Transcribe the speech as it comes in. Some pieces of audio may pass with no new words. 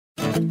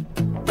All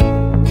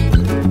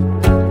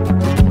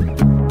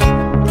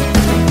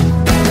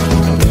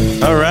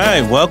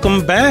right,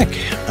 welcome back.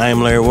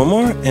 I'm Larry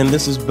Wilmore, and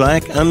this is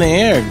Black on the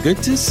Air.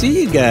 Good to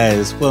see you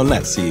guys. Well,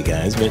 not see you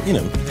guys, but,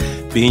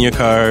 be in your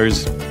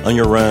cars, on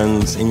your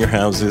runs, in your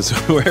houses,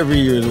 wherever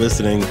you're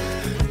listening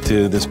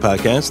to this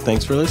podcast.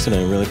 Thanks for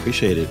listening. Really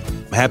appreciate it.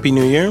 Happy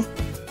New Year.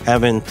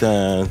 Haven't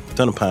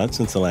done a pod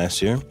since the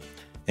last year.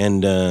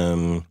 And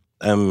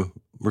I'm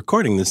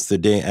recording this the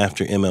day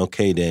after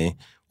MLK Day,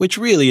 which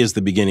really is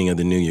the beginning of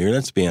the new year.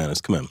 Let's be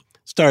honest. Come on.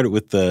 Start it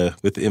with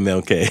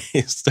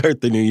MLK.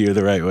 Start the new year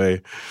the right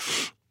way.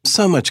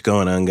 So much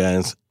going on,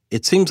 guys.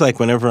 It seems like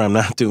whenever I'm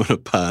not doing a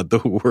pod, the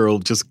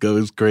world just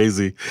goes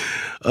crazy.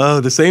 Oh,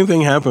 the same thing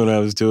happened when I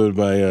was doing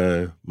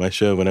my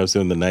show, when I was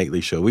doing the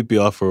nightly show. We'd be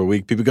off for a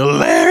week. People go,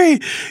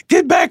 Larry,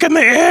 get back in the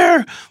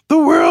air. The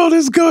world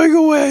is going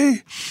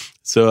away.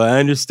 So I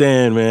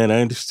understand, man.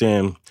 I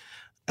understand.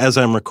 As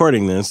I'm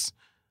recording this,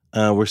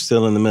 we're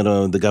still in the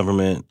middle of the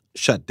government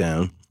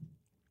shutdown.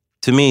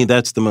 To me,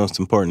 that's the most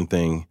important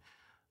thing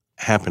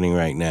happening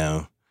right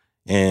now.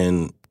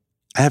 And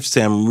I have to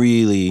say, I'm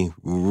really,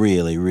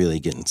 really,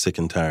 really getting sick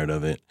and tired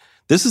of it.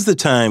 This is the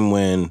time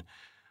when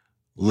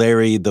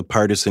Larry the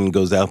partisan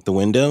goes out the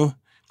window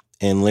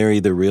and Larry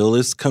the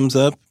realist comes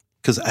up,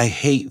 because I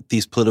hate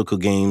these political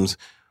games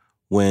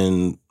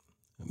when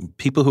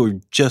people who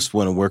just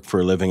want to work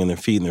for a living and they're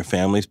feeding their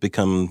families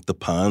become the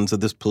pawns of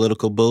this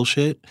political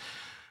bullshit.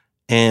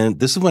 And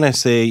this is when I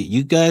say,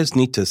 you guys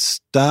need to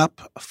stop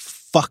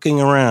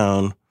fucking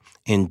around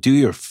and do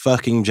your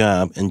fucking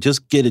job and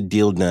just get a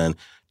deal done.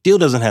 Deal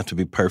doesn't have to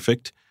be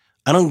perfect.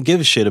 I don't give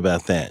a shit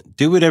about that.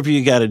 Do whatever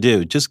you got to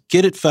do. Just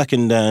get it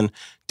fucking done.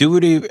 Do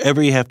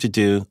whatever you have to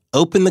do.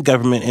 Open the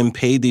government and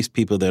pay these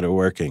people that are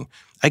working.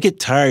 I get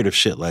tired of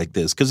shit like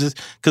this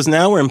because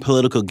now we're in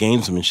political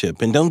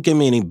gamesmanship. And don't give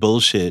me any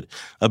bullshit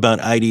about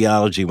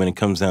ideology when it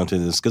comes down to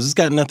this, because it's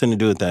got nothing to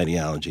do with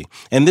ideology.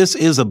 And this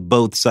is a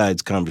both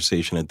sides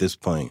conversation at this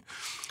point.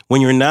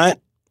 When you're not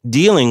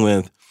dealing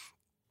with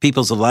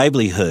people's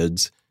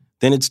livelihoods,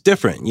 then it's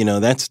different.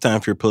 That's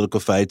time for your political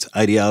fights.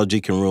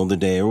 Ideology can rule the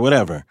day or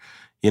whatever,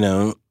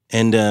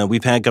 And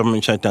we've had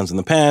government shutdowns in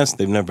the past.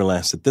 They've never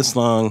lasted this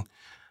long.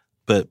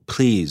 But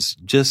please,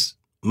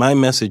 my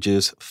message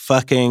is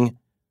fucking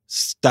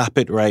stop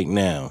it right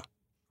now.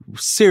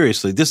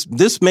 Seriously,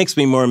 this makes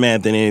me more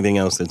mad than anything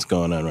else that's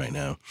going on right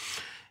now,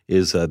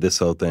 is this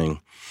whole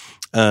thing.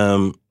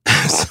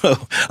 So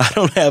I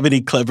don't have any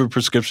clever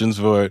prescriptions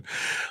for it.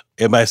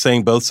 Am I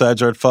saying both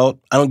sides are at fault?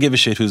 I don't give a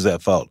shit who's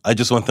at fault. I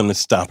just want them to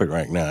stop it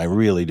right now. I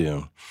really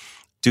do.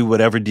 Do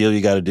whatever deal you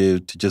got to do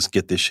to just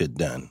get this shit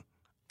done.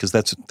 Because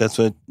that's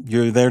what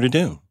you're there to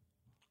do.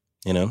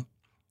 You're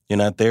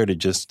not there to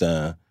just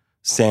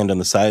stand on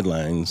the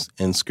sidelines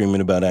and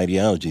screaming about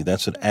ideology.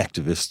 That's what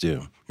activists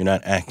do. You're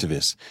not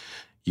activists.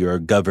 You're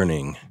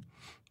governing.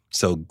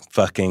 So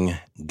fucking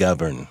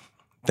govern.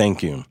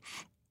 Thank you.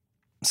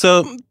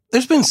 So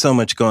there's been so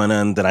much going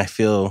on that I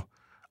feel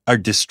are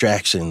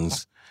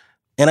distractions.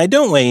 And I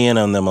don't weigh in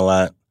on them a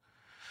lot.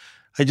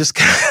 I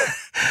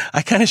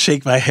kind of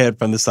shake my head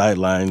from the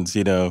sidelines,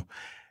 and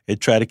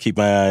try to keep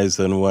my eyes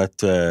on what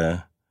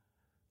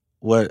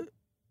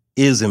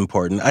is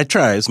important. I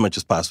try as much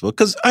as possible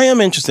because I am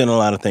interested in a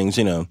lot of things,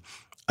 I'm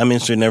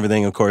interested in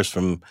everything, of course,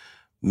 from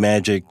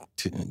magic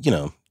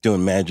to,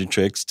 doing magic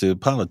tricks to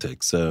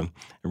politics. So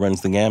it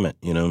runs the gamut,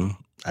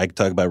 I could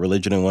talk about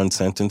religion in one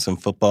sentence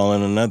and football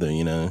in another,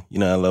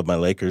 I love my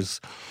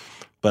Lakers.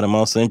 But I'm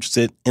also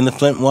interested in the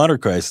Flint water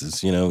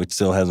crisis, which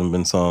still hasn't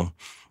been solved.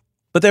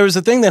 But there was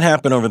a thing that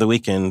happened over the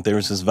weekend. There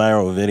was this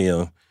viral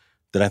video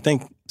that I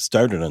think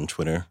started on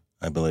Twitter,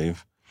 I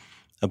believe,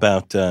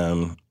 about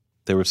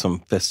there were some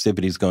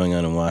festivities going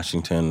on in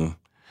Washington.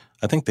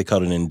 I think they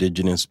called it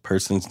Indigenous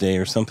Persons Day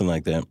or something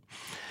like that.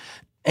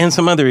 And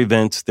some other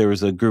events. There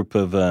was a group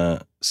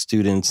of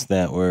students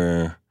that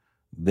were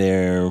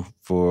there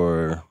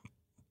for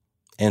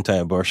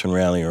anti-abortion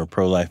rally or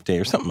pro-life day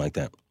or something like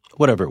that.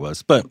 Whatever it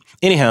was. But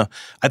anyhow,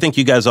 I think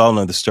you guys all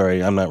know the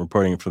story. I'm not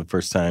reporting it for the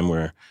first time,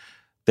 where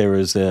there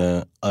was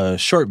a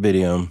short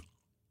video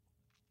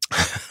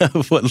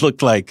of what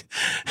looked like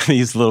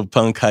these little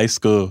punk high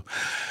school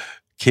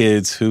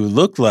kids who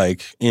looked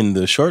like, in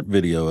the short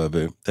video of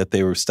it, that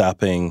they were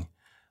stopping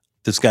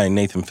this guy,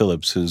 Nathan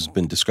Phillips, who's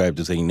been described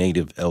as a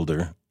native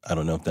elder. I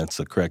don't know if that's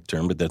the correct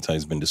term, but that's how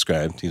he's been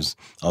described. He's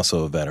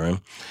also a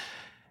veteran.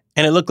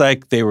 And it looked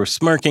like they were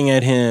smirking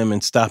at him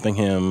and stopping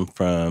him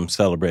from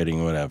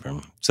celebrating whatever.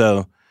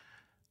 So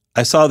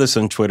I saw this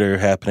on Twitter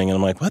happening, and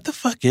I'm like, what the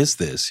fuck is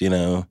this,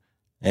 And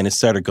it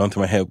started going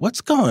through my head,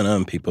 what's going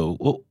on, people?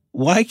 Well,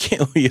 why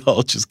can't we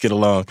all just get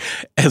along,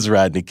 as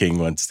Rodney King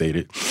once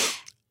stated?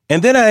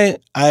 And then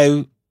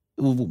I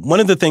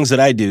one of the things that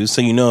I do,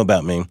 so you know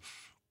about me,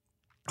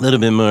 a little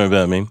bit more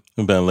about me,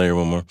 about Larry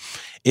Wilmore,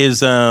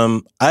 is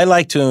I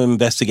like to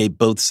investigate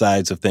both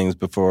sides of things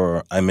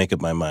before I make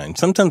up my mind.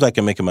 Sometimes I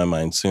can make up my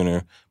mind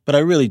sooner, but I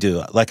really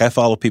do. Like, I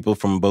follow people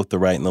from both the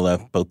right and the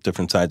left, both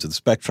different sides of the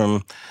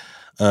spectrum.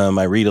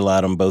 I read a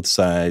lot on both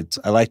sides.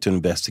 I like to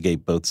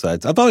investigate both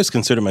sides. I've always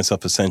considered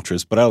myself a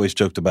centrist, but I always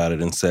joked about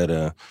it and said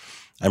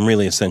I'm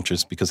really a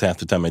centrist because half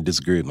the time I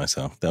disagree with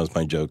myself. That was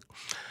my joke.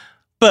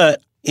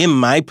 But in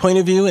my point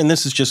of view, and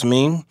this is just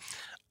me,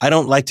 I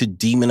don't like to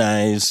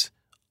demonize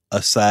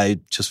a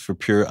side just for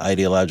pure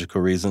ideological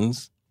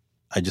reasons.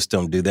 I just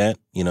don't do that.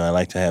 You know, I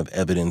like to have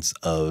evidence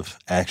of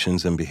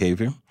actions and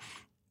behavior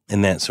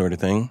and that sort of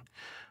thing.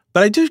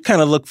 But I do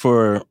kind of look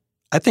for,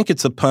 I think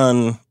it's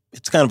kind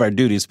of our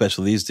duty,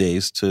 especially these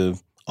days, to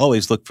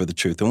always look for the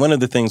truth. And one of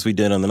the things we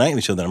did on the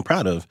Nightly Show that I'm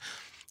proud of,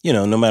 you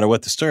know, no matter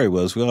what the story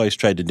was, we always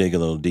tried to dig a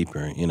little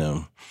deeper, you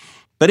know.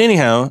 But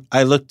anyhow,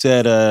 I looked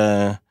at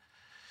a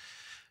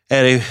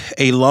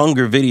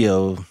longer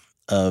video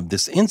of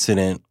this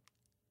incident,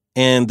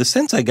 and the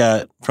sense I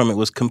got from it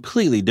was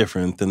completely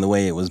different than the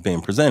way it was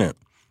being presented.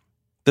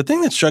 The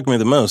thing that struck me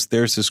the most,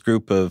 there's this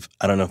group of,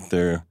 I don't know if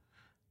they're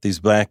these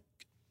black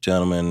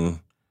gentlemen,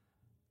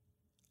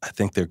 I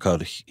think they're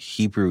called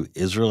Hebrew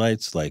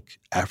Israelites, like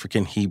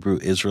African Hebrew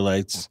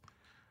Israelites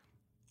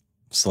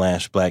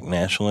 / black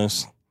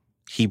nationalists,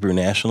 Hebrew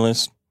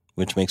nationalists,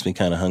 which makes me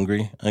kind of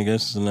hungry, I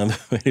guess is another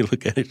way to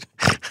look at it.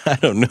 I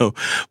don't know.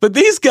 But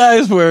these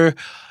guys were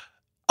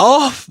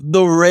off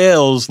the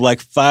rails like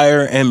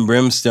fire and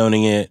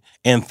brimstoning it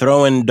and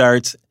throwing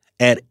darts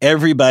at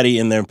everybody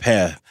in their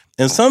path.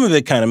 And some of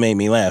it kind of made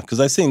me laugh because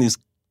I've seen these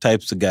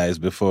types of guys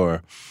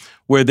before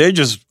where they're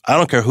just, I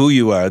don't care who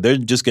you are, they're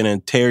just going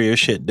to tear your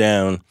shit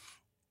down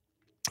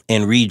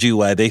and read you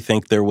why they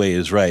think their way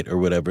is right or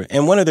whatever.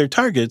 And one of their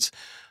targets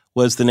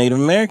was the Native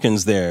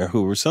Americans there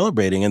who were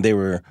celebrating, and they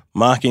were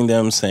mocking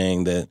them,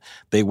 saying that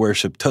they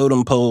worship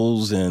totem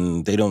poles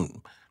and they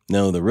don't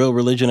know the real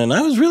religion. And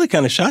I was really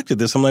kind of shocked at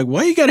this. I'm like,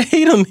 why you got to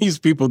hate on these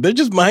people? They're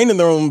just minding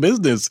their own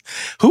business.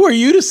 Who are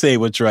you to say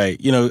what's right?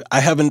 You know,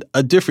 I have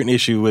a different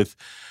issue with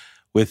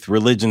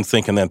religion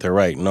thinking that they're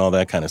right and all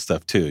that kind of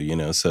stuff too, you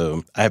know.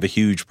 So I have a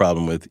huge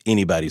problem with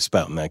anybody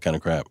spouting that kind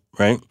of crap,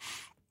 right?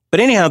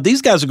 But anyhow,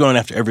 these guys are going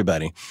after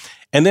everybody.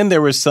 And then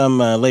there was some,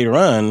 later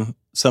on,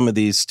 some of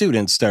these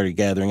students started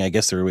gathering. I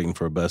guess they were waiting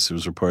for a bus, it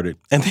was reported.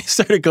 And they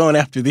started going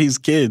after these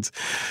kids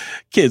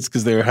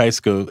because they were high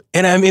school.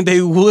 And I mean,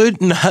 they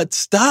would not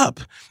stop.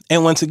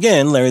 And once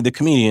again, Larry the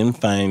comedian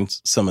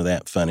finds some of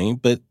that funny,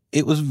 but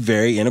it was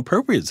very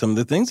inappropriate, some of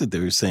the things that they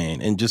were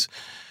saying, and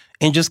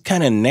just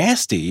kind of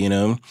nasty, you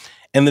know.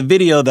 And the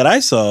video that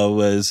I saw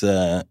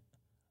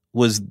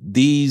was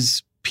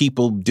these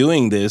people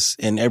doing this,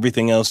 and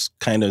everything else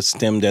kind of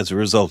stemmed as a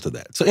result of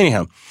that. So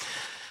anyhow,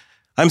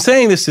 I'm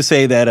saying this to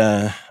say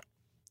that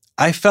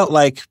I felt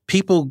like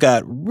people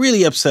got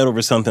really upset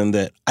over something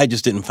that I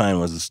just didn't find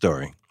was a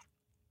story.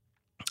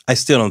 I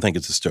still don't think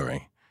it's a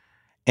story.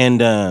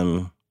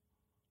 And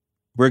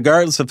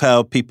regardless of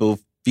how people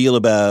feel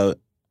about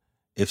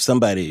if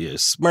somebody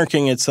is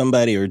smirking at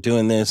somebody or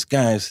doing this,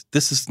 guys,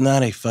 this is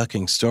not a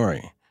fucking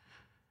story.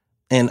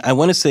 And I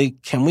want to say,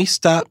 can we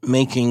stop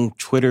making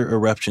Twitter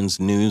eruptions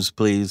news,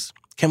 please?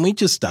 Can we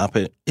just stop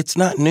it? It's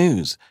not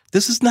news.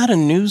 This is not a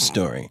news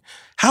story.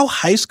 How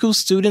high school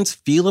students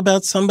feel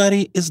about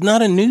somebody is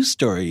not a news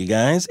story, you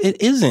guys.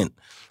 It isn't.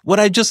 What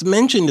I just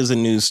mentioned is a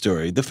news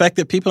story. The fact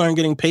that people aren't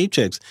getting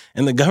paychecks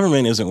and the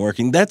government isn't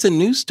working, that's a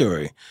news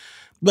story.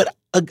 But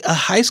a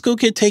high school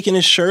kid taking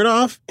his shirt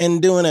off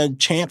and doing a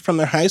chant from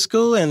their high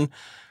school, and,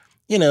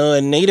 you know,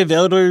 a native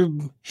elder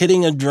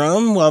hitting a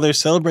drum while they're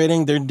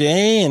celebrating their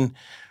day, and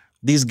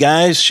these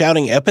guys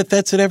shouting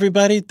epithets at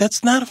everybody,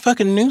 that's not a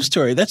fucking news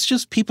story. That's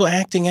just people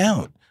acting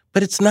out.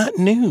 But it's not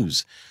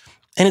news.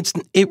 And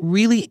it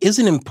really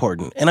isn't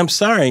important. And I'm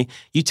sorry,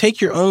 you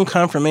take your own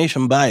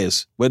confirmation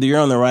bias, whether you're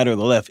on the right or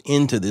the left,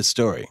 into this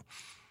story.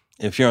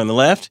 If you're on the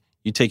left,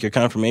 you take your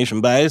confirmation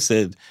bias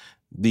that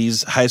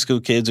these high school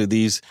kids are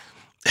these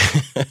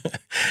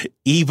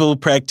evil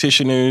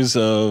practitioners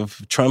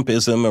of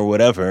Trumpism or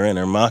whatever and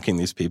are mocking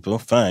these people.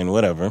 Fine,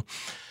 whatever.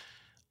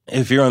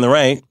 If you're on the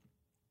right,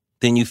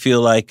 then you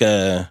feel like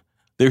there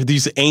are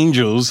these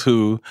angels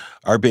who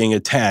are being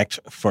attacked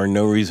for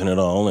no reason at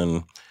all.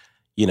 And,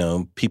 you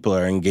know, people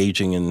are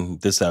engaging in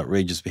this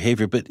outrageous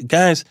behavior. But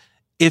guys,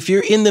 if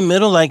you're in the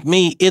middle like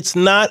me, it's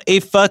not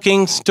a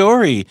fucking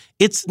story.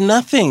 It's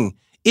nothing.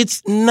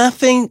 It's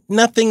nothing.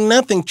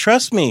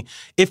 Trust me.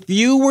 If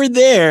you were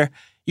there,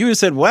 you would have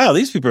said, wow,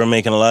 these people are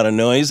making a lot of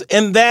noise.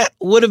 And that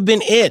would have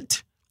been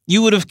it.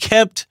 You would have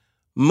kept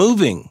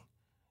moving.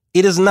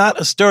 It is not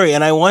a story.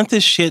 And I want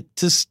this shit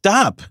to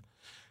stop.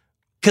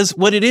 Because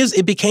what it is,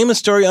 it became a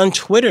story on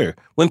Twitter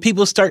when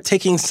people start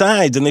taking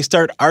sides and they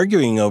start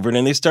arguing over it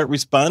and they start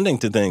responding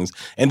to things.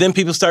 And then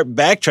people start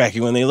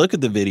backtracking when they look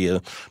at the video.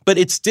 But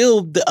it's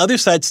still, the other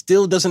side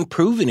still doesn't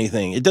prove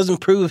anything. It doesn't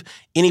prove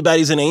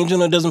anybody's an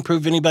angel. It doesn't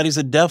prove anybody's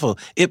a devil.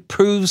 It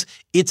proves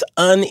it's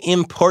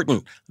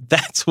unimportant.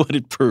 That's what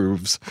it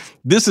proves.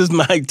 This is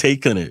my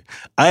take on it.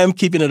 I am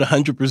keeping it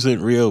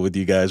 100% real with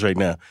you guys right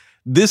now.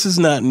 This is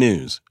not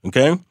news,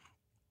 okay?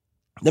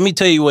 Let me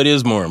tell you what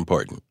is more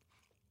important.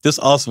 This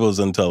also was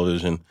on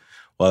television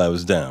while I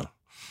was down.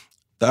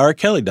 The R.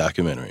 Kelly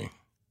documentary.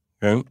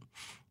 Right?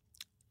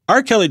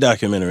 R. Kelly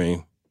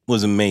documentary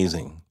was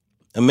amazing.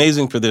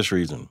 Amazing for this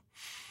reason.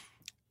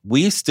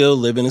 We still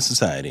live in a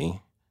society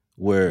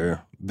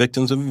where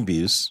victims of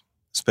abuse,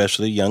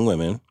 especially young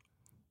women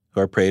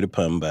who are preyed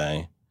upon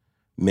by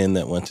men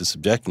that want to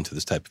subject them to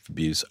this type of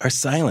abuse, are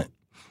silent.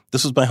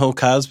 This was my whole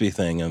Cosby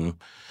thing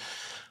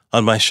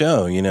on my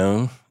show, you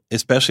know,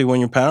 especially when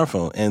you're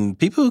powerful. And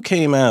people who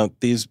came out,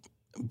 these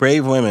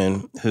brave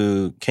women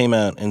who came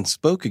out and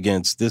spoke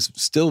against this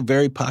still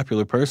very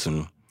popular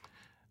person.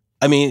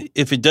 I mean,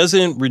 if it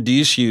doesn't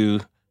reduce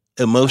you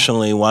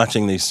emotionally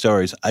watching these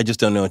stories, I just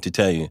don't know what to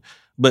tell you.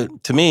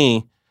 But to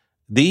me,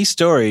 these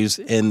stories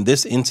and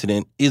this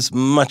incident is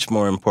much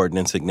more important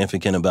and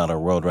significant about our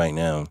world right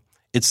now.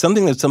 It's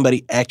something that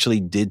somebody actually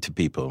did to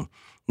people,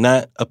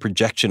 not a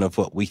projection of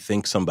what we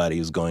think somebody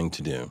is going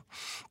to do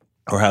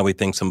or how we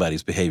think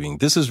somebody's behaving.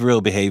 This is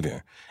real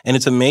behavior. And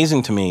it's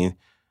amazing to me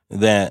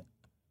that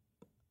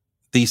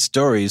these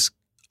stories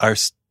are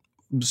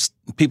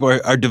people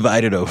are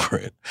divided over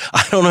it.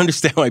 I don't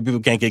understand why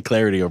people can't get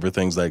clarity over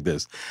things like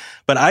this.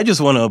 But I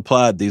just want to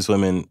applaud these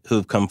women who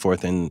have come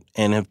forth and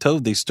have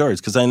told these stories,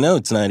 because I know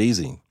it's not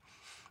easy.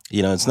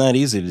 You know, it's not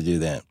easy to do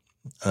that.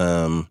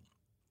 And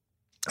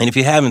if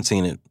you haven't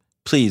seen it,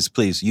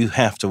 please, you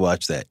have to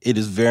watch that. It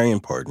is very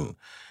important.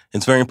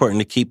 It's very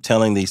important to keep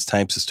telling these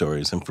types of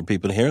stories and for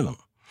people to hear them.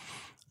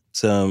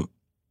 So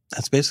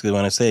that's basically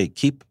what I say.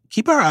 Keep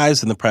our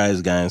eyes on the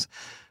prize, guys.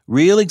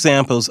 Real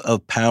examples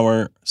of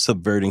power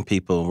subverting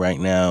people right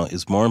now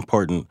is more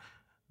important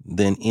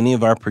than any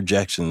of our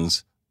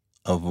projections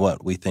of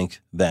what we think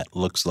that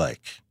looks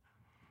like.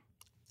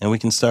 And we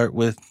can start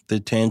with the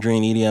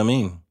Tangerine Idi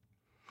Amin.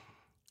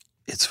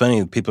 It's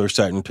funny, people are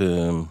starting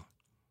to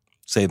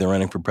say they're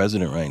running for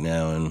president right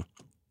now, and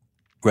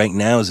right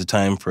now is the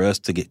time for us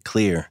to get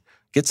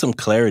some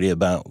clarity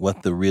about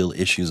what the real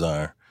issues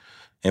are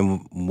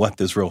and what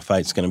this real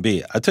fight's going to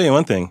be. I'll tell you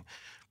one thing.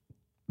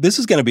 This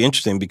is going to be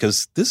interesting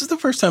because this is the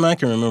first time I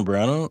can remember.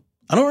 I don't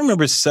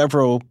remember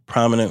several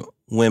prominent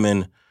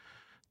women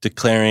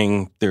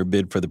declaring their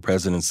bid for the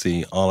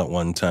presidency all at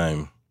one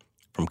time.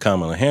 From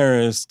Kamala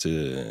Harris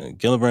to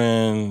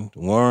Gillibrand,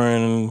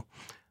 Warren,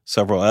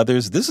 several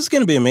others. This is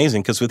going to be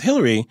amazing because with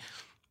Hillary,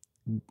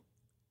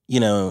 you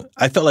know,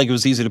 I felt like it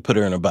was easy to put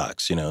her in a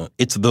box, you know.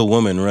 It's the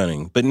woman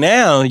running. But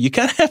now you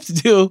kind of have to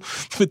deal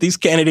with these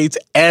candidates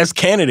as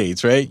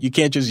candidates, right? You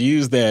can't just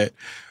use that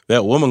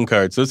woman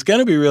card. So it's going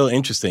to be real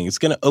interesting. It's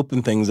going to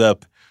open things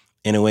up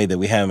in a way that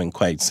we haven't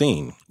quite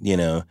seen, you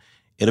know.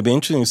 It'll be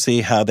interesting to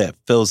see how that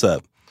fills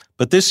up.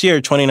 But this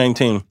year,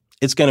 2019,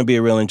 it's going to be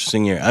a real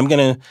interesting year. I'm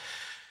going to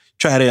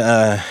try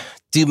to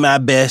do my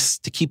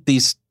best to keep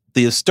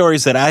the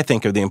stories that I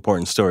think are the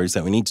important stories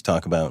that we need to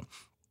talk about.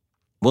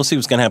 We'll see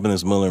what's going to happen in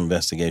this Mueller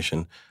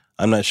investigation.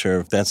 I'm not sure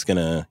if that's going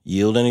to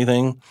yield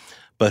anything,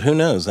 but who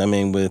knows? I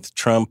mean, with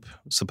Trump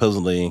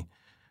supposedly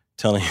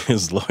telling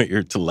his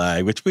lawyer to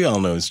lie, which we all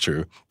know is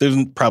true. There's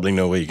probably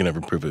no way you can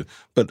ever prove it,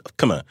 but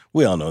come on,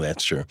 we all know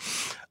that's true.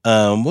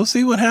 We'll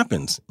see what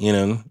happens, you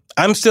know.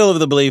 I'm still of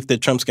the belief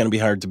that Trump's going to be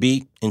hard to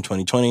beat in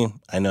 2020.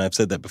 I know I've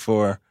said that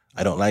before.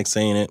 I don't like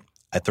saying it.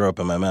 I throw up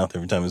in my mouth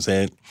every time I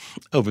say it.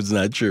 Hope it's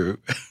not true,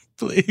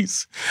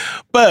 please.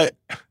 But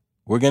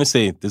we're going to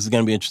see. This is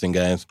going to be interesting,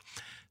 guys.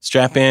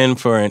 Strap in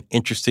for an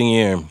interesting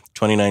year,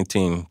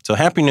 2019. So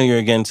happy New Year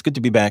again. It's good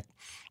to be back.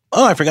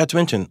 Oh, I forgot to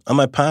mention, on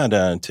my pod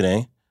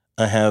today,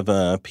 I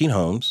have Pete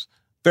Holmes,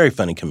 very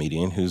funny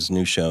comedian, whose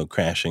new show,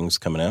 Crashing, is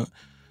coming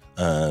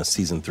out.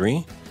 Season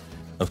 3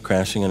 of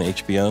Crashing on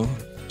HBO.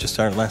 Just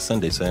started last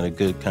Sunday, so I had a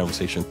good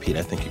conversation with Pete.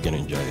 I think you're going to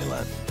enjoy it a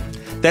lot.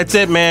 That's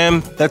it,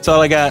 man. That's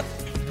all I got.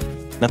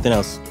 Nothing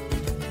else.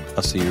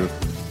 I'll see you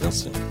real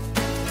soon.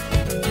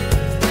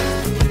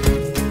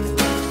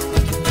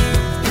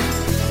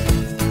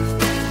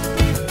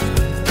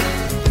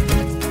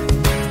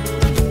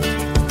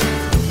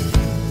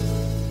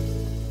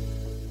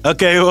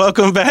 Okay,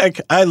 welcome back.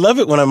 I love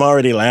it when I'm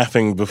already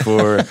laughing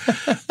before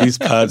these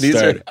pods These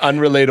start. are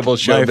unrelatable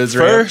showbiz.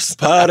 My first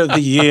pod of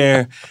the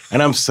year,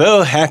 and I'm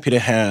so happy to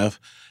have,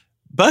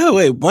 by the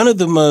way, one of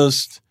the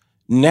most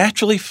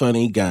naturally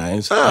funny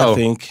guys, I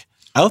think,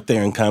 out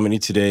there in comedy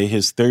today.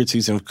 His third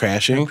season of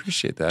Crashing. I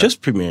appreciate that.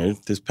 Just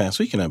premiered this past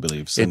weekend, I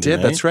believe. Sunday it did,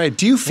 night. That's right.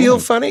 Do you feel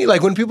funny?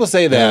 Like when people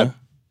say that,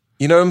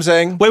 you know what I'm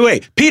saying?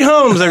 Wait. Pete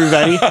Holmes,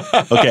 everybody.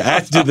 Okay, I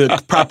have to do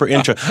the proper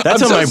intro.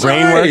 That's how my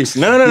brain works.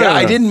 No.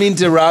 I didn't mean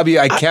to rob you.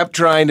 I kept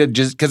trying to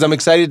just, because I'm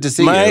excited to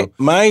see you.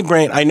 My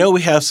brain, I know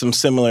we have some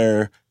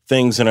similar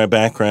things in our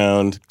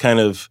background,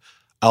 kind of,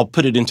 I'll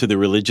put it into the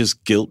religious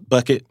guilt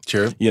bucket.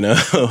 Sure. You know?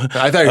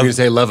 I thought you were going to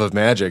say love of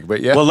magic,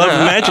 but yeah. Well, love of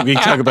magic we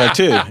can talk about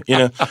too, you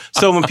know?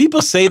 So when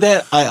people say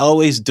that, I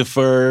always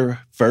defer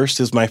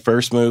first as my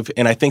first move,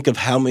 and I think of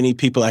how many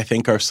people I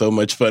think are so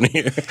much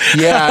funnier.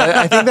 Yeah,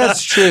 I think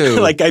that's true.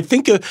 Like I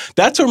think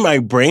that's where my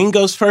brain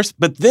goes first,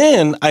 but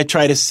then I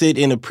try to sit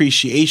in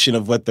appreciation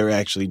of what they're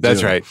actually doing.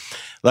 That's right.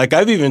 Like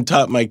I've even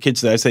taught my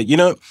kids that. I said, you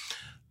know,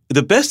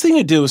 the best thing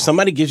to do if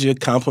somebody gives you a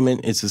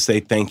compliment is to say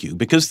thank you,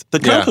 because the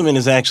compliment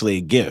is actually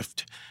a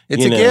gift.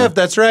 It's a gift,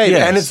 that's right.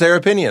 Yeah. And it's their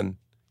opinion.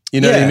 You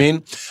know what I Yeah.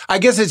 mean? I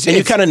guess it's And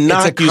you kind of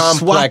it's a swap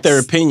complex- their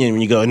opinion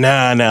when you go,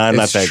 nah, I'm not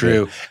It's that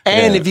true. good.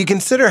 And Yeah. if you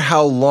consider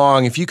how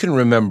long, if you can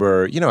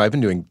remember, I've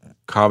been doing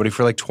comedy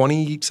for like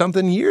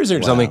 20-something years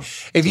or something.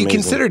 If you amazing.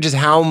 consider just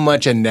how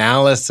much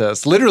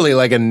analysis, literally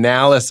like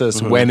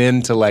analysis went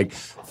into like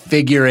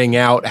figuring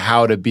out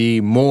how to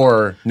be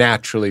more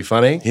naturally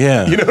funny.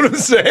 Yeah. You know what I'm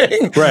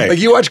saying? Right. Like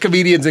you watch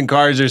comedians in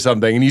cars or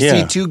something and you see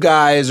Yeah. two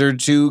guys or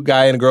two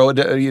guy and a girl,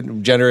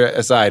 gender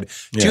aside,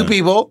 two Yeah.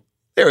 people.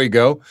 There we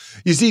go.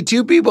 You see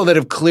two people that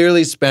have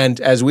clearly spent,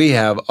 as we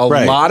have, a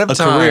Right. lot of A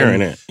time career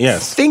in it.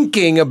 Yes.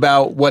 thinking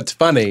about what's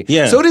funny.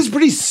 Yeah. So it is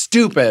pretty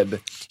stupid.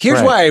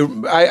 Here's Right.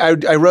 why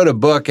I wrote a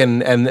book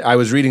and I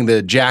was reading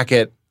the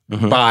Jacket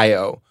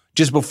bio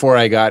just before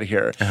I got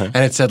here. And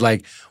it said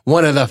like,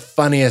 one of the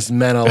funniest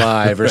men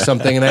alive or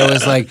something. And I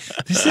was like,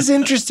 this is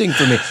interesting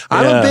for me.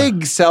 I'm a Yeah.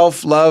 big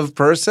self-love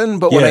person,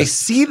 but when I Yes.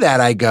 see that,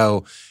 I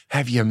go,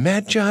 have you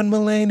met John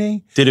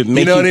Mulaney? Did it make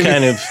you, know what I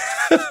kind mean?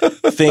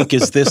 of think,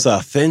 is this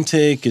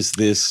authentic? Is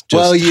this just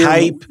Well,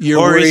 hype? You're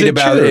or is worried it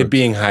about true? it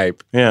being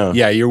hype. Yeah.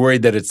 Yeah, you're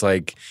worried that it's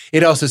like,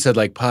 it also said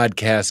like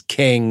podcast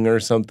king or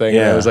something. And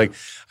Yeah. I was like,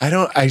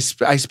 I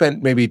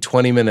spent maybe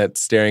 20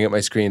 minutes staring at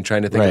my screen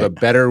trying to think of Right. a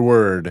better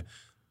word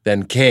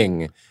than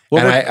king.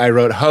 Well, and I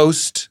wrote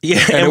host. Yeah,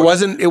 And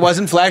and it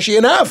wasn't flashy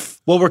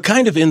enough. Well, we're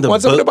kind of in the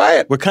Want someone to buy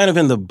it. We're kind of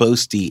in the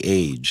boasty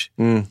age.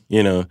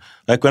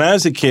 Like when I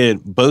was a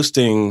kid,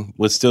 boasting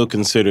was still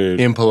considered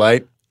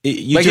Impolite.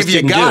 You Like just if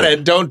you didn't do got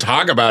it, don't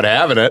talk about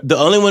having it. The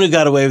only one who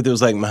got away with it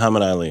was like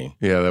Muhammad Ali.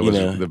 Yeah, that was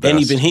the best. And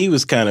even he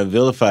was kind of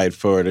vilified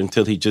for it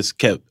until he just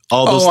kept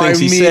all those things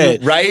he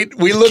said. Right?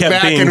 We look kept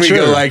back being and we true.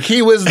 go like,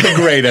 he was the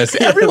greatest.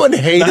 Everyone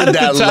hated Not at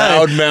that the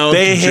time. loudmouth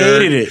They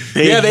jerk. hated it.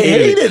 They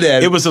hated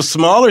it. It was a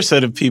smaller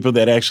set of people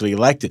that actually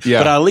liked it. Yeah.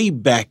 But Ali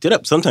backed it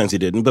up. Sometimes he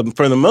didn't, but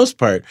for the most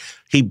part,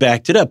 he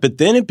backed it up. But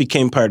then it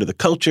became part of the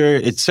culture.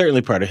 It's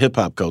certainly part of hip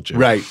hop culture.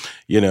 Right.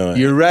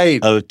 You're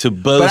right. To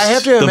boast. But I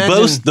have to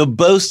imagine- the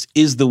boast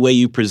is the way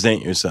you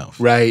present yourself.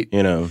 Right.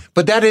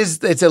 But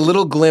it's a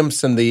little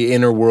glimpse in the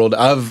inner world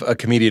of a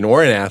comedian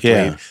or an athlete.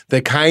 Yeah.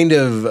 The kind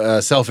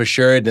of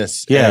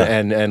self-assuredness Yeah.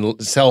 and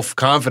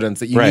self-confidence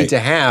that you Right. need to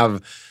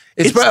have.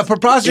 It's It's- a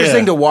preposterous yeah.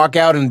 thing to walk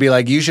out and be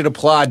like, you should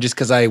applaud just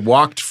because I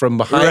walked from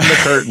behind the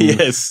curtain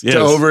Yes. to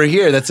over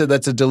here. That's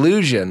a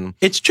delusion.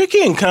 It's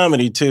tricky in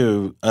comedy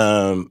too.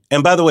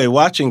 And by the way,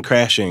 watching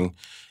Crashing,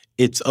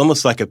 it's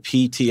almost like a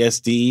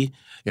PTSD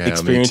Yeah, me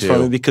experience too. for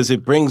me because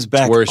it brings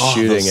back worth all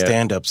shooting those it.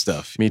 stand-up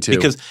stuff. Me too.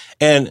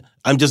 And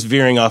I'm just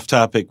veering off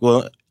topic.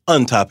 Well,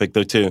 on topic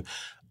though too.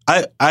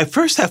 I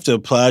first have to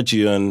applaud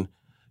you on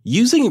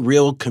using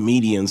real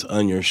comedians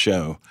on your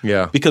show.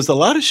 Yeah. Because a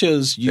lot of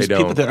shows use They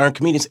people don't. that aren't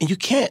comedians, and you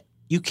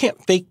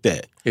can't fake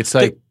that. It's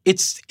like,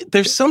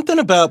 There's something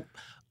about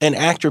an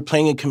actor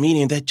playing a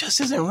comedian that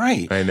just isn't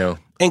right. I know.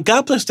 And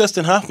God bless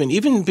Dustin Hoffman,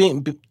 even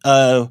being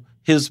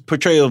his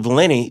portrayal of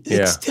Lenny, Yeah.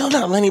 it's still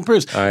not Lenny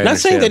Bruce. I Not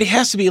saying understand. that he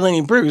has to be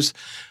Lenny Bruce,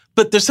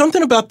 but there's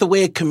something about the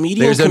way a comedian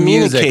There's a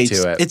music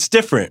communicates. to it. It's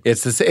different.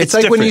 It's like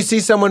when you different. see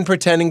someone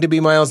pretending to be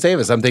Miles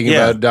Davis. I'm thinking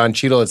Yeah. about Don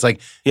Cheadle. It's like,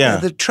 Yeah.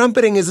 the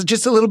trumpeting is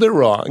just a little bit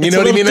wrong. You It's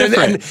know a what I mean? little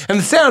And, different. and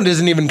the sound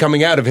isn't even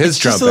coming out of his It's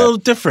trumpet. just a little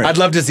different. I'd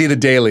love to see the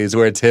dailies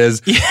where it's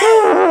his.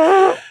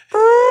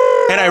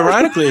 And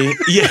ironically,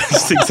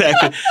 yes,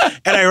 exactly.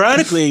 And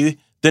ironically,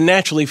 the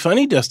naturally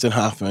funny Dustin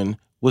Hoffman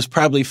was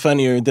probably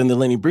funnier than the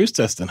Lenny Bruce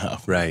Dustin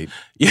Hoffman. Right.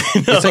 You know?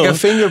 It's like a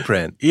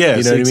fingerprint. Yes,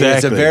 you know what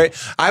exactly.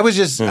 I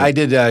mean? I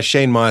did,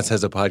 Shane Moss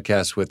has a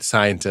podcast with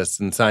scientists,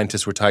 and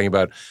scientists were talking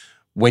about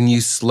when you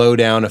slow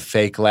down a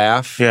fake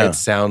laugh, Yeah. it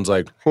sounds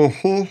like,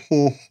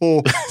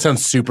 it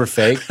sounds super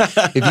fake.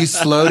 If you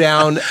slow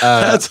down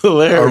That's a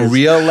hilarious.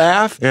 real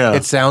laugh, Yeah.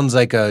 it sounds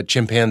like a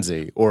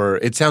chimpanzee, or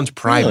it sounds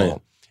primal. Really?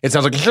 It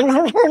sounds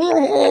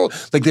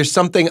like there's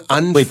something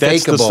unfakeable. Wait,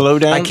 that's the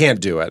slowdown? I can't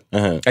do it.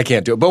 Uh-huh. I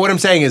can't do it. But what I'm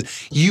saying is,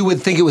 you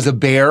would think it was a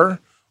bear,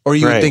 or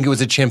you would Right. think it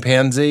was a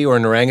chimpanzee or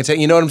an orangutan.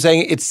 You know what I'm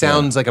saying? It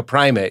sounds like a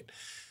primate.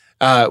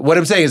 What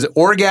I'm saying is,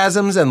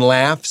 orgasms and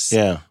laughs.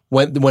 Yeah.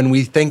 When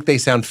we think they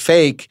sound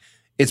fake,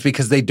 it's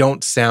because they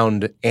don't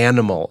sound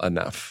animal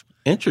enough.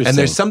 Interesting. And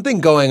there's something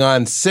going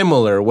on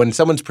similar when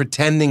someone's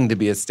pretending to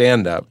be a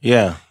stand-up.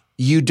 Yeah.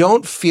 You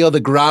don't feel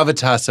the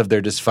gravitas of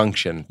their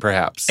dysfunction,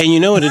 perhaps. And you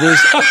know what it is?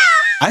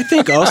 I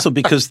think also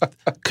because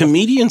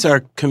comedians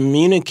are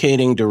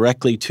communicating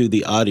directly to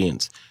the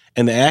audience,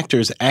 and the actor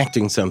is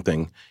acting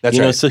something. That's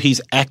you know, right. so he's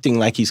acting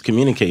like he's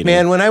communicating.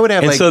 Man, when I would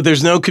have and like, so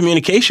there's no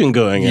communication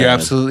going on. you're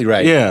absolutely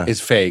right. Yeah.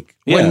 It's fake.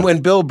 Yeah.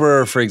 When Bill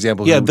Burr, for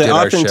example, Yeah, who the did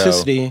our show,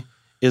 authenticity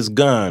is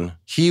gone.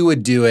 he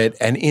would do it,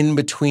 and in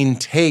between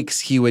takes,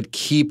 he would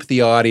keep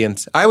the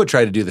audience. I would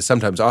try to do this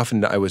sometimes.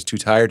 Often I was too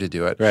tired to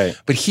do it. Right.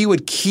 But he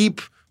would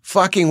keep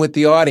fucking with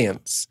the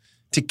audience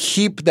to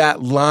keep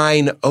that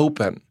line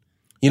open.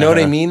 You know what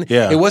I mean?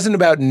 Yeah. It wasn't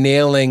about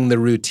nailing the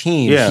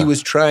routine. Yeah. He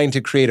was trying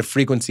to create a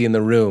frequency in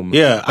the room.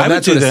 Yeah, And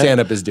that's would what do a that.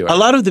 stand-up is doing. A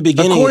lot of the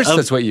beginning course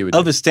that's what you would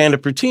of do. a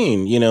stand-up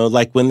routine, you know,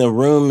 like when the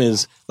room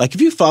is, like if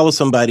you follow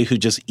somebody who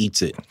just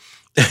eats it,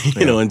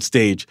 you know, on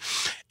stage.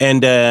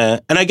 And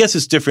I guess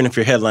it's different if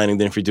you're headlining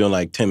than if you're doing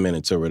like 10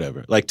 minutes or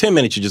whatever. Like 10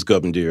 minutes, you just go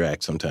up and do your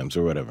act sometimes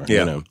or whatever,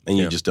 you know, and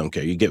you just don't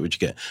care. You get what you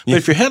get. But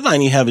if you're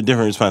headlining, you have a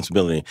different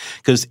responsibility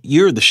because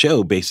you're the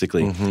show,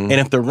 basically. And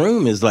if the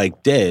room is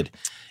like dead,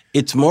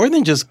 it's more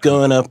than just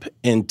going up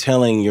and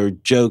telling your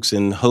jokes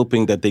and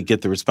hoping that they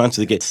get the response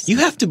they get. You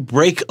have to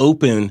break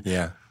open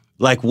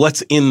like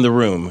what's in the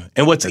room.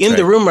 And what's in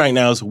the room right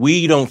now is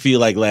we don't feel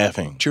like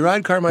laughing.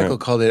 Gerard Carmichael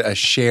called it a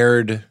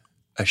shared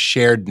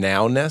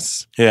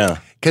nowness. Yeah.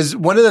 Because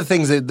one of the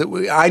things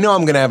that I know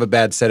I'm going to have a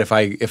bad set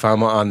if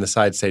I'm on the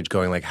side stage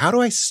going like, how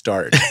do I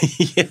start?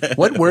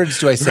 What words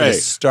do I say to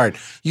start?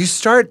 You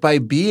start by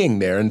being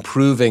there and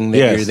proving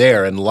that you're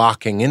there and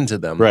locking into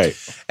them. Right.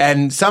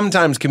 And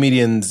sometimes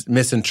comedians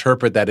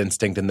misinterpret that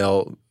instinct and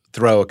they'll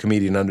throw a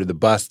comedian under the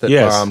bus that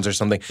bombs or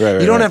something.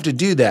 You don't have to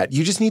do that.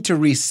 You just need to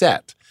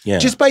reset.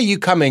 Just by you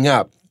coming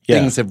up,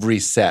 things have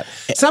reset.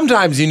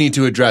 Sometimes you need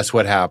to address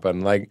what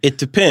happened. Like it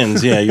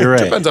depends. Yeah, you're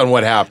right. It depends on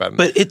what happened.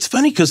 But it's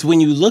funny because when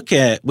you look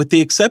at, with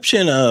the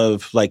exception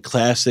of like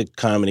classic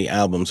comedy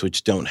albums,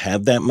 which don't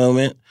have that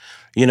moment,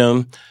 you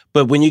know,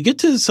 but when you get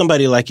to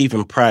somebody like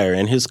even Pryor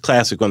and his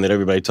classic one that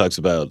everybody talks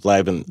about,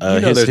 live in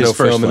there's no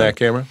film in that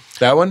camera.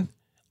 That one.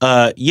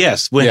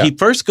 Yes, when he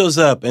first goes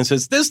up and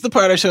says, this is the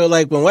part I show,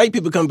 like when white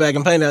people come back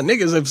and find out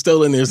niggas have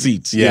stolen their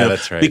seats. Yeah, you know?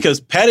 That's right.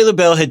 Because Patti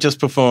LaBelle had just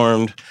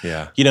performed.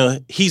 Yeah. You know,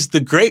 he's the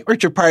great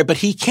Richard Pryor, but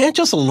he can't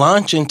just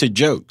launch into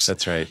jokes.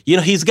 That's right. You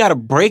know, he's got to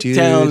break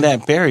down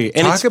that barrier.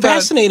 And it's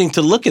fascinating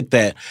to look at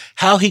that,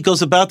 how he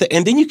goes about that.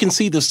 And then you can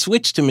see the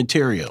switch to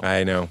material.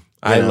 I know.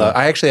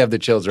 I actually have the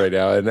chills right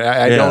now. And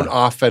I don't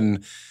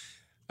often...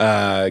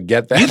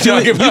 get that. You do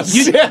it,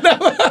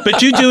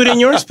 but you do it in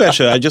your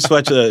special. I just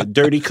watched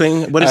Dirty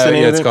Clean. What is the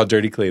name? It's called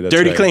Dirty Clean. That's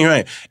Dirty Clean,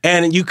 right?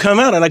 And you come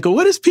out and I go,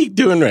 "What is Pete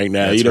doing right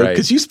now?" That's you know,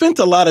 because you spent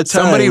a lot of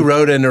time. Somebody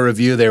wrote in a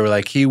review. They were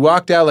like, "He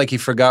walked out like he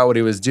forgot what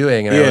he was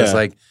doing," and I was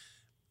like,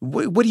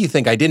 "What do you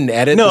think? I didn't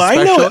edit the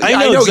special?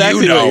 I know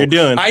exactly what you're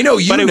doing. I know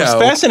you know. But it was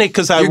fascinating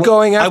because you're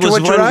going after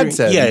what Gerard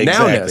said. Yeah,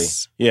 exactly.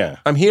 Nowness. Yeah,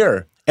 I'm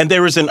here." And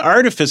there was an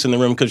artifice in the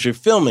room because you're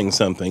filming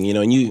something, you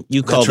know, and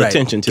you called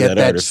attention to that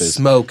artifice. Get that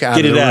smoke out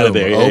of the room. Get it out of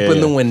there.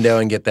 Open the window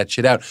and get that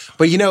shit out.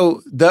 But, you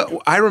know,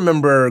 I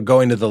remember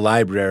going to the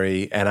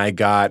library and I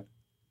got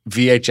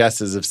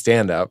VHSs of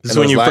stand-up. This is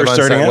when you first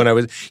started out? When I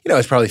was, I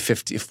was probably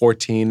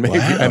 14, maybe.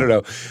 Wow. I don't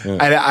know.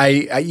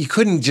 Yeah. And you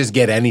couldn't just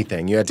get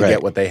anything. You had to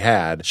get what they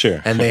had.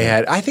 Sure. And they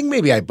had, I think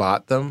maybe I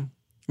bought them.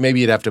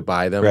 Maybe you'd have to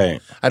buy them.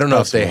 Right. I don't know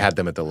if they had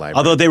them at the library.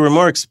 Although they were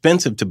more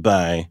expensive to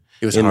buy.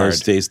 It was in hard. Those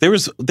days. There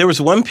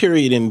was one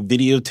period in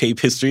videotape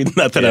history,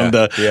 not that I'm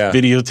the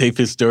videotape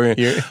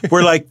historian,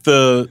 where like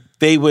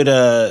they would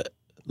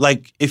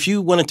like if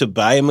you wanted to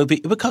buy a movie,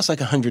 it would cost like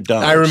 $100.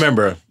 I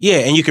remember. Yeah,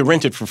 and you could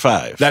rent it for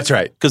 $5. That's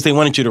right. Because they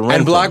wanted you to rent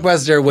And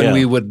Blockbuster, when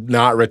we would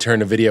not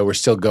return a video, we're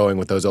still going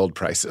with those old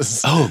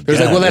prices. Oh, it was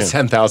like, well, that's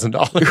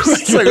 $10,000.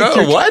 It's like,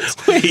 oh,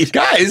 what? Wait,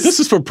 guys, this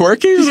is for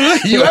Porky's?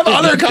 You have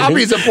other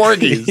copies of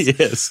Porky's.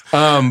 Yes.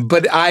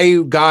 But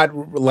I got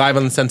Live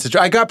on the Sunset.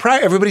 I got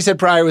Pryor. Everybody said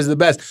Pryor was the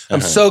best.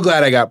 I'm so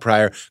glad I got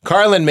Pryor.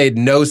 Carlin made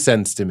no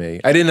sense to me.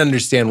 I didn't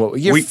understand what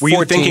you're. Were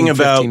you thinking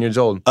 15 years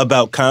old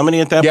about comedy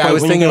at that point? Yeah, I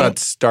was thinking about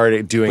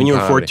starting doing. When you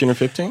were 14 or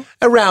 15?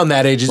 Around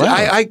that age. Wow,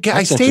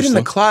 I stayed in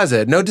the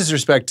closet. No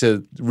disrespect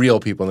to real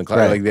people in the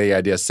closet, like the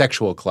idea of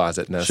sexual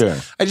closetness. Sure.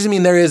 I just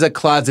mean there is a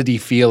closety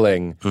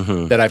feeling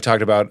that I've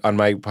talked about on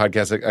my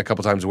podcast a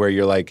couple times where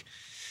you're like,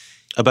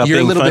 about you're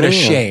being a little funny, bit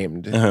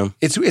ashamed.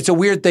 It's a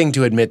weird thing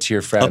to admit to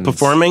your friends. A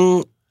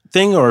performing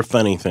thing or a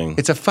funny thing?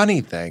 It's a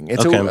funny thing.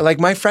 It's like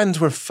my friends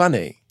were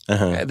funny.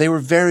 They were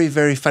very,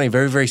 very funny,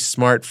 very, very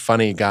smart,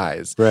 funny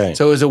guys. Right.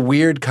 So it was a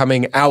weird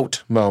coming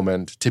out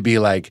moment to be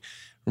like,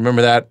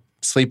 remember that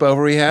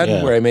sleepover we had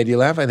where I made you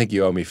laugh? I think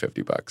you owe me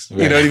 $50. You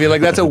know what I mean?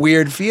 Like that's a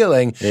weird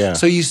feeling. Yeah.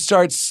 So you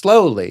start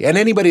slowly. And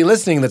anybody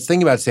listening that's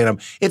thinking about stand-up,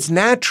 it's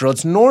natural,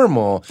 it's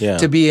normal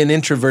to be an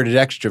introverted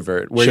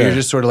extrovert where you're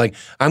just sort of like,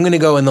 I'm going to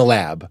go in the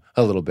lab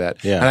a little bit.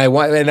 Yeah.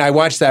 And I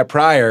watched that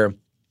Pryor,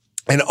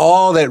 and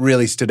all that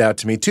really stood out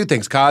to me, two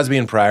things. Cosby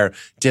and Pryor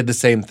did the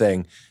same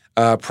thing.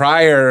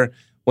 Pryor,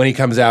 when he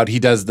comes out, he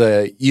does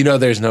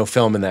there's no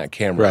film in that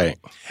camera. Right.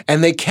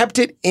 And they kept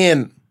it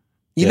in.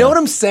 You know what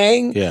I'm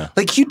saying? Yeah.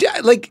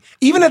 Like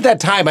even at that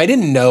time, I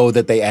didn't know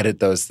that they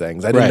edit those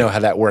things. I didn't know how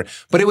that worked.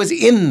 But it was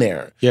in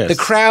there. Yes. The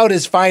crowd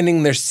is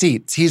finding their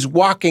seats. He's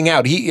walking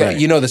out.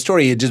 You know the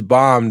story, he had just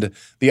bombed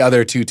the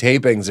other two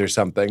tapings or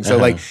something. So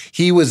like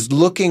he was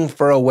looking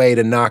for a way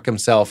to knock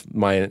himself,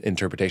 my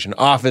interpretation,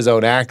 off his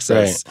own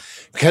axis. Right.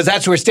 Because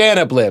that's where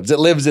stand-up lives. It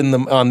lives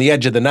on the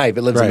edge of the knife.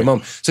 It lives in the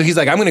moment. So he's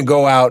like, I'm going to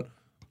go out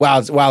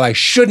while I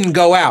shouldn't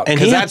go out,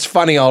 because that's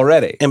funny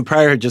already. And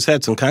Pryor just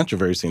had some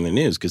controversy in the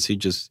news because he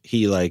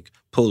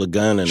pulled a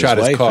gun and shot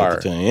his wife car.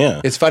 At the time.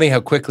 Yeah, it's funny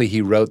how quickly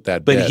he wrote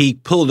that. But he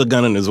pulled a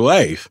gun on his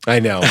wife. I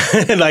know.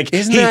 Like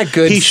isn't that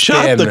good? He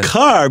spin? Shot the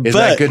car, Isn't but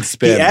that good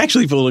spin? He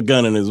actually pulled a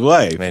gun on his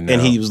wife, I know.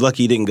 and he was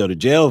lucky he didn't go to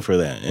jail for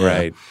that. Yeah.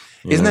 Right?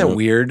 Isn't that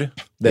weird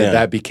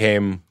that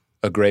became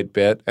a great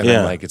bit? And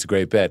I'm like, it's a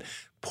great bit.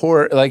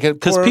 poor, like a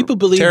Because poor, people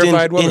believed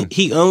terrified woman.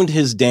 he owned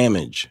his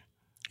damage.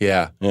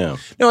 Yeah. Yeah.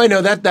 No, I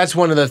know that's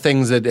one of the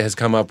things that has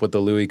come up with the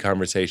Louis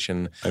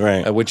conversation,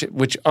 Right.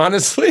 Which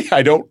honestly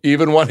I don't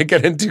even want to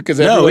get into because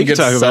No, everyone we can gets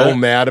talk about so it.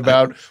 mad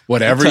about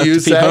whatever talk you to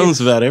Pete say.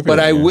 Holmes about everything, But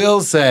I yeah. will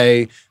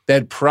say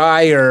that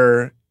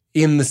Pryor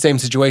in the same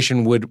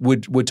situation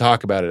would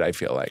talk about it. I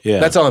feel like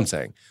that's all I'm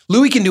saying.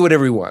 Louis can do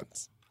whatever he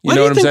wants. Why know do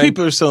you what I'm think saying?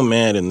 people are so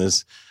mad in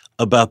this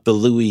about the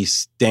Louis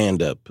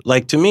stand-up?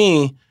 Like, to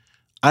me,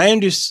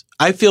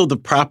 I feel the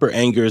proper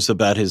anger is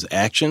about his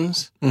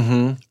actions.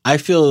 Mm-hmm. I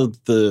feel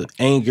the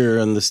anger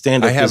and the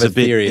stand-up I have is a a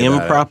bit theory about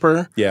it.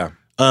 improper. Yeah.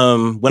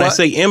 When I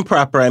say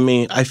improper, I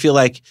mean I feel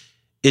like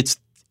it's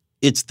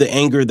the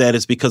anger that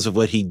is because of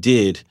what he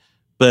did.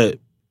 But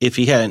if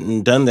he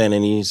hadn't done that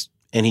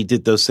and he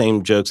did those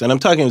same jokes, and I'm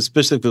talking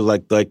specifically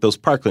like those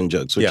Parkland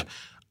jokes, which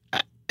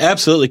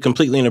absolutely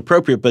completely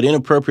inappropriate, but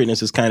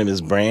inappropriateness is kind of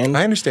his brand.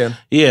 I understand.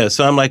 Yeah,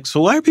 so I'm like,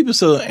 so why are people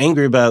so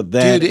angry about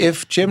that? Dude,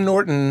 if Jim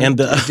Norton And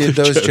the did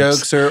other those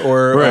jokes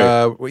or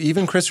Right.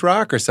 even Chris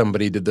Rock or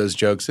somebody did those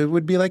jokes, it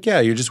would be like,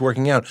 yeah, you're just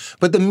working out.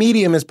 But the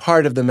medium is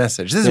part of the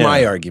message. This is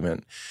my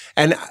argument.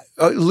 And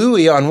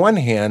Louis, on one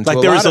hand,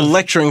 Like there was a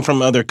lecturing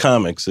from other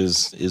comics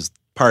is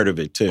part of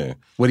it too.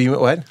 What do you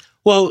what?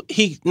 Well,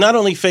 he not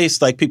only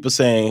faced like people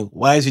saying,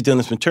 why is he doing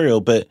this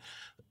material, but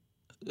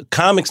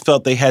comics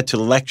felt they had to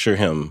lecture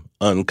him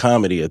on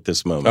comedy at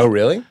this moment. Oh,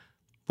 really?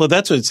 Well,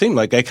 that's what it seemed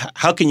like. Like,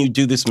 how can you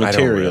do this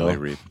material? I don't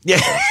really read. Yeah.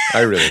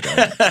 I really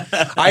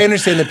don't. I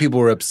understand that people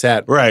were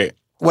upset. Right.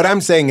 What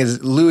I'm saying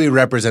is Louis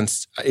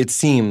represents, it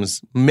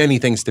seems, many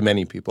things to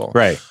many people.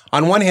 Right.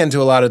 On one hand,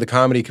 to a lot of the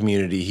comedy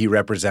community, he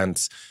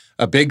represents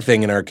a big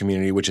thing in our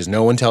community, which is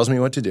no one tells me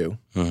what to do.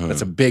 Mm-hmm.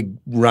 That's a big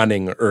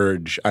running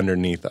urge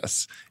underneath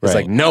us. It's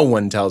Right. like no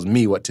one tells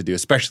me what to do,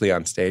 especially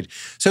on stage.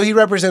 So he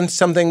represents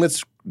something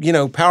that's,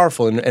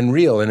 powerful and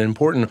real and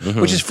important,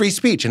 which is free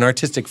speech and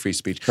artistic free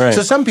speech. Mm-hmm. Right.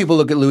 So some people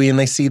look at Louis and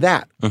they see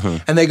that.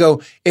 And they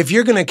go, if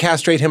you're going to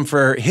castrate him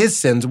for his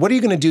sins, what are you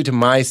going to do to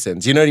my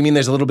sins? You know what I mean?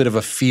 There's a little bit of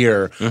a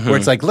fear where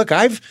it's like, look,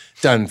 I've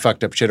done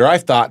fucked up shit or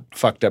I've thought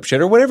fucked up shit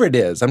or whatever it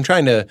is. I'm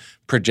trying to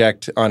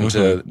project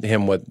onto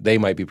him what they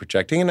might be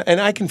projecting. And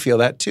I can feel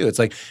that too. It's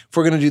like, if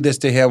we're going to do this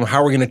to him,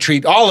 how are we going to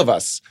treat all of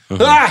us?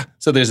 Ah!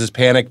 So there's this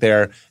panic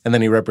there. And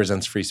then he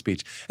represents free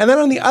speech. And then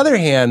on the other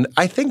hand,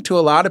 I think to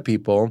a lot of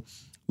people,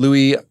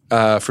 Louis,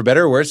 for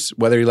better or worse,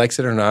 whether he likes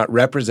it or not,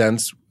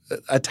 represents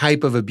a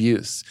type of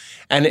abuse.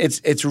 And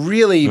it's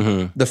really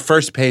the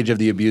first page of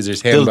the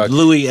abuser's handbook.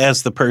 Louis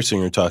as the person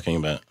you're talking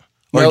about.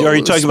 Or No, are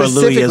you talking about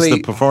Louis as the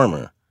specifically-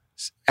 performer?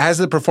 As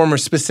the performer,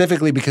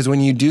 specifically because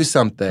when you do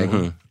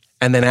something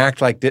and then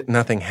act like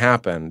nothing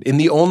happened, in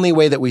the only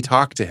way that we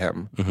talk to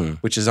him,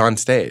 which is on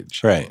stage,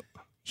 Right.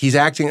 he's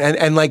acting.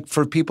 And like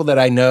for people that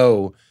I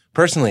know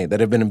personally that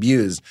have been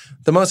abused,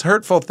 the most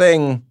hurtful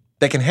thing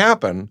that can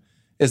happen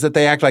is that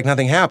they act like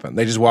nothing happened.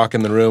 They just walk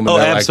in the room and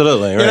they're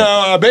absolutely, like,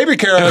 right. baby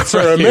carrots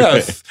are a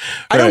myth.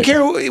 I don't Right.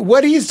 care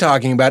what he's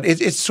talking about.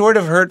 It's sort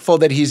of hurtful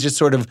that he's just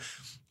sort of,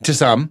 to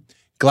some,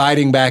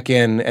 gliding back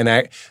in and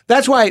act.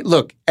 That's why,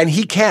 look, and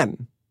he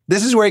can.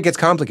 This is where it gets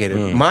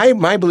complicated.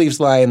 My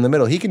beliefs lie in the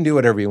middle. He can do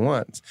whatever he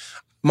wants.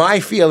 My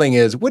feeling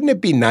is, wouldn't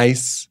it be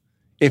nice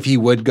if he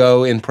would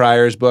go in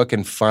Pryor's book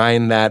and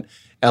find that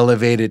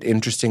elevated,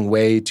 interesting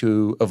way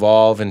to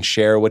evolve and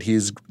share what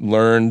he's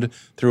learned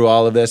through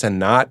all of this and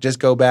not just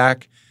go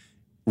back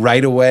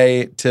right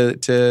away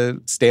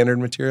to standard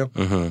material?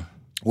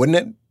 Wouldn't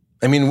it?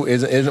 I mean,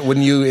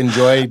 wouldn't you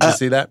enjoy to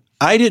see that?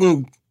 I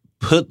didn't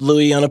put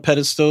Louis on a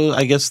pedestal,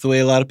 I guess, the way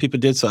a lot of people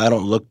did, so I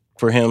don't look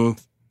for him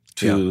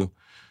to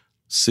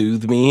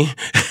soothe me.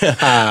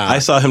 I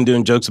saw him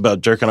doing jokes about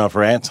jerking off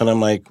rats, and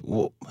I'm like,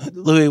 well,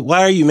 Louis,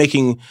 why are you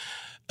making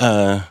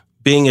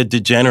being a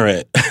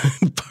degenerate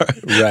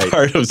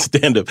part of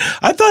stand-up?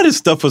 I thought his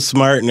stuff was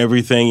smart and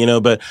everything,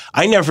 but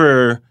I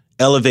never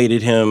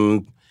elevated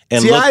him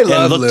and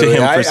looked to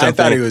him for something. I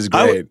thought he was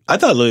great. I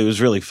thought Louis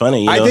was really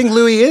funny. I think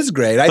Louis is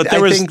great. I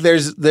think there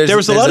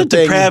was a lot of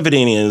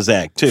depravity in his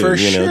act too. For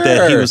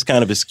that he was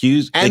kind of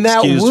excused. And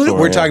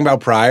we're talking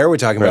about Pryor. We're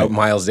talking about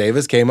Miles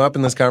Davis came up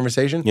in this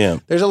conversation. Yeah,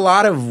 there's a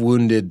lot of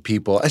wounded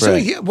people. So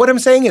what I'm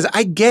saying is,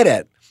 I get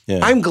it. Yeah.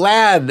 I'm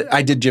glad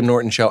I did Jim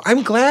Norton show.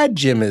 I'm glad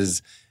Jim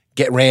is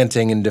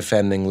ranting and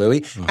defending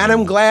Louis. And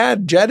I'm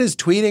glad Judd is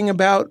tweeting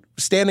about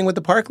standing with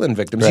the Parkland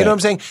victims. You know what I'm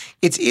saying?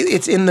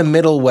 It's in the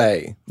middle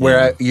way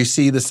where you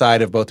see the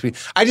side of both people.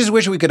 I just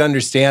wish we could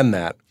understand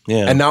that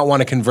and not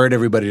want to convert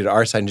everybody to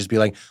our side and just be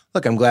like,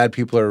 look, I'm glad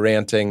people are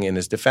ranting in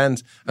his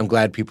defense. I'm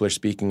glad people are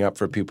speaking up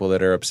for people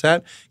that are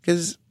upset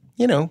because,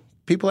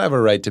 people have a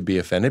right to be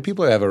offended.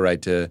 People have a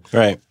right to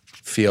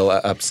feel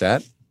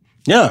upset.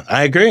 Yeah,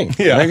 I agree.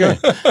 Yeah. I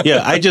agree.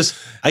 Yeah, I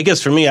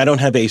guess for me, I don't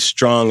have a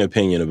strong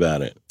opinion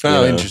about it.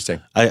 Oh,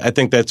 interesting. I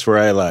think that's where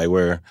I lie,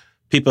 where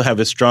people have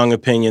a strong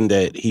opinion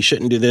that he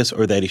shouldn't do this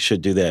or that he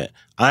should do that.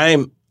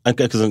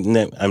 Because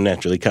I'm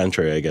naturally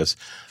contrary, I guess.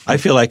 I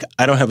feel like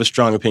I don't have a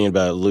strong opinion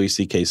about Louis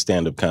C.K.'s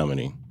stand-up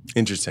comedy.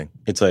 Interesting.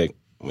 It's like,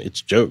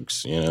 it's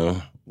jokes,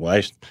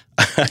 why?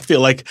 I feel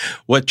like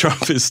what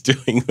Trump is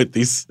doing with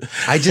these.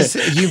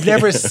 You've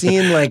never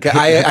seen like,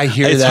 I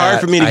hear it's that. It's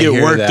hard for me to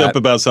get worked that. up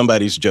about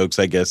somebody's jokes,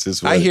 I guess,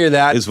 is what, I hear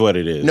that. Is what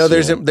it is. No,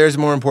 there's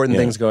more important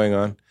things going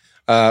on.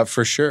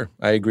 For sure.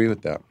 I agree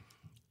with that.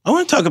 I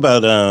want to talk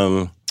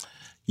about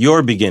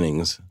your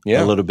beginnings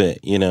a little bit,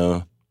 you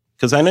know,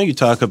 because I know you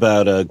talk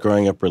about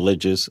growing up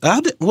religious.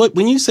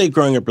 When you say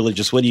growing up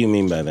religious, what do you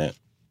mean by that?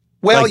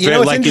 Well, like, you know,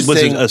 it's like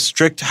interesting. Was it a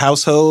strict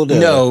household?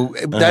 No,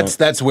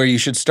 that's where you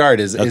should start.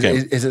 Is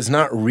it's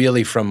not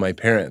really from my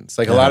parents.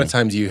 Like a lot of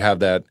times you have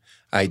that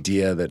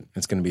idea that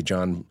it's going to be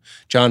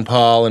John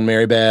Paul and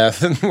Mary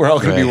Beth, and we're all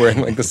going to be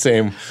wearing like the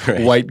same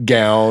white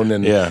gown,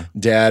 and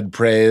Dad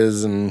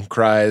prays and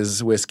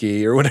cries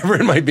whiskey or whatever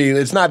it might be.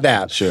 It's not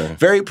that. Sure.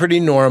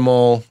 Pretty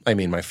normal. I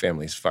mean, my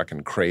family's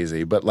fucking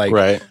crazy, but like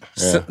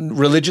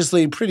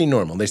religiously pretty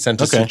normal. They sent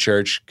us to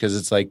church because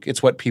it's like,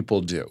 it's what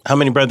people do. How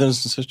many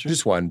brothers and sisters?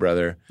 Just one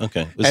brother.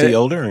 Okay. Was he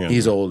older or younger?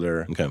 He's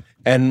older. Okay.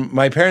 And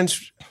my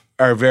parents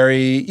are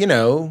very, you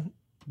know,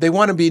 they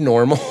want to be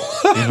normal.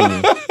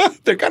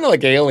 They're kind of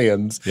like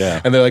aliens.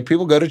 Yeah. And they're like,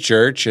 people go to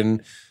church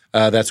and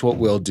that's what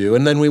we'll do.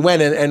 And then we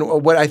went and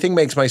what I think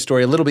makes my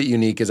story a little bit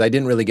unique is I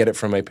didn't really get it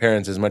from my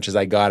parents as much as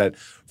I got it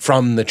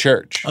from the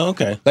church. Oh,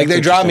 okay. Like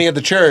they dropped me at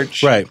the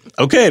church. Right.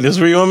 Okay, this is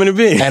where you want me to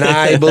be. And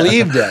I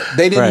believed it.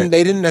 They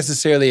didn't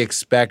necessarily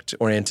expect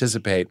or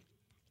anticipate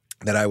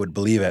that I would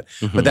believe it.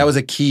 But that was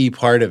a key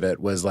part of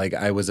it, was like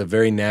I was a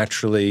very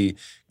naturally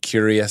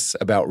curious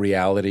about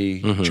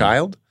reality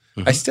child.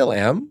 I still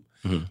am.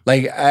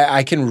 Like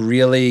I can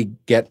really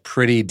get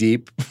pretty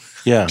deep,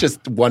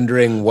 just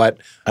wondering what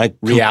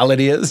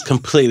reality is.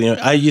 Completely.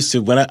 I used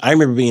to I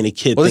remember being a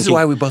kid. Well, this is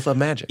why we both love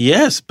magic.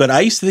 Yes, but I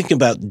used to think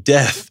about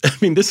death. I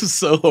mean, this is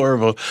so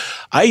horrible.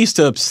 I used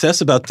to obsess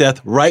about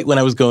death right when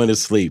I was going to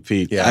sleep,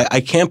 Pete. Yeah. I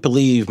can't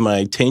believe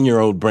my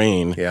 10-year-old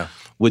brain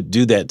would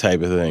do that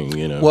type of thing.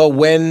 You know. Well,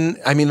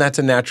 that's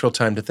a natural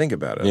time to think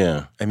about it.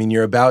 Yeah. I mean,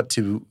 you're about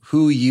to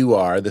who you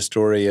are, the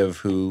story of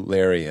who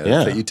Larry is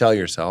that you tell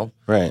yourself.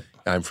 Right.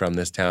 I'm from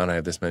this town. I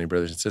have this many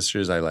brothers and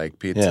sisters. I like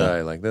pizza.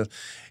 I like this.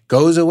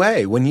 Goes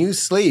away. When you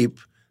sleep,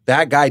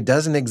 that guy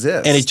doesn't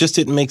exist. And it just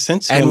didn't make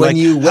sense to me. And when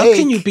you wake, how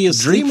can you be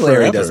asleep Dream Larry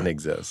forever? doesn't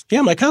exist. Yeah,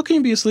 I'm like, how can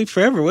you be asleep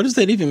forever? What does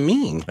that even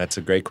mean? That's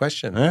a great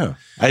question. Yeah.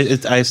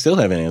 I still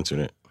haven't answered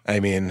it. I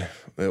mean,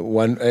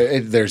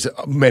 there's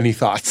many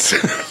thoughts,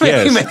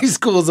 many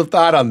schools of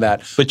thought on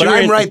that. But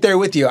I'm right there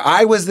with you.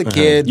 I was the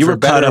kid. You were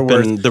caught up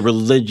in the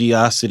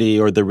religiosity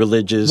or the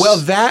religious.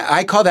 Well,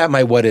 I call that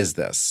my "what is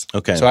this?"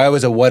 Okay. So I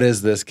was a "what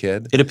is this"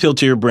 kid. It appealed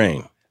to your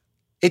brain.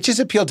 It just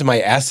appealed to my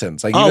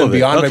essence, like All even of it.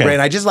 beyond my Okay.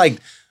 brain.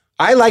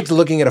 I liked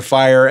looking at a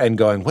fire and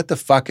going, "What the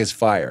fuck is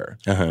fire?"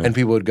 And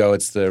people would go,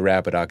 "It's the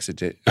rapid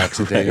oxidation."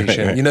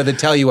 Right. You know, they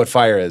tell you what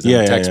fire is in Yeah,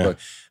 the yeah, textbook.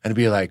 And I'd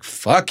be like,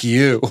 fuck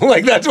you.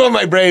 Like, that's what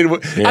my brain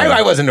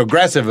I wasn't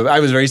aggressive. I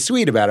was very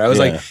sweet about it. I was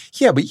like,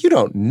 yeah, but you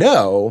don't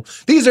know.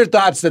 These are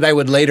thoughts that I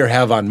would later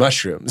have on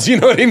mushrooms. You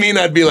know what I mean?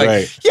 I'd be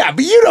like, yeah,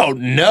 but you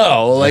don't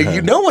know.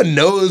 Like, no one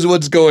knows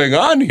what's going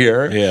on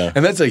here. Yeah.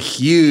 And that's a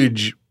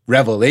huge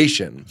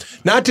revelation.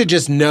 Not to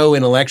just know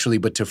intellectually,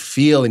 but to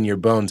feel in your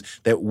bones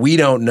that we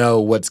don't know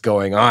what's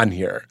going on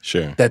here.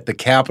 Sure. That the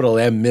capital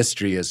M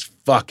mystery is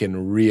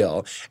fucking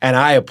real. And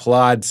I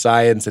applaud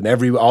science and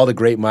all the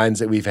great minds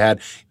that we've had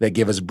that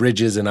give us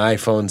bridges and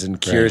iPhones and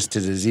cures to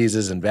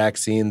diseases and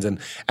vaccines and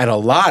a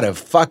lot of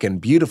fucking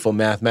beautiful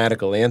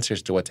mathematical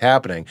answers to what's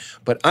happening.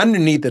 But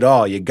underneath it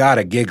all, you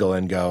gotta giggle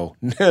and go,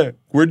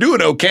 we're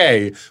doing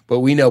okay,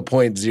 but we know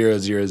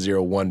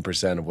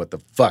 0.0001% of what the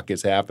fuck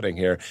is happening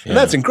here. And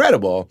that's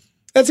incredible.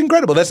 That's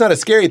incredible. That's not a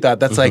scary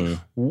thought. That's like,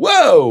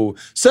 whoa.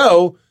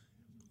 So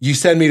you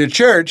send me to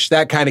church,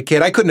 that kind of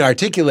kid. I couldn't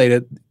articulate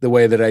it the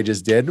way that I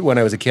just did when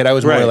I was a kid. I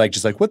was more like,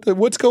 just like,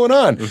 what's going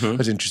on? I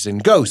was interested in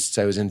ghosts.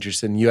 I was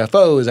interested in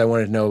UFOs. I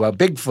wanted to know about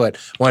Bigfoot.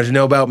 I wanted to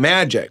know about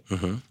magic.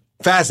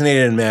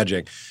 Fascinated in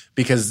magic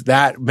because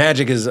that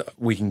magic is,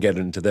 we can get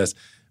into this.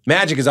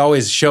 Magic is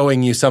always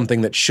showing you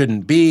something that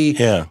shouldn't be.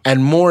 Yeah.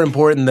 And more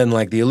important than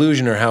like the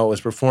illusion or how it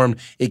was performed,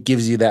 it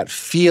gives you that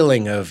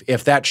feeling of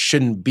if that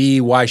shouldn't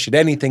be, why should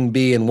anything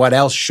be, and what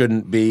else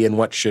shouldn't be, and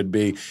what should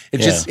be.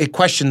 It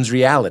questions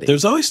reality.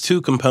 There's always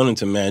two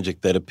components of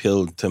magic that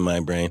appealed to my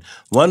brain.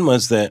 One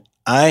was that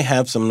I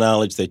have some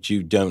knowledge that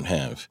you don't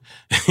have.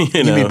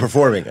 You mean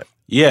performing it?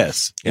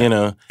 Yes. You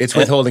know. It's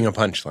withholding a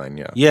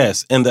punchline,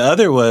 Yes. And the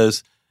other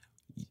was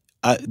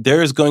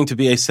there is going to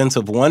be a sense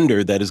of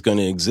wonder that is going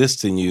to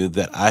exist in you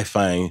that I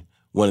find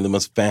one of the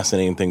most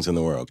fascinating things in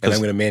the world. And I'm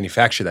going to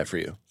manufacture that for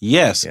you.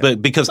 Yes,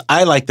 but because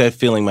I like that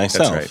feeling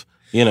myself. That's right.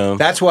 You know,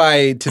 that's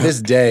why to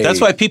this day. That's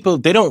why people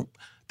they don't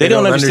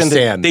understand.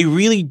 That they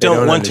really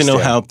don't want to know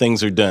how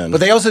things are done. But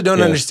they also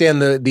don't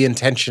understand the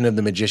intention of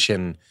the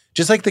magician.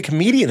 Just like the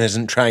comedian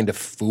isn't trying to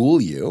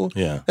fool you.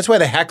 Yeah. That's why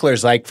the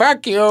heckler's like,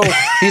 fuck you.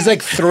 He's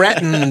like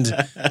threatened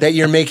that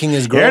you're making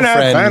his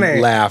girlfriend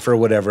laugh or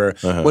whatever.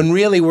 When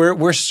really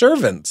we're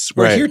servants.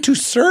 We're here to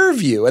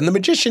serve you. And the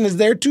magician is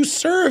there to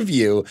serve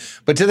you.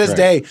 But to this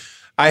day,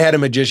 I had a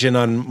magician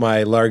on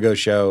my Largo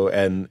show,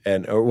 and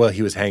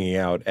he was hanging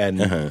out,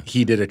 and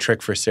he did a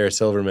trick for Sarah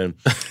Silverman,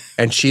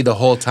 and she the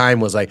whole time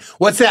was like,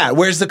 "What's that?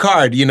 Where's the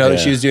card?" You know,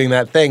 she was doing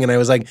that thing, and I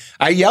was like,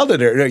 I yelled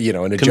at her, you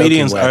know, in a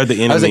Comedians joking way. are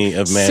the enemy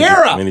of magic.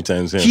 Sarah, many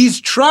times. Yeah. He's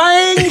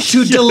trying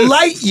to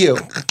delight you.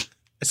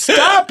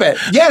 Stop it.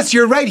 Yes,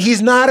 you're right. He's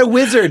not a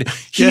wizard.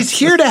 He's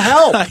here to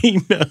help.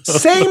 I know.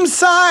 Same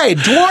side,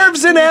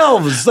 dwarves and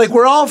elves. Like,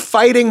 we're all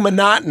fighting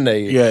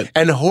monotony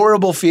and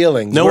horrible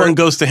feelings. No one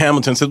goes to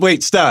Hamilton and says,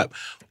 wait, stop.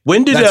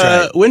 When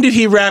did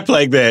he rap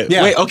like that?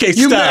 Yeah. Wait, okay,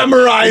 you stop.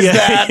 Memorized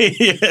that.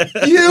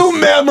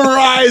 You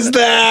memorized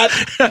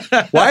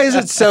that. Why is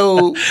it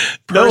so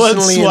No one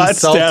personally swats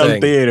insulting?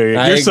 down theater.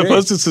 I You're agree.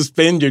 supposed to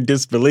suspend your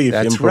disbelief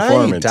That's in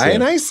performance. right.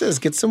 Dionysus,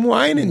 get some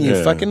wine and you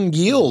Yeah. fucking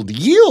yield.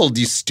 Yield,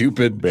 you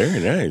stupid. Very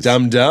nice.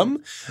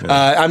 Dum-dum.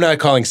 I'm not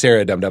calling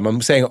Sarah dum-dum.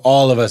 I'm saying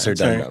all of us are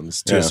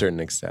dum-dums to a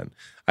certain extent.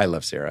 I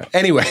love Sarah.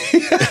 Anyway,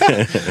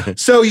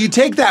 so you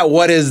take that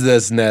what is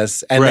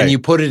thisness and then you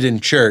put it in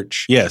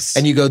church. Yes.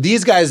 And you go,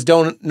 these guys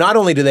not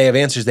only do they have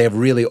answers, they have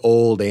really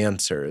old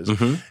answers.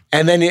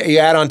 And then you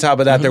add on top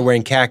of that, they're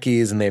wearing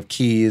khakis and they have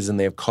keys and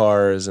they have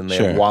cars and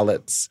they have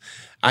wallets.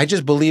 I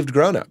just believed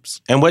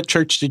grown-ups. And what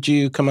church did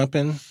you come up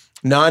in?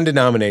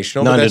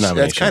 Non-denominational. Non-denominational.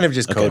 That's kind of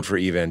just code for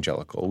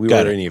evangelical. We were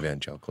an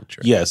evangelical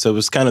church. Yeah, so it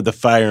was kind of the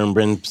fire and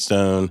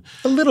brimstone.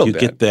 A little you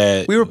bit. You get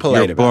that. We were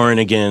polite you're about born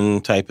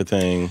again type of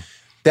thing.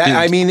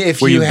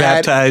 If were you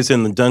had baptized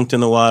and dunked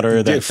in the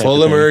water? That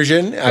full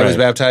immersion. I was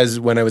baptized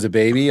when I was a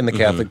baby in the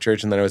Catholic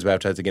Church, and then I was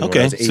baptized again when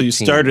I was 18. So you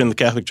started in the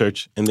Catholic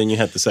Church, and then you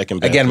had the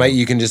second baptism. Again,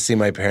 you can just see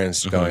my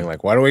parents going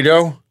like, "What do we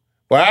do?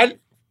 What?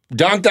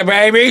 Dunk the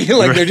baby?"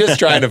 Like they're just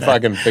trying to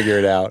fucking figure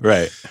it out.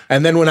 Right.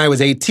 And then when I was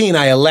 18,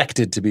 I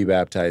elected to be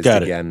baptized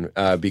again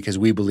because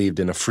we believed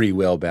in a free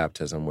will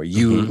baptism where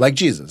you, like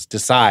Jesus,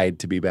 decide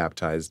to be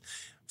baptized.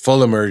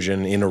 Full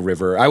immersion in a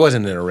river. I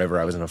wasn't in a river.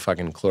 I was in a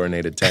fucking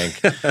chlorinated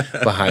tank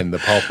behind the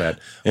pulpit.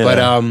 Yeah.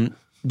 But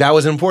that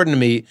was important to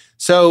me.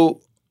 So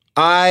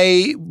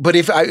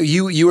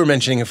you were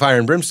mentioning a fire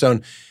and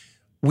brimstone.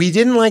 We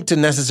didn't like to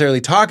necessarily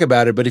talk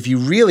about it, but if you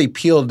really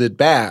peeled it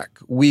back,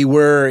 we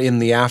were in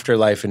the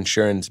afterlife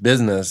insurance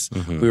business.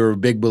 We were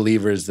big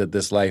believers that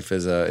this life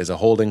is a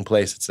holding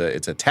place.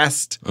 It's a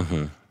test.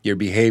 Your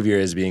behavior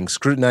is being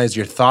scrutinized.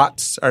 Your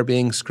thoughts are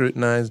being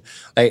scrutinized.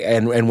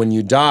 And when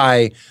you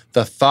die,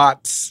 the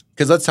thoughts,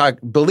 because let's talk,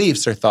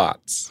 beliefs are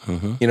thoughts.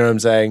 You know what I'm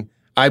saying?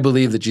 I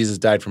believe that Jesus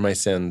died for my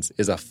sins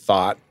is a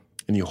thought,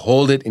 and you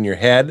hold it in your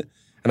head.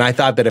 And I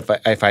thought that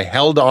if I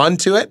held on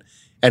to it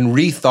and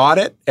rethought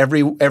it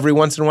every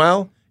once in a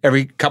while,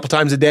 every couple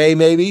times a day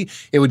maybe,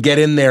 it would get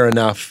in there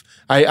enough.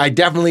 I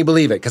definitely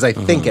believe it because I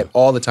think it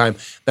all the time.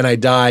 Then I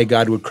die,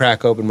 God would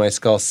crack open my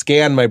skull,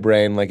 scan my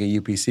brain like a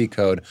UPC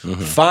code,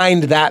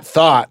 find that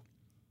thought,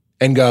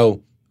 and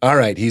go, all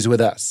right, he's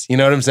with us. You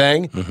know what I'm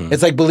saying?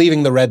 It's like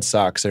believing the Red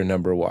Sox are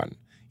number one.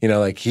 You know,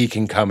 like he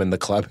can come in the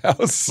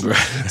clubhouse.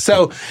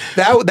 So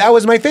that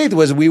was my faith,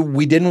 was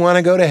we didn't want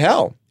to go to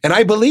hell. And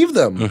I believed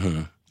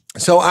them.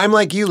 So I'm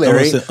like you,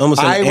 Larry.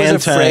 Almost I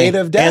was afraid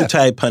of death.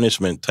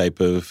 Anti-punishment type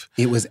of.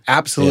 It was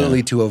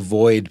absolutely to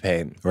avoid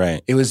pain.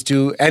 Right. It was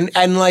to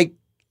and like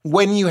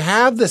when you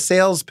have the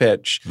sales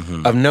pitch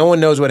of no one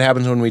knows what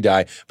happens when we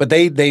die, but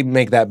they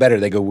make that better.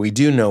 They go, we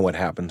do know what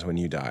happens when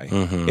you die.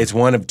 It's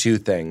one of two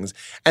things,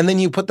 and then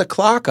you put the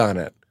clock on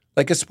it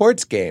like a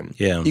sports game.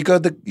 Yeah. You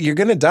go, you're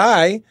going to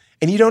die.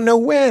 And you don't know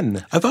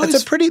when.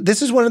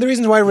 This is one of the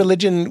reasons why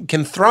religion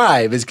can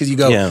thrive is because you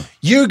go,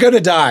 you're going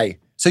to die.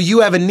 So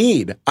you have a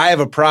need. I have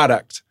a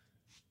product.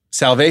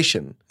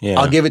 Salvation. Yeah.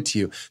 I'll give it to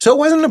you. So it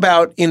wasn't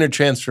about inner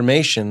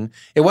transformation.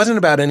 It wasn't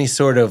about any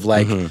sort of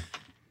like,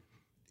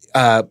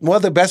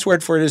 the best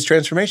word for it is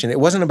transformation. It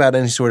wasn't about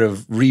any sort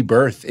of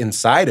rebirth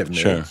inside of me.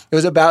 Sure. It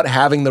was about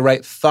having the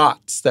right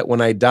thoughts that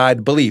when I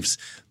died, beliefs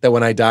that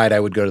when I died, I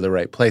would go to the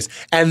right place.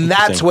 And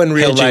that's when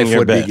real life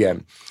would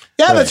begin.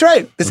 Yeah, that's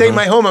right. This ain't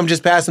my home. I'm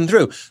just passing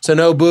through. So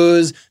no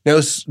booze,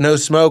 no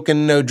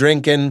smoking, no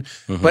drinking,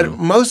 but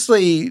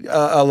mostly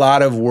a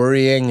lot of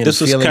worrying and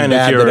feeling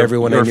bad that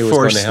everyone I knew was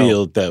going to hell. This was kind of your force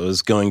field that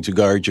was going to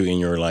guard you in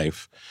your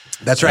life.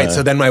 That's right.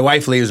 So then my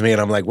wife leaves me and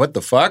I'm like, what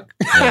the fuck?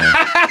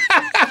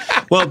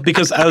 Well,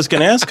 because I was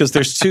going to ask, because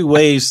there's two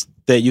ways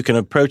that you can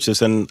approach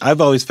this. And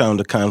I've always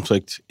found a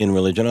conflict in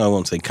religion. I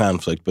won't say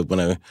conflict, but when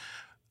I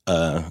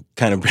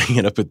kind of bring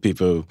it up with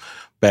people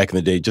back in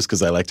the day, just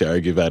because I like to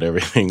argue about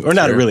everything, or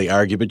not really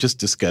argue, but just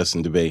discuss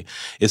and debate,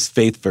 is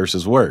faith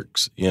versus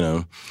works, you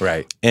know?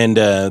 Right. And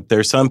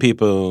there's some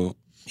people,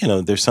 you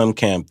know, there's some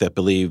camp that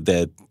believe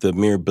that the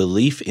mere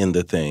belief in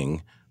the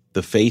thing,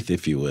 the faith,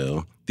 if you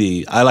will,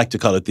 I like to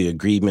call it the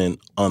agreement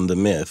on the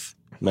myth.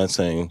 I'm not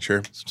saying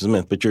it's a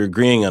myth, but you're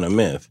agreeing on a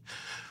myth.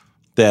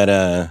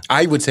 That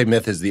I would say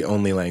myth is the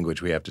only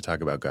language we have to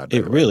talk about God.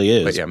 It really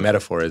is. But yeah,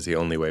 metaphor is the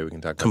only way we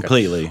can talk about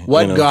completely. God.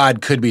 What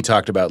God could be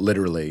talked about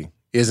literally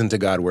isn't a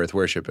God worth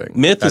worshiping.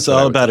 Myth is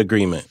all about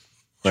agreement,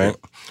 right?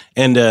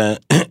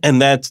 Sure.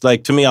 And that's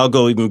like, to me, I'll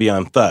go even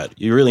beyond thought.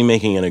 You're really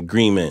making an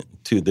agreement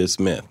to this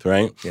myth,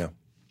 right? Yeah.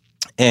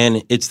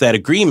 And it's that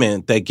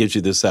agreement that gives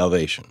you the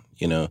salvation,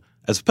 you know?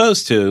 as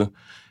opposed to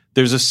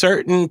there's a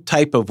certain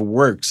type of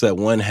works that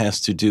one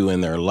has to do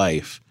in their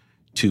life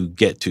to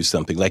get to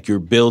something. Like you're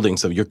building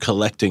something, you're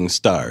collecting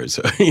stars,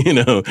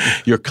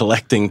 you're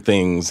collecting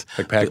things.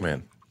 Like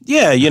Pac-Man.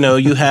 Yeah,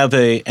 you have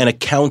an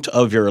account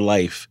of your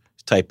life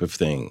type of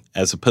thing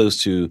as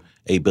opposed to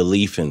a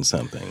belief in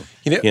something.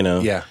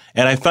 Yeah.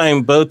 And I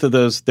find both of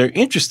those, they're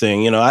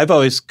interesting. I've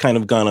always kind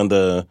of gone on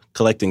the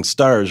collecting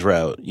stars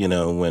route,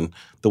 when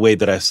the way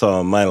that I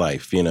saw my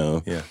life,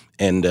 Yeah.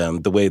 and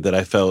the way that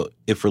I felt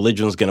if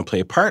religion was going to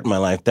play a part in my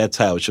life, that's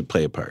how it should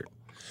play a part.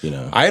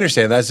 I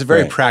understand. That's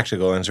very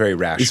practical and it's very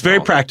rational. It's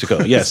very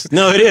practical. Yes.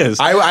 No, it is.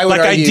 I would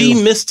argue,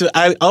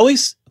 I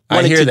always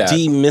wanted to that.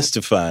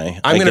 demystify.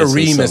 I'm going to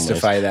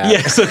remystify that.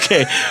 Yes.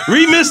 Okay.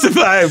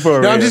 Remystify it for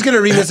me. No, I'm just going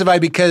to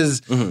remystify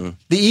because the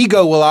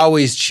ego will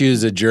always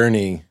choose a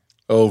journey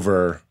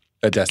over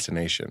a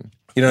destination.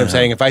 You know what I'm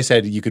saying? If I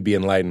said you could be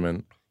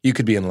enlightenment, you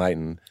could be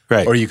enlightened.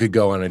 Right. Or you could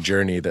go on a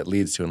journey that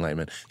leads to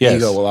enlightenment. The Yes.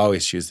 ego will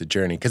always choose the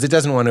journey because it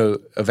doesn't want to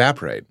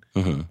evaporate.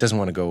 It doesn't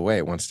want to go away.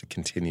 It wants to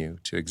continue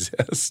to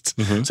exist.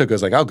 So it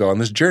goes like, I'll go on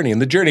this journey.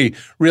 And the journey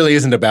really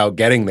isn't about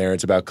getting there.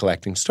 It's about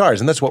collecting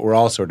stars. And that's what we're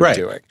all sort of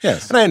doing.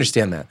 Yes. And I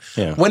understand that.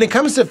 Yeah. When it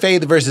comes to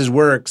faith versus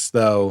works,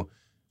 though,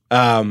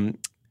 to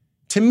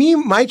me,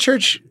 my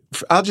church,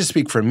 I'll just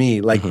speak for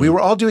me, like we were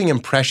all doing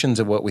impressions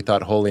of what we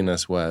thought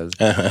holiness was.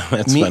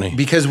 That's funny.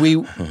 Because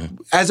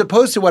as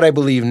opposed to what I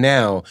believe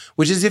now,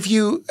 which is if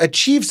you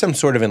achieve some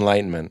sort of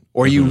enlightenment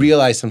or you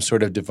realize some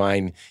sort of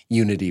divine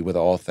unity with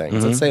all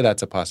things, let's say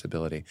that's a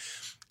possibility.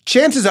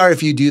 Chances are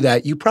if you do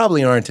that, you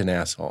probably aren't an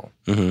asshole.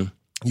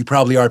 You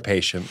probably are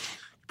patient.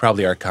 You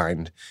probably are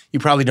kind. You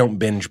probably don't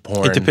binge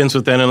porn. It depends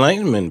what that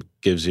enlightenment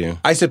gives you.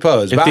 I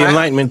suppose. If the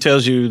enlightenment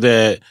tells you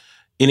that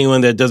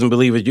anyone that doesn't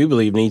believe what you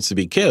believe needs to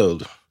be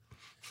killed.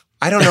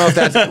 I don't know if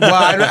that's, well,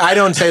 I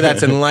don't say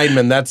that's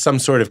enlightenment. That's some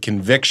sort of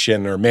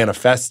conviction or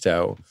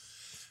manifesto.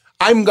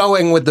 I'm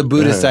going with the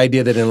Buddhist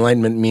idea that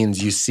enlightenment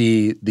means you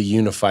see the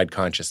unified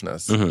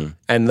consciousness.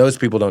 And those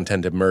people don't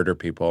tend to murder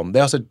people. They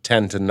also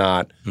tend to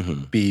not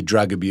be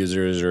drug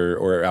abusers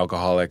or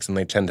alcoholics, and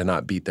they tend to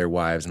not beat their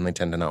wives, and they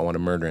tend to not want to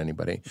murder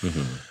anybody.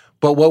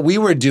 But what we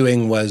were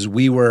doing was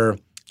we were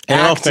In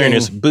all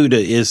fairness, Buddha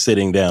is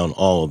sitting down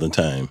all the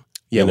time.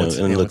 Yeah,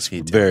 and looks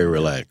very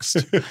relaxed.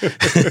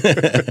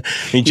 I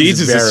mean,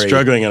 Jesus is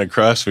struggling on a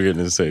cross, for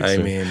goodness sakes. I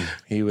mean,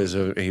 he was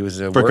a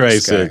for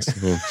Christ's sake.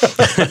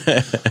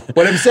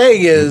 What I'm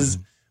saying is,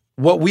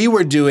 what we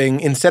were doing,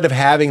 instead of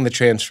having the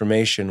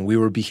transformation, we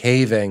were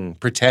behaving,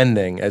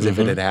 pretending as if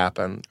it had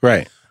happened.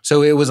 Right.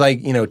 So it was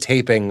like,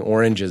 taping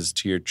oranges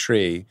to your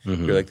tree.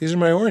 You're like, these are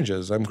my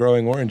oranges. I'm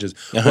growing oranges.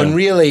 When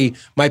really,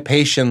 my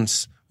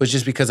patience was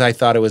just because I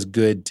thought it was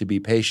good to be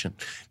patient.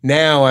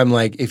 Now I'm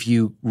like, if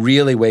you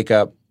really wake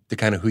up to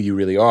kind of who you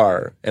really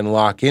are and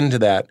lock into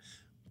that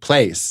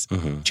place,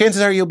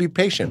 chances are you'll be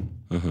patient.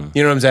 You know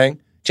what I'm saying?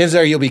 Chances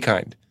are you'll be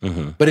kind.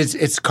 But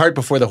it's cart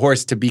before the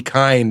horse to be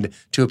kind,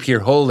 to appear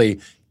holy.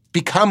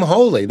 Become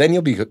holy, then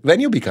you'll be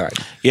kind.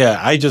 Yeah,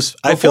 I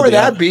Before feel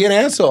that, be an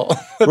asshole.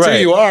 That's who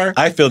you are.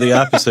 I feel the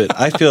opposite.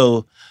 I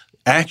feel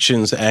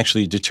actions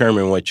actually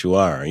determine what you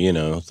are.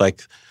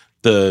 Like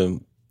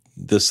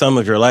the sum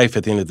of your life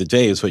at the end of the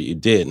day is what you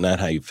did, not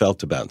how you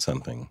felt about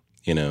something.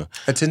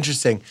 That's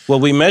interesting. Well,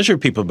 we measure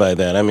people by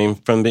that. I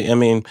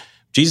mean,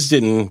 Jesus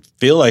didn't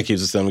feel like he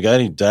was the Son of God.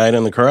 He died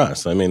on the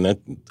cross. I mean, that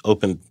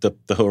opened up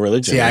the whole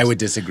religion. See, I would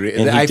disagree.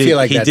 I feel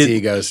like that's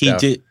ego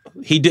stuff.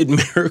 He did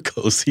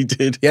miracles. He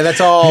did. Yeah, that's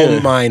all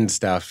mind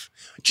stuff.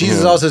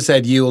 Jesus also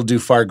said, "You will do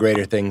far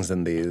greater things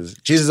than these."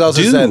 Jesus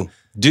also said,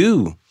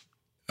 "Do."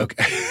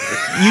 Okay.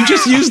 You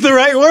just used the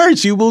right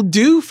words. You will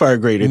do far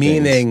greater things.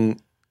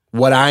 Meaning,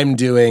 what I'm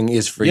doing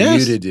is for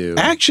you to do.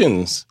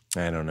 Actions.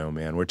 I don't know,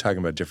 man. We're talking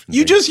about different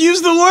You things. just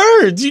used the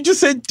words. You just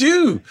said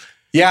do.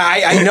 Yeah,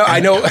 I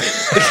know.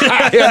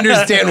 I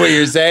understand what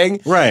you're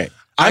saying. Right.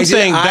 I'm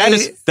saying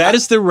that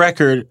is the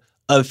record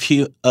of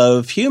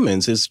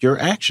humans is your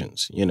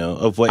actions,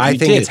 of what you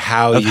did. I think it's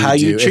how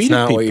you treat people. It's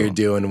not people. what you're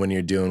doing when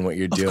you're doing what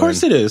you're doing. Of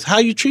course it is. How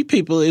you treat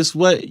people is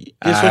what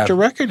your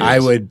record is. I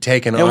would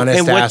take an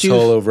honest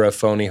asshole over a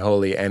phony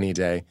holy any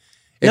day.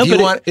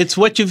 It's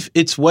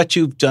what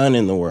you've done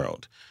in the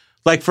world.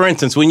 Like, for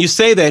instance, when you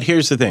say that,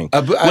 here's the thing.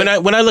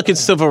 When I look at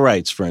civil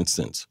rights, for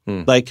instance,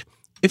 like,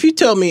 if you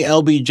tell me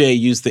LBJ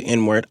used the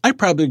N-word, I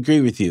probably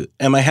agree with you.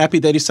 Am I happy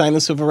that he signed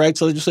the civil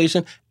rights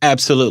legislation?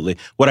 Absolutely.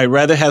 Would I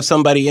rather have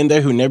somebody in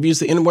there who never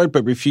used the N-word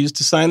but refused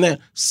to sign that?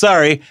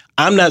 Sorry,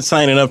 I'm not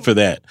signing up for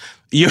that.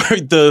 You're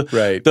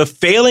the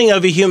failing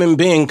of a human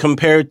being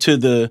compared to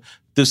the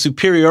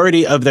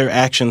superiority of their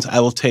actions,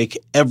 I will take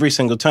every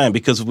single time,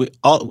 because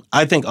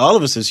I think all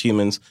of us as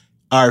humans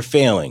are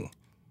failing.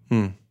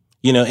 And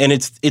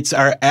it's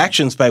our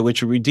actions by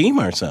which we redeem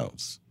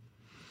ourselves.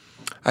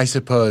 I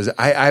suppose.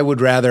 I would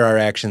rather our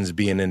actions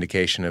be an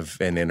indication of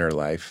an inner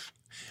life.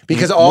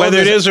 Because whether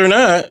it is or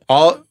not.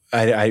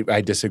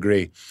 I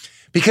disagree.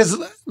 Because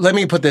let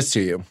me put this to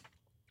you.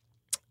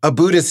 A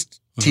Buddhist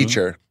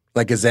teacher,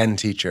 like a Zen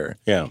teacher,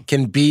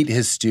 can beat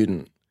his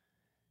student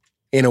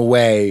in a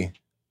way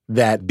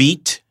that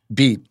beat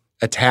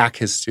attack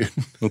his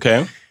student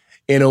Okay.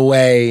 in a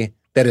way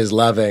that is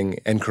loving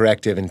and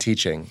corrective and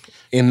teaching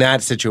in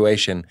that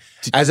situation.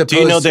 As opposed Do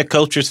you know that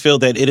cultures feel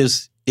that it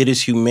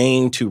is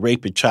humane to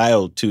rape a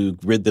child to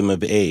rid them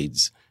of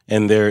AIDS,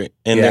 and their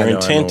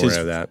intent I'm is aware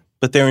of that.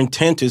 but their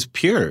intent is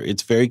pure.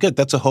 It's very good.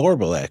 That's a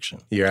horrible action.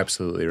 You're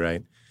absolutely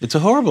right. It's a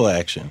horrible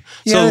action.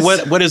 Yes.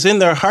 So what is in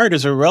their heart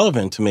is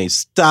irrelevant to me.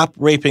 Stop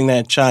raping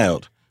that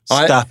child.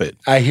 Stop it.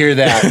 I hear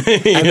that.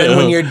 And then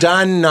when you're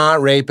done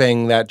not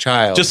raping that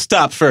child, Just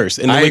stop first,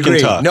 and then I we agree.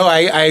 can talk. No,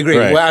 I agree.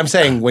 Right. Well, I'm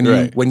saying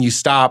when you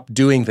stop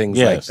doing things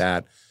like Yes.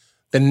 that,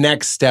 the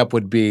next step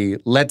would be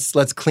let's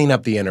clean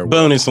up the inner world.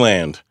 Bonus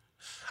land.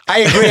 I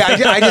agree.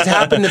 I just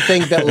happen to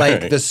think that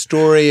like the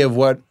story of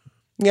what.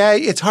 Yeah,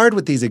 it's hard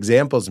with these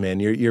examples, man.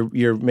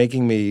 You're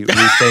making me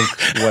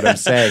rethink what I'm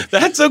saying.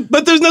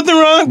 But there's nothing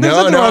wrong. There's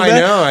nothing wrong with I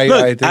that. know.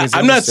 Look, I think it's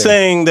I'm not interesting.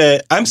 saying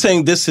that. I'm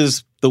saying this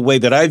is the way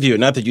that I view it.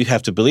 Not that you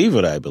have to believe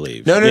what I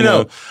believe.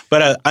 No.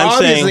 But I'm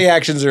Obviously, saying,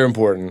 actions are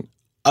important.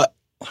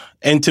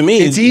 and to me,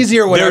 It's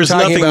easier when there's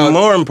I'm talking nothing about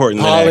more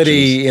important than actions.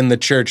 polity in the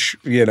church,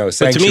 But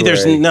sanctuary. to me,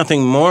 there's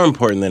nothing more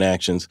important than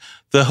actions.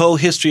 The whole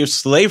history of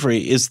slavery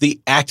is the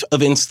act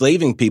of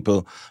enslaving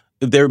people.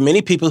 There are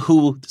many people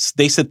who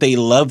they said they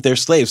love their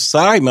slaves.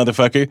 Sorry,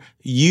 motherfucker,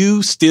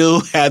 you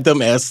still had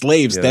them as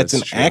slaves. Yeah, that's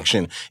that's an true.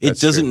 action. It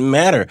That's doesn't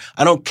matter.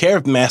 I don't care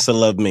if Massa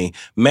loved me.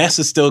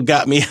 Massa still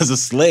got me as a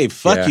slave.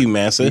 Fuck Yeah. you,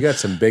 Massa. You got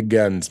some big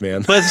guns,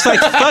 man. But it's like,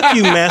 fuck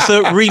you,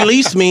 Massa.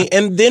 Release me,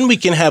 and then we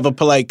can have a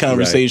polite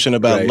conversation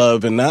about right.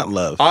 love and not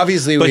love.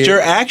 Obviously, But your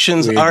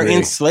actions we are agree.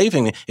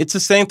 enslaving me. It's the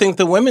same thing with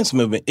the women's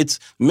movement. It's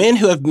men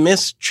who have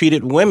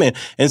mistreated women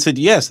and said,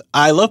 yes,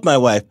 I love my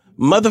wife.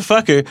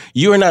 Motherfucker,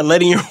 you are not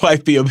letting your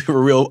wife be a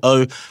real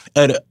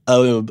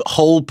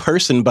whole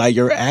person by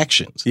your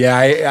actions. Yeah,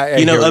 I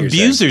You know, hear what you're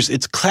saying. abusers,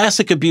 it's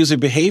classic abuser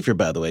behavior,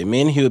 by the way.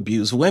 Men who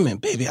abuse women.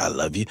 Baby, I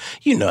love you.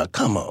 You know,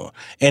 come on.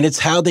 And it's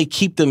how they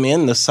keep them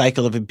in the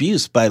cycle of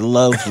abuse by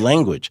love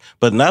language,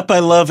 but not by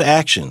love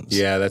actions.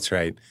 Yeah, that's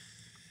right.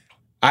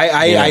 I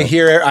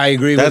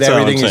agree with That's all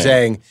I'm everything you're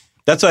saying.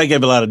 That's why I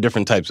gave a lot of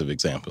different types of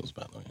examples,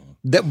 by the way.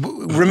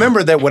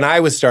 Remember that when I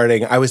was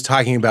starting, I was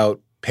talking about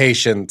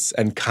patience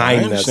and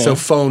kindness, so understand.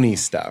 phony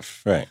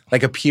stuff, Right.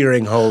 like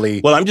appearing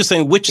holy. Well, I'm just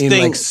saying which In,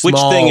 thing like,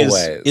 small ways.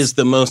 is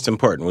the most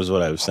important was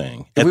what I was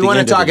saying. If At we the want to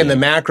end of talk in the day.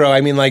 macro,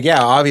 I mean, like,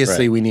 yeah,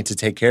 obviously Right. we need to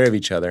take care of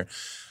each other.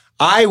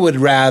 I would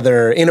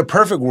rather, in a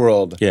perfect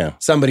world, Yeah.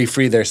 somebody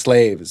free their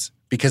slaves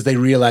because they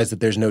realize that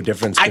there's no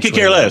difference. I could between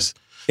care them. less.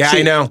 Yeah,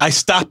 I know. I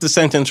stopped the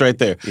sentence right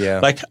there.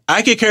 Yeah. Like,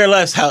 I could care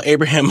less how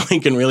Abraham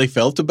Lincoln really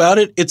felt about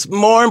it. It's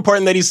more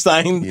important that he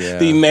signed Yeah.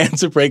 the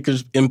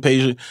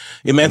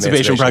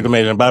Emancipation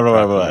Proclamation, blah, blah,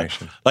 blah, blah.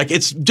 Proclamation. Like,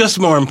 it's just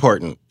more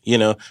important, you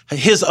know?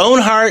 His own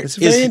heart It's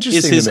very is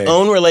interesting his to me.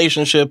 own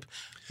relationship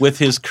with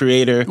his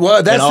creator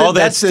Well, that's and all the-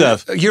 that that's the-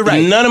 stuff. you're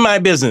right. None of my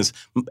business.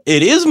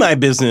 It is my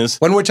business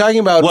When we're talking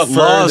about what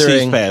laws he's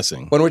furthering,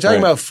 passing. when we're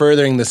talking Right. about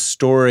furthering the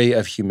story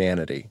of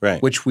humanity,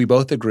 Right. which we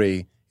both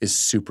agree is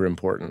super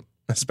important,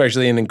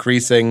 especially in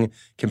increasing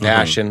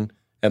compassion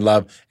and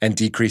love and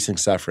decreasing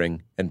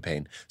suffering and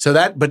pain. So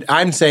that, but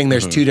I'm saying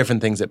there's two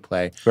different things at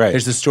play. Right.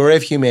 There's the story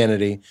of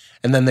humanity,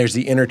 and then there's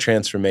the inner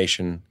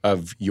transformation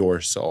of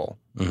your soul.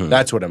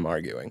 That's what I'm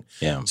arguing.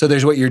 Yeah. So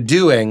there's what you're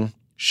doing.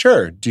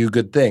 Sure, do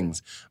good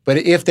things. But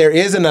if there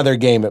is another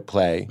game at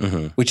play,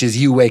 which is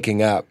you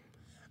waking up,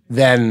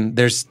 then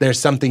there's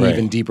something Right.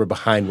 even deeper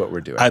behind what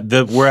we're doing.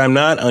 Where I'm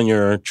not on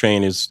your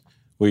train is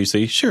where you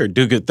say, sure,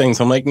 do good things.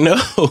 I'm like, no,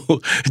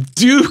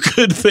 do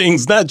good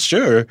things, not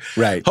sure.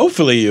 Right.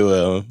 Hopefully you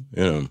will.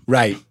 You know.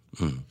 Right.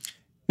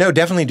 No,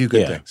 definitely do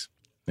good Yeah. things.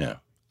 Yeah.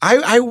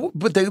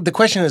 But the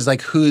question is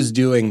like, who's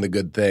doing the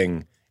good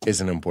thing is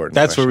an important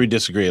That's question. where we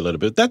disagree a little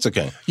bit. That's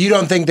okay. You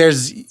don't think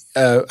there's,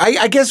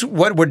 I guess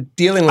what we're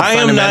dealing with I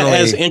am not fundamentally.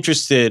 as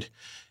interested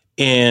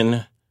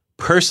in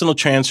personal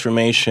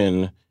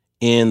transformation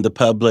in the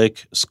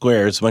public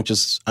square as much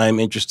as I'm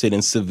interested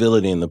in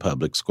civility in the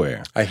public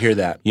square. I hear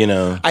that. You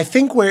know? I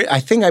think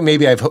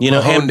maybe I've You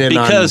know, honed and in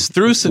on because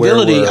through where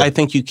civility, we're- I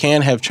think you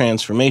can have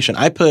transformation.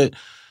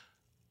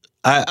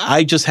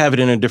 I just have it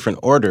in a different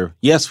order.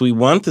 Yes, we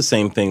want the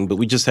same thing, but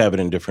we just have it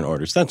in different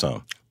orders. That's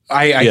all.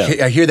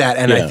 I hear that,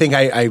 and I Yeah. think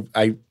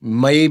I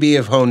maybe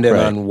have honed in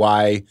Right. on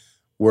why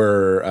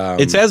we're.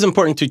 It's as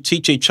important to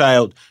teach a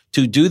child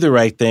to do the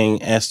right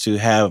thing as to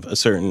have a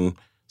certain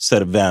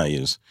set of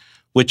values,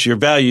 which your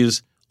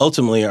values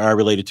ultimately are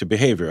related to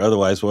behavior.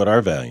 Otherwise, what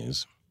are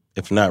values?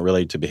 If not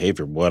related to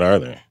behavior, what are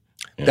they?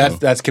 You know?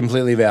 that's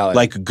completely valid.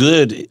 Like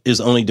good is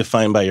only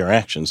defined by your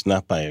actions,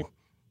 not by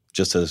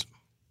just as,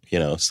 you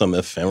know, some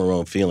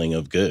ephemeral feeling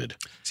of good.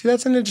 See,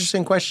 that's an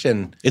interesting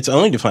question. It's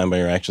only defined by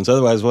your actions.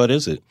 Otherwise, what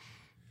is it?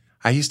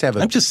 I used to have.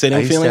 I'm just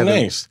sitting feeling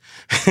nice.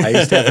 I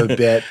used to have a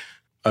bit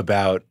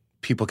about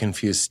people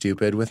confuse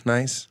stupid with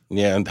nice,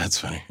 Yeah, that's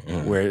funny.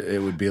 Yeah. where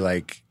it would be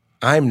like,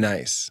 I'm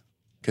nice.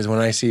 Because when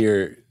I see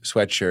your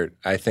sweatshirt,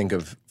 I think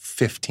of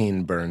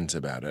 15 burns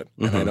about it,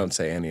 and I don't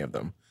say any of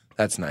them.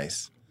 That's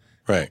nice.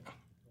 Right.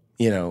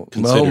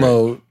 Consider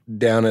Momo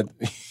down at,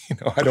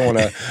 I don't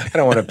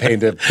want to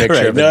paint a picture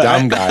Right. of a No,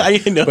 dumb guy,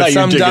 I know how but you're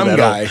some digging dumb that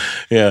guy hole.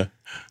 Yeah.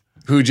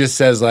 who just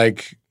says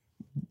like,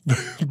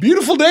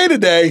 beautiful day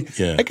today.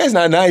 Yeah. That guy's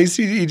not nice.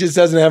 He just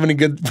doesn't have any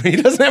good. He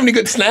doesn't have any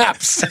good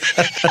snaps.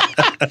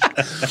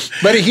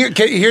 But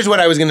here's what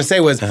I was going to say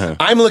was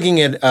I'm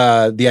looking at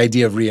the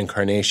idea of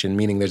reincarnation,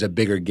 meaning there's a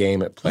bigger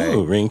game at play.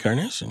 Oh,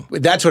 reincarnation.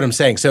 That's what I'm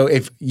saying. So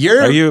if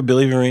Are you a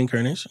believer in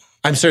reincarnation?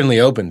 I'm certainly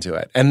open to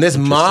it. And this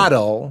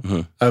model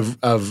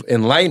of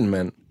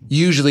enlightenment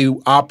usually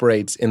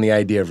operates in the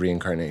idea of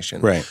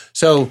reincarnation. Right.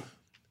 So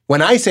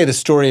when I say the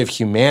story of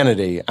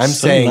humanity, I'm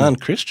So saying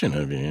non-Christian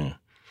of you. Yeah.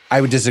 I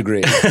would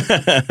disagree.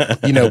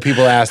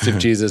 People asked if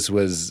Jesus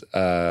was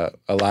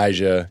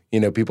Elijah.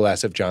 People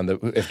asked if John the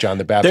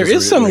Baptist. There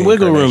is some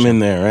wiggle room in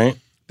there, right?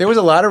 There was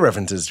a lot of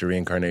references to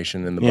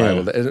reincarnation in the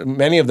Bible.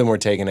 Many of them were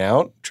taken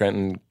out.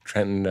 Trenton,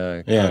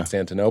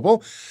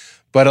 Constantinople.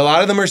 But a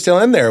lot of them are still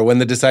in there. When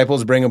the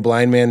disciples bring a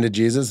blind man to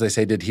Jesus, they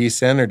say, did he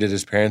sin or did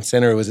his parents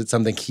sin or was it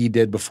something he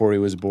did before he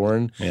was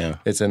born? Yeah.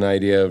 It's an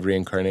idea of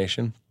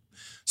reincarnation.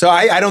 So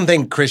I don't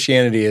think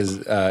Christianity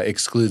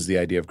excludes the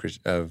idea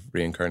of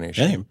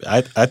reincarnation.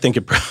 Hey, I think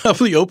it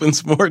probably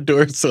opens more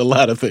doors to a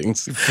lot of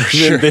things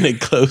than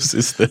it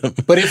closes them.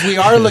 But if we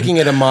are looking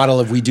at a model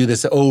of we do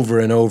this over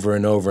and over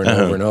and over and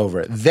over and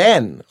over,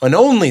 then, and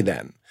only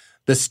then,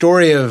 the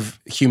story of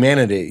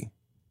humanity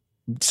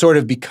sort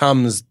of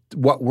becomes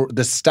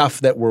the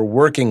stuff that we're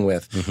working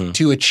with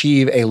to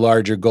achieve a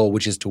larger goal,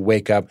 which is to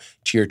wake up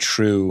to your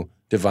true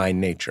divine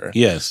nature.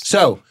 Yes.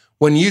 So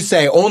when you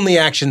say only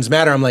actions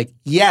matter, I'm like,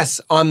 yes,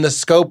 on the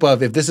scope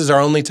of if this is our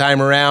only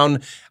time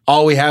around,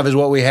 all we have is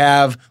what we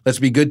have, let's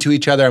be good to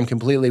each other, I'm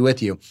completely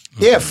with you.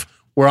 If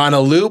we're on a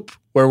loop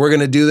where we're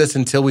going to do this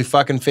until we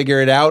fucking figure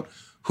it out,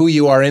 who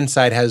you are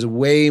inside has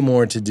way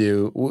more to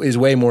do, is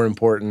way more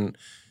important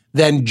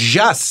than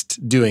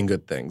just doing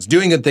good things.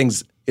 Doing good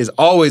things is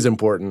always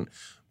important,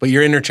 but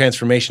your inner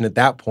transformation at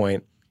that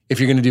point, if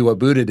you're going to do what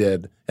Buddha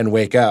did and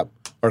wake up,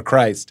 or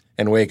Christ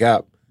and wake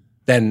up,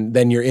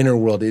 then your inner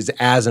world is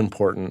as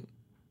important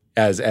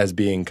as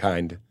being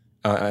kind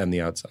on the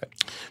outside.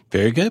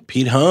 Very good.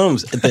 Pete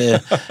Holmes,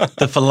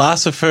 the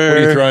philosopher. What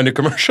are you throwing to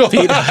commercial?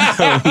 Pete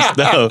Holmes,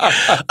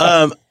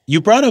 no.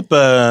 You brought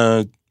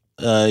up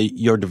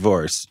your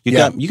divorce. You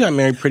got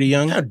married pretty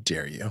young. How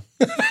dare you?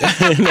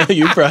 No,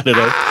 you brought it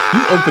up.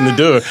 You opened the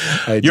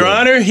door. Your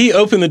Honor, he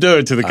opened the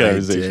door to the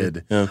conversation. I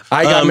did. Yeah.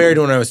 I got married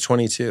when I was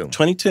 22.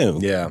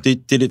 22? Yeah.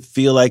 Did it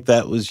feel like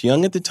that was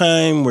young at the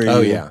time?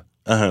 Yeah.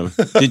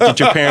 Did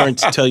your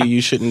parents tell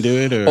you shouldn't do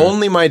it? Or?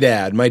 Only my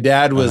dad. My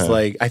dad was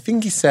like, I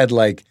think he said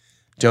like,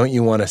 don't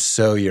you want to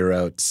sow your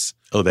oats?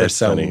 Oh, that's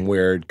some funny.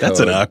 Weird code.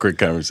 That's an awkward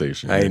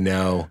conversation. I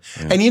know.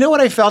 Yeah. And you know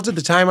what I felt at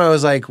the time? I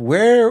was like,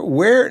 where,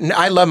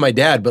 I love my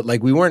dad, but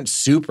like we weren't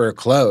super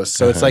close.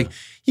 So it's like,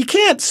 you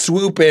can't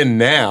swoop in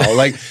now.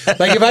 Like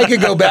if I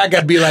could go back,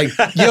 I'd be like,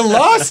 you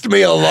lost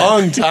me a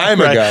long time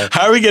ago.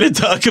 How are we going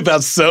to talk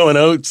about sowing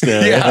oats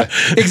now? Yeah,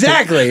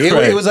 exactly.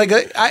 It was like,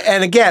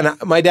 and again,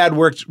 my dad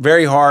worked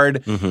very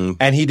hard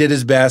and he did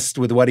his best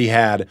with what he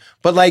had.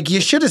 But like,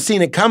 you should have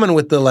seen it coming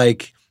with the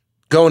like,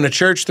 going to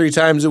church 3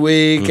 times a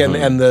week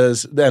and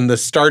the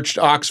starched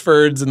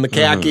Oxfords and the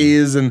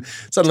khakis and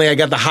suddenly I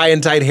got the high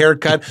and tight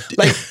haircut.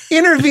 Like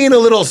intervene a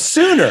little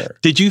sooner.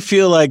 Did you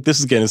feel like, this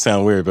is going to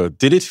sound weird, but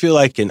did it feel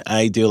like an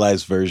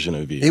idealized version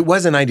of you? It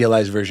was an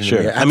idealized version of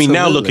me. Sure. I mean,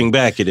 now looking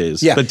back it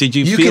is. Yeah. But did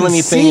you feel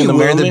anything in the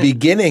moment? moment? The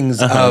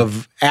beginnings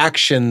of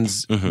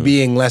actions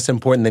being less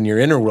important than your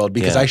inner world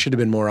because I should have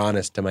been more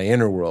honest to my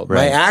inner world. Right.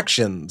 My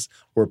actions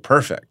were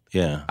perfect.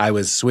 Yeah. I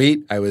was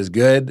sweet. I was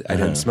good. I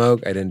didn't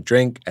smoke. I didn't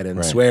drink. I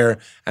didn't swear.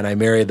 And I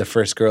married the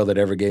first girl that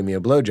ever gave me a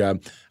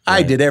blowjob.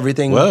 I did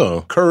everything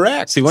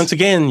correct. See, once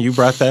again, you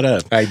brought that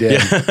up. I did.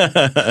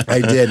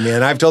 I did,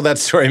 man. I've told that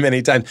story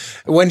many times.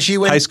 When she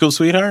went high school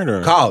sweetheart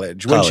or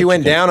college. When she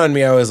went down on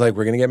me, I was like,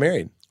 we're going to get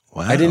married.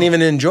 Wow. I didn't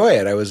even enjoy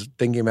it. I was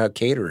thinking about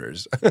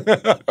caterers.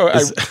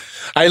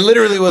 I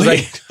literally was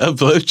like, a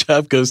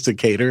blowjob goes to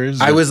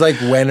caterers? I was like,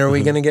 when are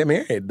we going to get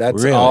married?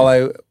 That's really? all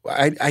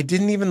I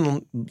didn't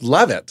even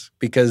love it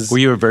because. Were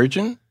you a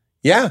virgin?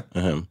 Yeah.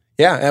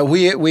 Yeah.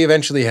 We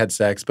eventually had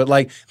sex, but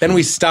like, then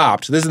we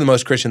stopped. This is the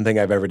most Christian thing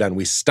I've ever done.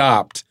 We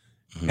stopped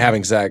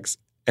having sex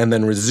and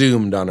then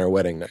resumed on our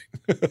wedding night.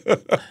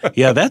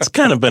 Yeah, that's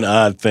kind of an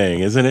odd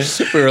thing, isn't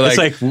it? We were like, it's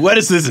like, what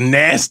is this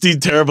nasty,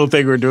 terrible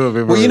thing we're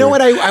doing? Well, you know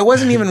what? I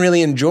wasn't even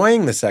really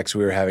enjoying the sex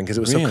we were having because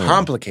it was so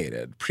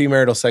complicated.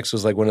 Premarital sex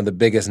was like one of the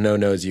biggest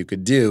no-nos you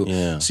could do.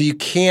 Yeah. So you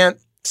can't,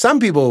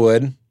 some people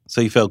would. So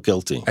you felt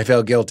guilty. I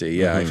felt guilty,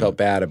 yeah. I felt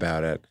bad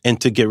about it.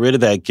 And to get rid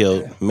of that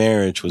guilt,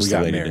 marriage was We the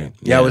got way married. to do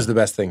it. Yeah, it was the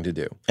best thing to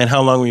do. And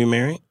how long were you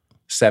married?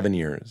 7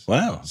 years.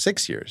 Wow.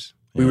 6 years.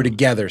 We were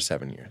together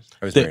 7 years.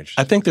 I was married.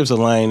 I think there's a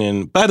line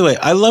in, by the way,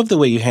 I love the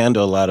way you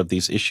handle a lot of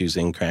these issues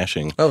in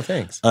Crashing. Oh,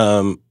 thanks.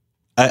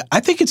 I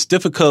think it's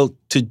difficult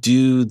to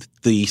do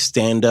the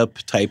stand-up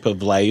type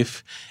of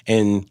life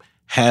and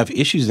have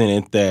issues in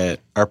it that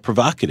are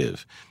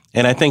provocative.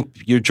 And I think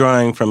you're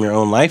drawing from your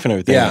own life and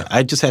everything. Yeah.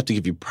 I just have to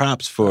give you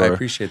props for... I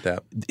appreciate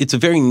that. It's a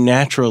very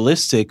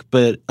naturalistic,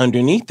 but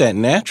underneath that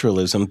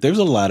naturalism, there's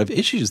a lot of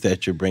issues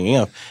that you're bringing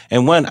up.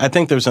 And one, I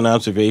think there's an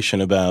observation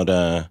about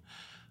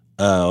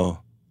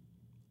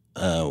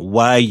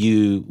why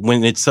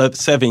when it's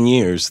 7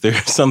 years,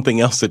 there's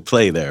something else at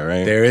play there,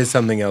 right? There is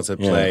something else at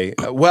play.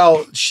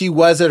 Well, she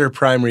was at her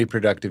prime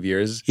reproductive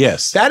years.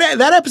 Yes.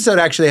 That episode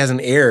actually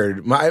hasn't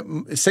aired.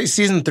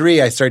 Season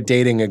 3, I start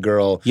dating a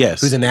girl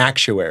who's an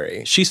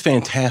actuary. She's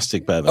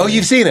fantastic, by the way. Oh,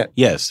 you've seen it?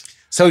 Yes.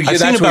 So I've that's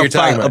seen what you're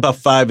talking about. About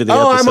 5 of the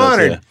episodes. Oh, I'm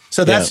honored.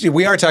 Yeah. So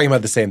we are talking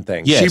about the same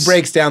thing. Yes. She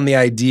breaks down the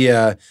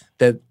idea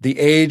that the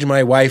age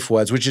my wife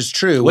was, which is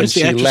true, What when is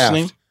the she actress' left.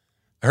 name?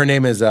 Her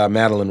name is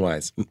Madeline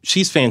Wise.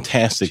 She's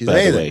fantastic, She's by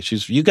amazing.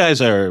 the way. You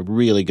guys are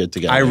really good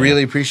together. I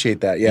really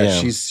appreciate that. Yeah,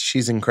 Yeah.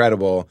 she's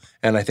incredible,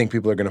 and I think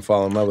people are going to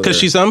fall in love with her. Because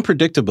she's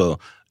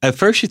unpredictable. At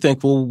first you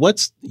think, well,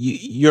 what's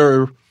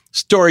your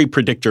story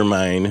predictor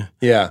mind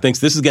thinks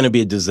this is going to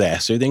be a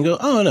disaster. Then go,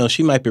 oh, no,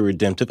 she might be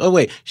redemptive. Oh,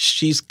 wait,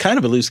 she's kind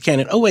of a loose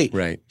cannon. Oh, wait,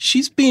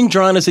 she's being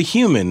drawn as a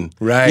human.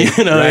 Right,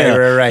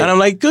 right. And I'm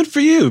like, good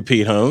for you,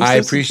 Pete Holmes. I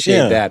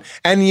appreciate that.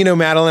 And,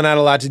 Madeline had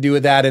a lot to do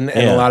with that, and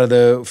a lot of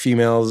the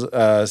females,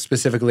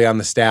 specifically on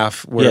the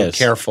staff, were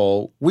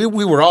careful. We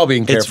were all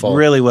being careful. It's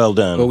really well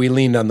done. But we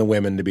leaned on the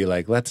women to be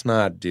like, let's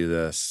not do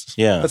this.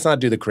 Yeah. Let's not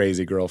do the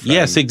crazy girlfriend.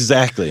 Yes,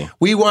 exactly.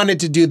 We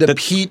wanted to do the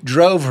Pete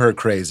drove her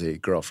crazy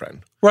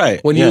girlfriend.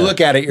 Right. When you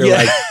look at it, you're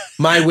like,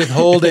 my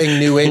withholding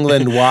New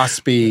England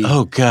waspy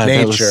oh, God,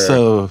 nature. That was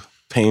so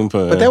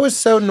painful. But that was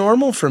so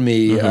normal for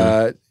me.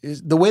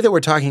 The way that we're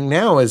talking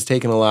now has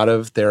taken a lot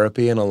of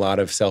therapy and a lot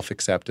of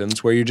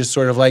self-acceptance where you're just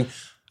sort of like,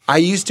 I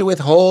used to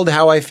withhold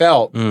how I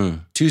felt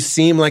to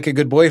seem like a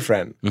good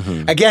boyfriend.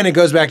 Again, it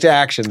goes back to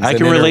actions. I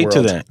can relate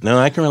to that. No,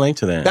 I can relate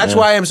to that. That's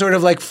why I'm sort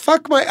of like,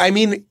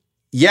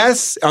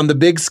 yes, on the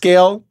big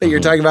scale that you're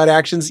talking about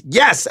actions,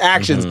 yes,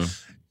 actions.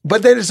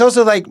 But then it's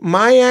also like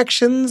my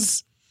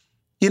actions,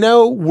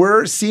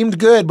 seemed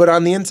good, but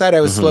on the inside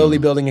I was slowly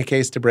building a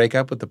case to break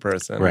up with the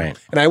person. Right.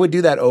 And I would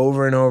do that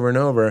over and over and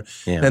over.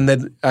 Yeah. And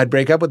then I'd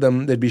break up with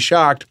them, they'd be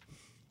shocked.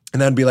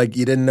 And I'd be like,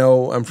 you didn't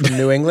know I'm from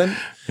New England?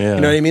 Yeah.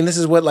 You know what I mean? This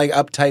is what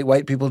uptight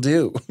white people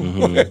do.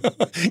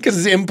 Because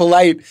it's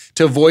impolite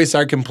to voice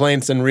our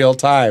complaints in real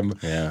time.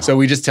 Yeah. So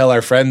we just tell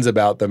our friends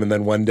about them, and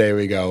then one day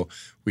we go,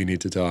 we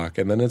need to talk.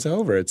 And then it's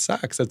over. It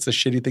sucks. That's a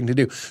shitty thing to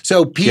do.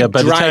 So Pete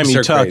by the time drives you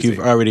her talk, crazy. you've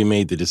already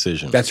made the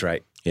decision. That's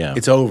right. Yeah.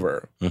 It's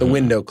over. The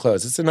window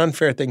closed. It's an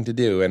unfair thing to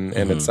do, and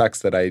it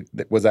sucks that I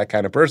was that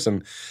kind of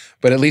person.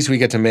 But at least we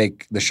get to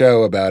make the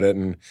show about it.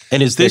 And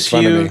is this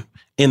you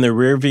in the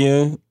rear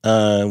view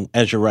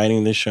as you're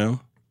writing this show?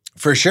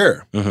 For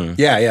sure.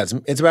 Yeah.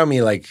 It's about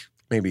me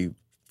maybe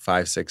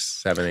 5, 6,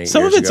 7, 8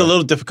 Some years of it's ago. a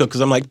little difficult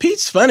because I'm like,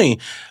 Pete's funny.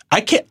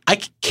 I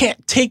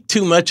can't take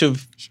too much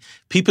of...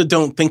 People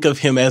don't think of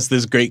him as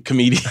this great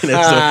comedian.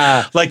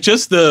 Like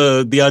just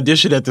the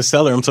audition at the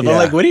Cellar. I'm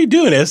like, what are you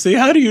doing, Esty?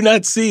 How do you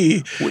not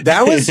see?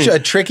 That was a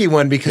tricky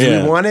one because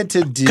we wanted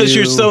to do... Because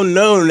you're so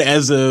known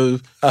as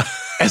a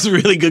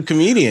really good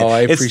comedian. Oh,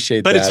 I appreciate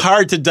that. But it's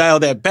hard to dial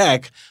that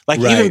back. Like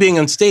even being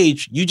on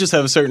stage, you just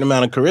have a certain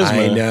amount of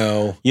charisma. I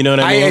know. You know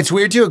what I mean? It's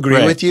weird to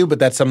agree with you, but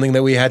that's something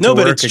that we had to work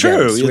against. No,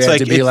 but it's true. We had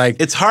to be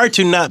like... It's hard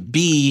to not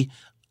be...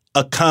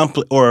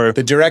 or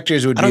the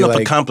directors would be like, I don't know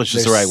if accomplish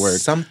is the right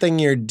word. Something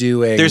you're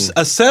doing. There's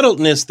a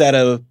settledness that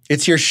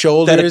it's your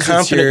shoulders,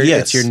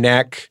 it's your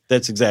neck.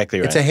 That's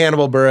exactly right. It's a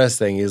Hannibal Buress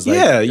thing. He's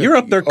like, you're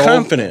up there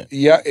confident.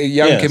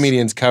 Young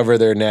comedians cover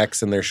their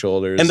necks and their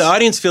shoulders. And the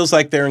audience feels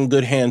like they're in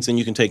good hands and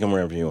you can take them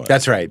wherever you want.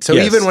 That's right. So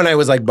even when I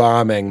was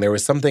bombing, there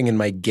was something in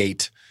my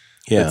gait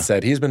that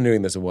said, he's been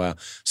doing this a while.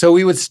 So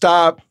we would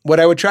stop. What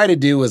I would try to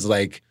do was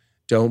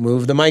don't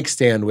move the mic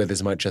stand with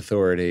as much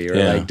authority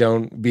or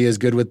don't be as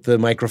good with the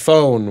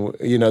microphone.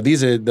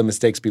 These are the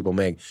mistakes people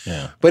make.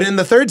 Yeah. But in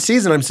the third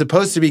season, I'm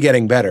supposed to be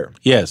getting better.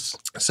 Yes.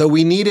 So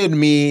we needed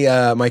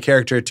my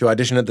character to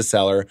audition at the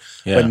Cellar,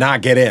 but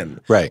not get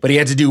in. Right. But he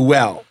had to do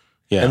well.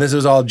 Yeah. And this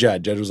was all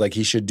Judd. Judd was like,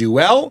 he should do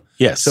well.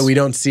 Yes. So we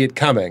don't see it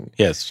coming.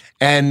 Yes.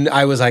 And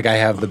I was like, I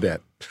have the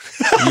bit.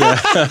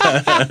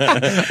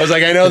 I was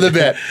like, I know the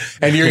bit.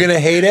 And you're going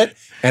to hate it.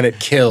 And it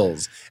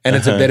kills. And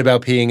it's a bit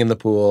about peeing in the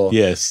pool.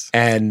 Yes.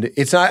 And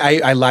it's not,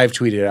 I live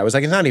tweeted it. I was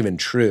like, it's not even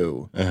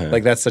true.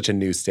 That's such a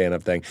new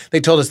stand-up thing.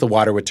 They told us the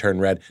water would turn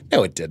red.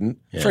 No, it didn't.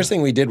 Yeah. First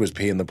thing we did was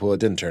pee in the pool.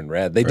 It didn't turn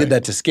red. They did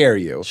that to scare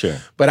you. Sure.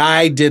 But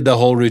I did the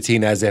whole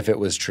routine as if it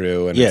was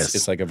true. And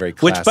it's like a very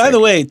classic. Which, by the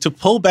way, to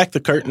pull back the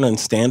curtain on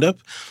stand-up,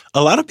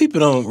 a lot of people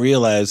don't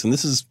realize, and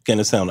this is going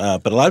to sound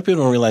odd, but a lot of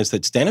people don't realize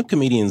that stand-up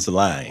comedians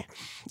lie.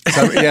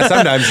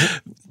 Sometimes.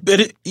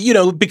 But,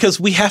 because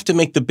we have to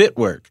make the bit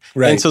work.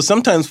 Right. And so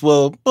sometimes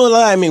we'll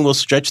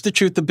stretch the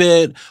truth a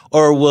bit,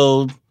 or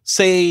we'll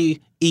say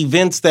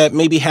events that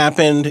maybe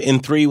happened in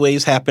 3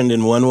 ways happened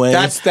in 1 way.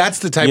 That's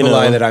the type of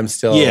lie that I'm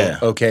still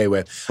okay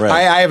with. Right.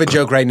 I have a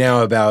joke right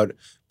now about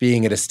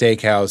being at a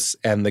steakhouse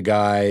and the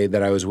guy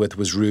that I was with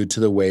was rude to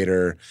the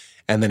waiter,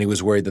 and then he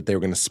was worried that they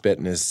were going to spit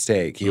in his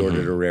steak. He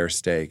ordered a rare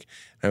steak.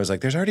 And I was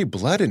like, there's already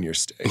blood in your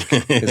steak,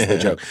 is the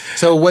joke.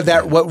 So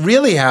what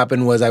really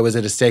happened was I was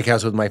at a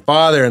steakhouse with my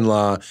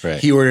father-in-law. Right.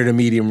 He ordered a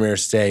medium rare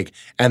steak,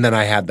 and then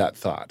I had that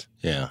thought.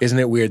 Yeah. Isn't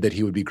it weird that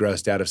he would be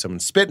grossed out if someone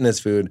spit in his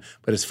food,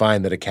 but it's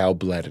fine that a cow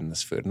bled in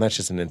his food? And that's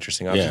just an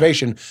interesting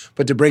observation.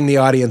 But to bring the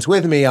audience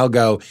with me, I'll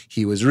go,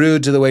 he was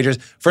rude to the waitress.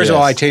 First of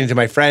all, I changed it to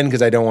my friend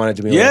because I don't want it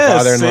to be my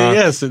father-in-law.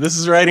 Yes, this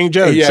is writing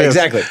jokes. Yeah, yes.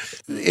 exactly.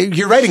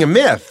 You're writing a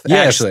myth,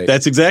 actually.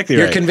 That's exactly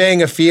right. You're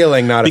conveying a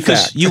feeling, not a fact.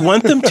 Because you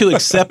want them to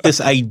accept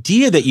this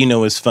idea that you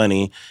know is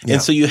funny,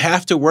 and so you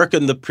have to work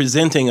on the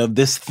presenting of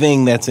this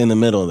thing that's in the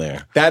middle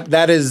there.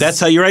 That's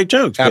how you write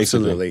jokes,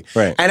 absolutely.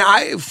 Basically. Right.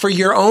 And for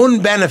your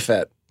own benefit,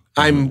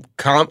 I'm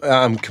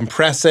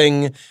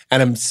compressing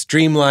and I'm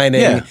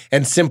streamlining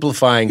and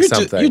simplifying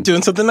something. You're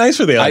doing something nice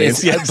for the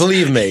audience. Yes.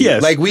 Believe me.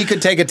 Yes. Like we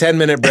could take a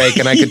 10-minute break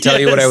and I could tell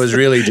you what I was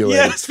really doing.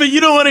 Yes, but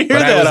you don't want to hear but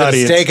that, I was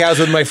audience. at a steakhouse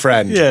with my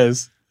friend.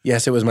 Yes.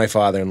 Yes, it was my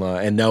father-in-law.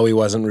 And no, he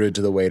wasn't rude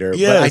to the waiter.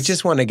 Yes. But I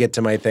just want to get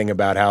to my thing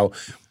about how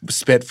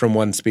spit from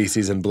one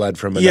species and blood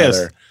from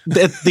another. Yes,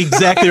 that's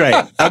exactly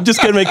right. I'm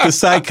just going to make the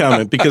side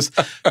comment because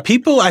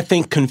people, I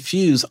think,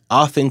 confuse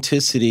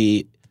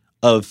authenticity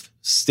of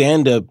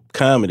stand-up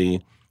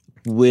comedy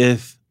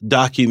with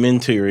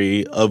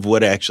documentary of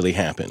what actually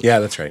happened. Yeah,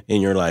 that's right.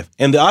 In your life.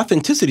 And the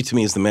authenticity to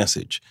me is the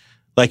message.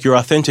 Like you're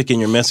authentic in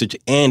your message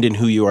and in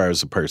who you are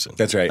as a person.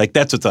 That's right. Like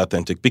that's what's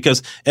authentic.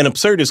 Because an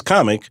absurdist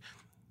comic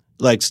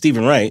like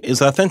Stephen Wright is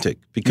authentic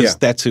because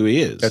that's who he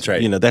is. That's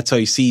right. You know, that's how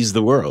he sees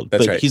the world.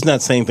 That's but right. He's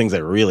not saying things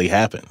that really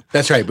happen.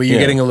 That's right. But you're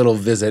getting a little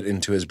visit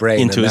into his brain.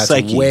 Into and his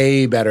that's psyche.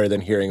 Way better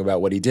than hearing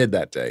about what he did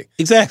that day.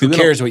 Exactly. Who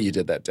cares what you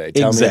did that day?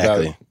 Tell me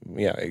Exactly.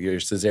 about your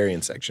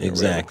cesarean section.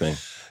 Exactly.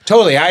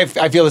 Totally. I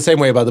feel the same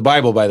way about the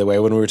Bible, by the way,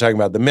 when we were talking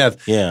about the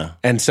myth. Yeah.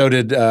 And so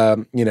did,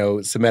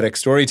 Semitic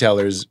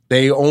storytellers.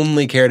 They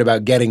only cared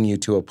about getting you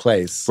to a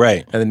place.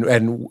 Right.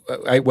 And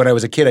when I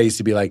was a kid, I used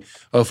to be like,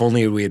 oh, if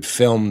only we had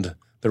filmed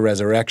the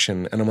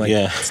resurrection. And I'm like,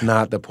 it's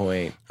not the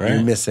point. Right.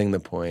 You're missing the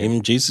point.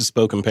 Even Jesus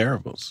spoke in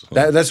parables.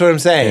 That's what I'm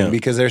saying,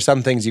 because there's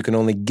some things you can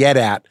only get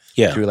at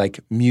through like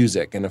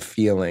music and a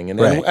feeling. And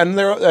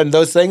and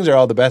those things are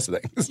all the best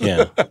things.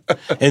 Yeah.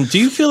 And do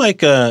you feel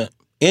like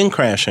in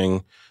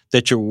Crashing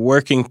that you're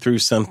working through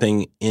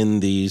something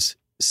in these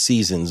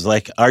seasons?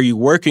 Like, are you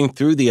working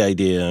through the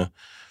idea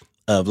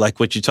of like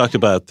what you talked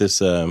about,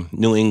 this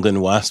New England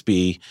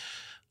waspy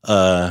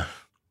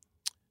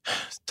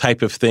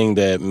type of thing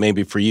that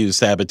maybe for you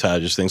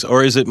sabotages things?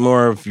 Or is it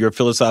more of your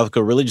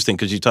philosophical religious thing?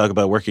 Because you talk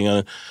about working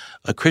on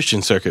a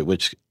Christian circuit,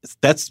 which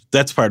that's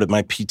part of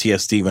my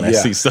PTSD when I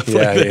see stuff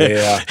like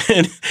that.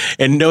 Yeah.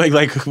 And knowing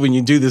like when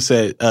you do this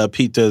at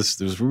Pete does,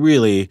 there's a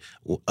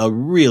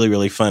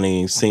really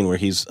funny scene where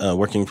he's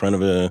working in front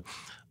of a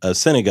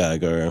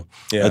synagogue or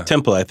a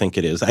temple, I think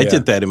it is. I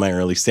did that in my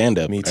early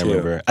stand-up. Me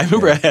too. I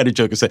remember I had a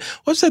joke and said,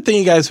 what's that thing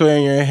you guys wear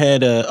in your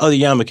head? The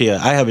yarmulke. Yeah,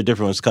 I have a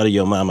different one. It's called a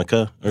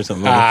yomamaka or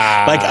something like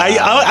that. Like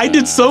I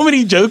did so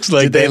many jokes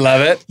like that. Did they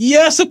love it?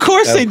 Yes, of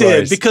course they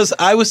did. Because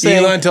I was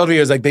saying— Elon told me, he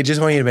was like, they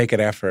just want you to make an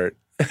effort.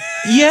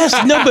 Yes,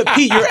 no, but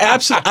Pete, you're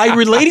absolutely— I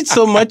related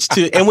so much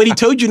to— and when he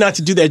told you not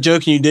to do that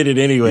joke and you did it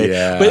anyway.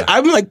 Yeah. But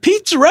I'm like,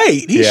 Pete's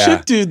right. He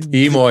should do—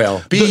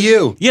 Emoil. Be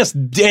you. Yes,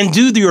 and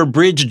do your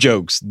bridge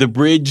jokes. The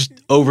bridge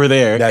over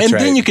there. That's right.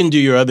 Then you can do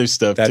your other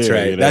stuff too. That's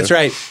right. You know? That's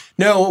right.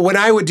 No, when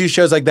I would do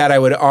shows like that, I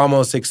would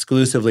almost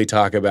exclusively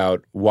talk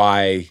about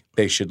why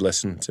they should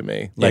listen to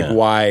me. Like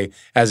why,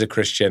 as a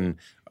Christian,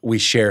 we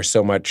share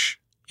so much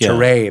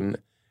terrain.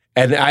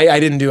 And I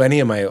didn't do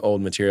any of my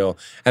old material,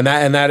 and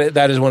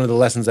that is one of the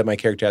lessons that my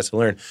character has to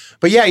learn.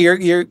 But yeah,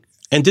 you're.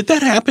 And did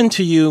that happen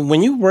to you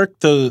when you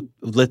worked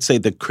let's say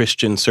the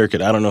Christian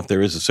circuit? I don't know if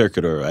there is a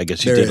circuit, or I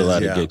guess you did a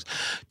lot of gigs.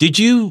 Did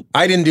you?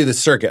 I didn't do the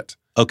circuit.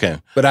 Okay.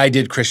 But I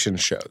did Christian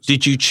shows.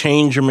 Did you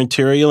change your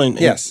material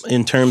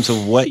in terms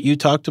of what you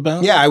talked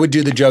about? Yeah, I would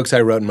do the jokes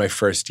I wrote in my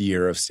first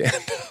year of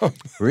stand-up.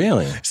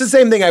 Really? It's the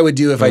same thing I would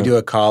do if I do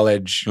a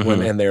college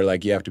and they're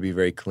like, you have to be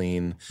very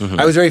clean.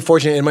 I was very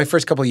fortunate. In my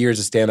first couple of years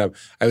of stand-up,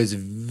 I was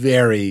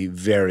very,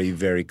 very,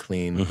 very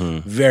clean.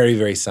 Very,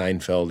 very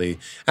Seinfeldy.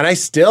 And I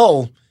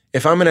still—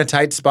 if I'm in a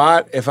tight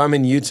spot, if I'm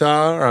in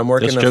Utah or I'm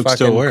working a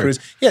fucking cruise,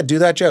 do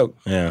that joke.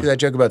 Yeah. Do that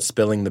joke about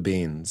spilling the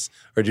beans,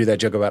 or do that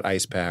joke about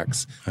ice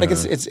packs. Like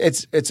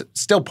it's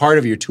still part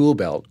of your tool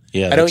belt.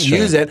 Yeah, I don't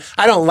use it.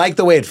 I don't like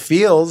the way it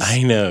feels.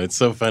 I know, it's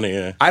so funny.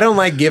 Yeah. I don't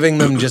like giving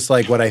them just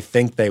like what I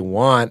think they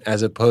want,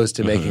 as opposed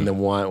to making them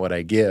want what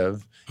I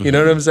give. You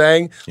know what I'm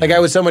saying? Like, I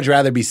would so much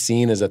rather be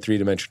seen as a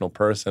three-dimensional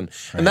person.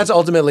 Right. And that's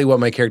ultimately what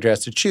my character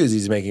has to choose.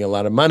 He's making a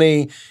lot of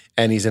money,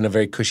 and he's in a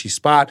very cushy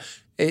spot.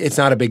 It's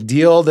not a big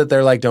deal that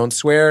they're like, don't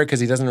swear,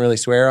 because he doesn't really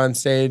swear on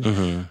stage.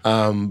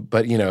 But,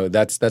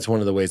 that's one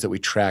of the ways that we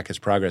track his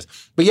progress.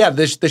 But yeah,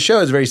 the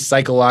show is very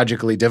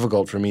psychologically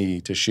difficult for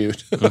me to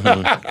shoot.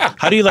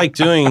 How do you like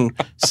doing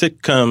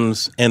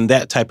sitcoms and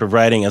that type of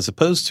writing as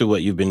opposed to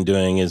what you've been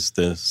doing is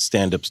the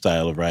stand-up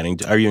style of writing?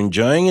 Are you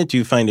enjoying it? Do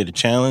you find it a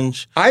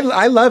challenge?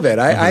 I love it.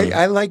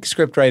 I like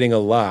script writing a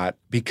lot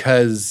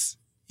because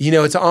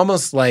It's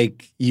almost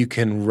like you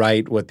can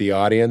write what the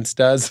audience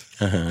does.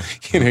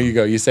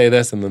 You say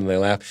this and then they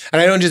laugh.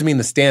 And I don't just mean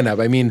the stand-up.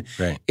 I mean,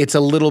 It's a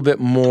little bit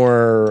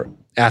more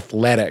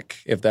athletic,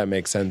 if that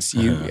makes sense.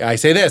 I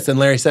say this and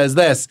Larry says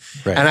this.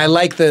 Right. And I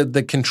like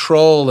the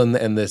control and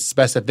the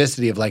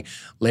specificity of like,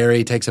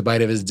 Larry takes a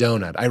bite of his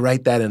donut. I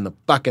write that in the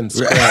fucking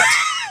script.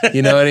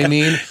 You know what I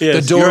mean?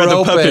 Yes, the door you're the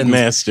opens. Puppet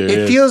master.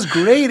 It feels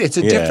great. It's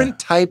a different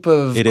type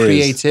of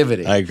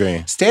creativity. I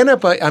agree.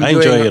 Stand-up, I'm I doing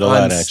enjoy it a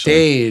lot, on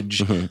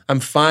stage. I'm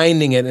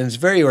finding it, and it's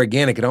very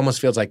organic. It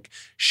almost feels like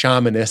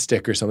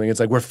shamanistic or something. It's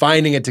like we're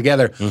finding it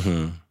together.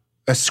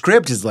 A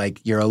script is like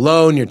you're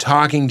alone, you're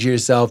talking to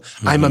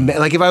yourself.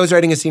 Like if I was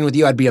writing a scene with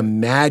you, I'd be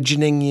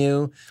imagining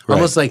you,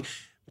 almost like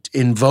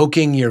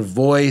invoking your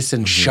voice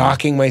and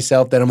shocking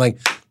myself that I'm like,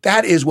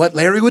 that is what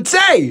Larry would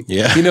say.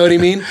 Yeah. You know what I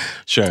mean?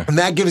 Sure. And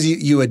that gives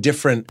you a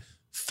different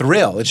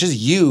thrill. It's just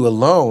you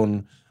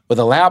alone with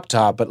a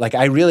laptop, but like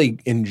I really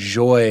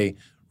enjoy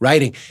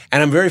writing.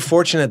 And I'm very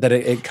fortunate that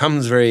it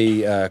comes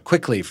very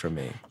quickly for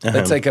me.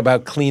 It's like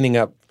about cleaning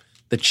up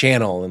the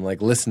channel and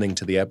like listening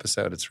to the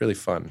episode. It's really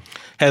fun.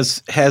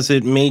 Has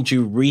it made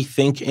you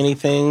rethink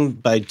anything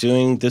by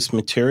doing this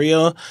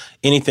material?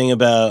 Anything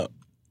about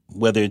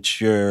whether it's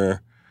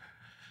your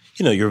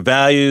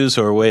values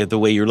or the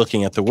way you're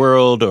looking at the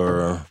world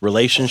or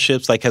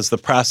relationships? Like, has the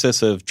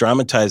process of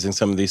dramatizing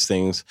some of these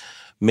things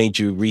made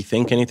you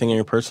rethink anything in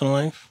your personal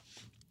life?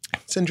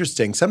 It's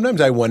interesting.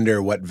 Sometimes I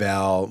wonder what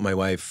Val, my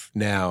wife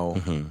now,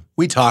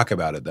 we talk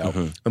about it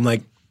though. I'm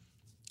like,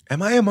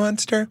 am I a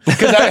monster?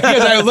 Because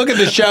I look at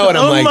the show and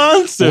I'm like,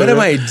 monster. What am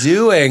I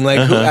doing?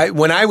 Like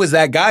when I was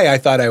that guy, I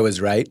thought I was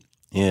right.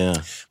 Yeah.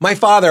 My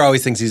father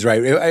always thinks he's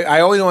right. I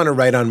always want to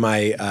write on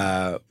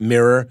my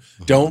mirror,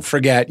 don't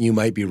forget you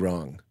might be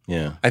wrong.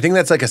 Yeah. I think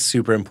that's like a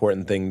super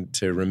important thing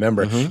to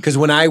remember. Because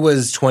when I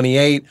was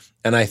 28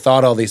 and I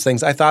thought all these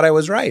things, I thought I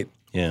was right.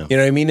 Yeah. You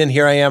know what I mean? And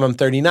here I am, I'm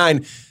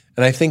 39,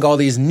 and I think all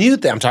these new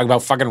things. I'm talking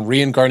about fucking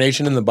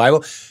reincarnation in the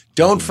Bible.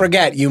 Don't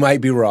forget you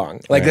might be wrong.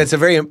 Like that's a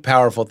very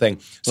powerful thing.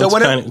 So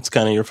it's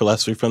kind of your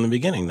philosophy from the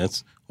beginning.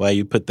 That's why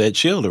you put that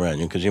shield around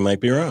you, because you might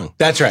be wrong.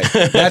 That's right.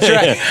 That's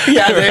right.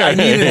 Yeah, I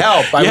needed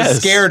help. I was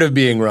scared of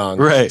being wrong.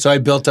 Right. So I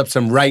built up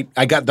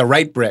I got the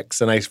right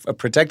bricks and I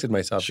protected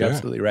myself. Sure. You're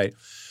absolutely right.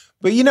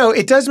 But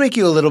it does make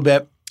you a little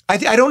bit, I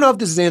don't know if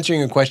this is answering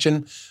your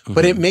question,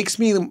 but it makes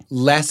me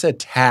less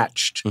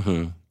attached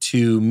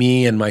to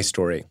me and my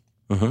story.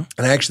 And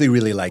I actually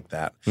really like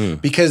that.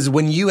 Because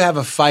when you have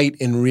a fight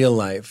in real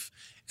life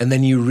and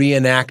then you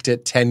reenact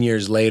it 10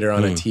 years later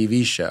on a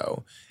TV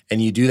show,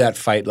 and you do that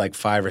fight like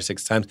 5 or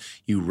 6 times,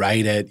 you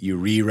write it, you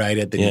rewrite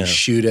it, then you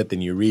shoot it, then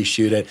you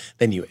reshoot it,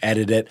 then you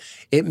edit it.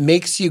 It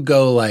makes you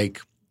go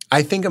like,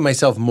 I think of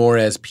myself more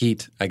as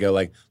Pete. I go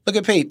like, look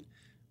at Pete.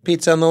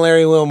 Pete's on the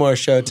Larry Wilmore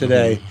show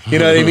today. You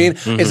know what I mean?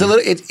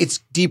 It's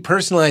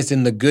depersonalized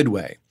in the good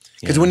way.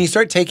 Because when you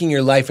start taking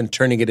your life and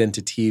turning it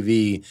into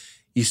TV,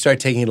 you start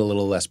taking it a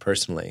little less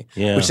personally,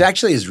 which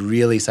actually is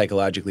really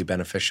psychologically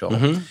beneficial.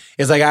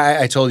 It's like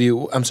I told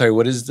you, I'm sorry,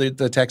 what is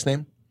the text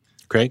name?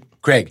 Craig.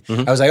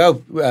 I was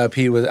like,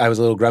 Pete, I was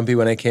a little grumpy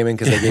when I came in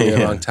because I gave you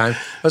the wrong time.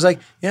 I was like,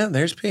 yeah,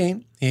 there's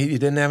Pete. He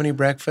didn't have any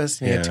breakfast.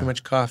 He had too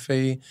much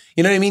coffee.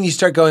 You know what I mean? You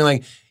start going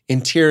like,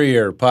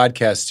 interior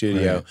podcast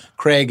studio. Right.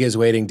 Craig is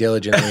waiting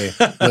diligently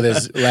with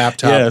his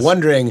laptop,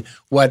 wondering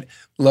what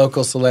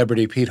local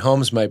celebrity Pete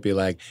Holmes might be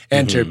like.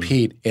 Enter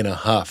Pete in a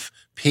huff.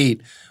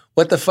 Pete,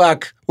 what the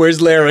fuck?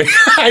 Where's Larry?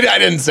 I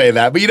didn't say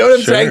that, but you know what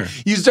I'm saying?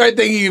 You start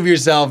thinking of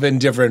yourself in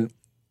different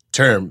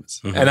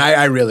terms. And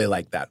I really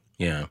like that.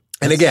 Yeah.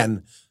 And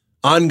again,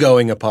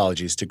 ongoing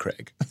apologies to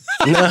Craig.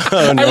 No.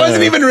 I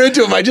wasn't even rude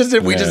to him.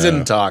 We just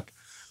didn't talk.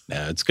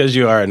 No, it's because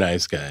you are a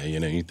nice guy.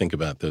 You think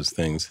about those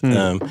things.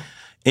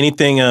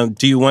 Anything,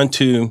 do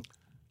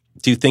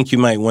you think you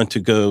might want to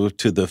go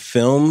to the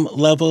film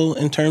level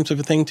in terms of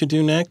a thing to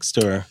do next?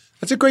 Or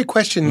that's a great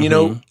question.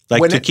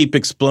 Keep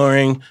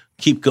exploring,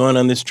 keep going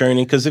on this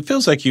journey? Because it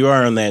feels like you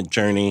are on that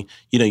journey.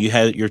 You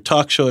had your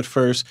talk show at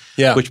first,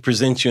 which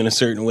presents you in a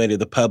certain way to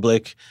the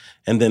public.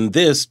 And then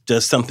this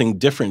does something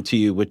different to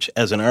you, which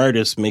as an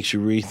artist makes you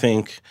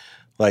rethink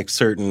like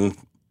certain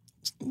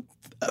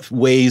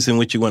ways in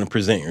which you want to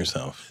present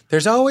yourself.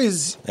 There's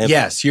always,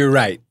 yes, you're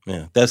right.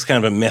 Yeah, that's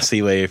kind of a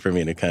messy way for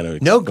me to kind of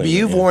explain. No,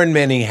 you've worn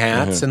many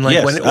hats, and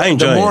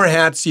the more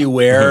hats you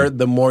wear,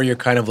 the more you're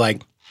kind of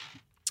like,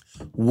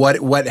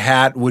 what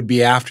hat would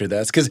be after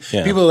this? Because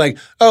people are like,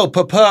 oh,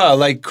 Papa,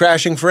 like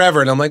Crashing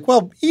Forever, and I'm like,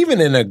 well, even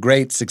in a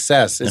great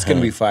success, it's going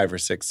to be 5 or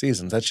 6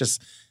 seasons. That's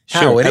just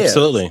how it is.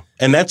 Absolutely.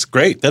 And that's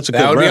great. That's a good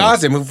run. That would be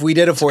awesome. If we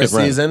did a 4th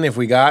season, if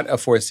we got a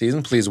 4th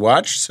season, please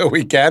watch so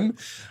we can.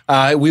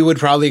 We would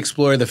probably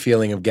explore the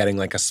feeling of getting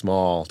like a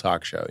small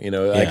talk show.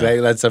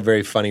 That's a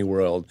very funny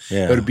world.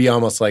 Yeah. It would be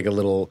almost like a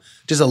little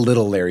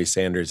Larry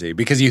Sanders-y,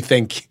 because you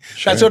think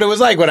that's what it was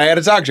like when I had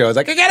a talk show. I was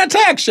like, I got a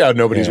talk show.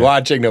 Nobody's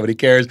watching. Nobody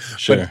cares.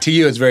 Sure. But to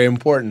you, it's very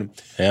important.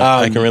 Yeah,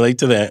 I can relate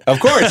to that. Of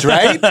course,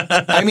 right?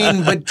 I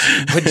mean, but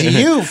to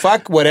you,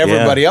 fuck what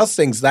everybody else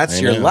thinks. That's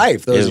your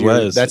life.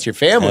 That's your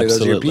family. Absolutely.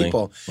 Those are your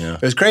people. Yeah.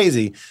 It was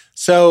crazy.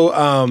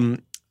 So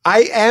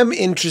I am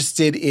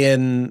interested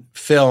in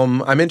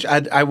film. I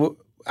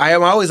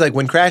am always like,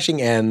 when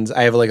Crashing ends,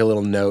 I have like a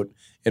little note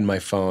in my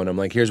phone. I'm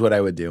like, here's what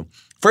I would do.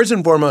 First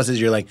and foremost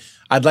is you're like,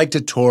 I'd like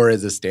to tour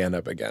as a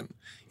stand-up again.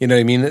 You know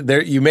what I mean?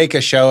 You make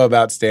a show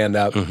about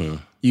stand-up. Mm-hmm.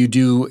 You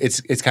do.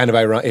 It's kind of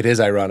ironic. It is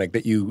ironic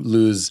that you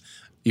lose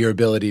your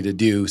ability to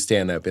do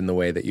stand-up in the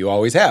way that you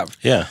always have.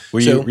 Yeah,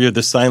 you're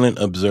the silent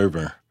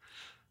observer.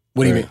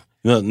 What do you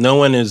mean? No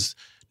one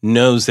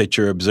knows that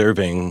you're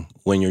observing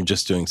when you're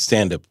just doing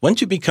stand-up.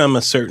 Once you become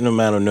a certain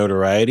amount of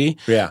notoriety,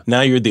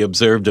 now you're the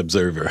observed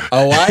observer.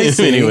 Oh, I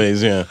see. In many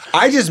ways, yeah.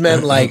 I just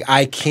meant like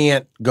I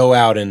can't go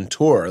out and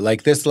tour.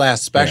 Like this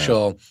last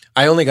special,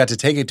 I only got to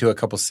take it to a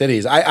couple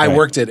cities. I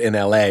worked it in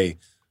L.A.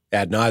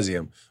 ad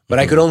nauseum, but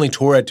I could only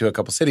tour it to a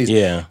couple cities.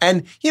 Yeah.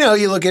 And, you know,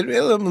 you look at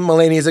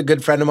Mulaney's a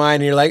good friend of mine,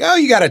 and you're like, oh,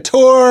 you got a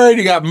tour, and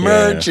you got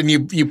merch, and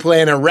you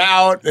plan a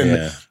route,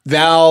 and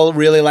Val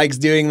really likes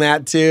doing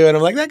that too. And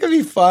I'm like, that could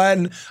be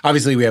fun.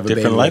 Obviously, we have a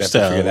different baby.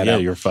 lifestyle. We'd have to figure that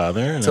out. Your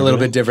father. It's a little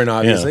bit different,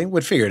 obviously.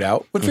 We'd figure it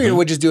out.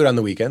 We'd just do it on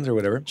the weekends or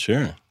whatever.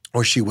 Sure.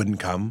 Or she wouldn't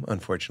come,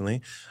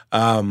 unfortunately.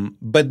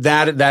 But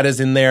that is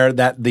in there.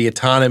 That the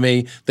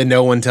autonomy that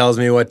no one tells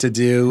me what to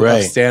do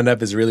of stand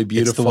up is really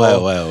beautiful. It's the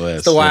Wild Wild West.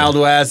 It's the Wild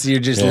West. You're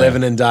just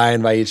living and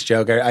dying by each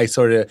joke. I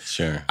sort of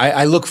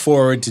I look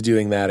forward to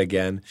doing that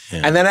again.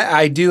 Yeah. And then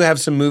I do have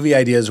some movie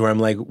ideas where I'm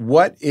like,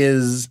 what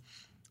is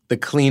the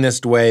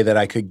cleanest way that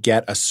I could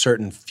get a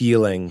certain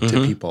feeling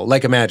to people,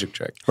 like a magic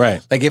trick?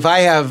 Right. Like if I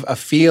have a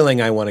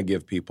feeling I want to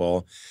give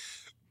people,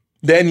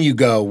 then you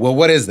go, well,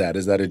 what is that?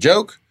 Is that a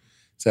joke?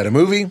 Is that a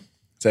movie?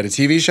 Is that a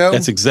TV show?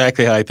 That's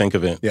exactly how I think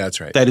of it. Yeah, that's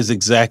right. That is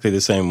exactly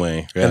the same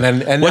way. Yeah.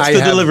 And what's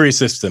the delivery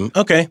system?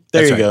 Okay,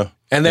 there you go.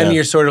 And then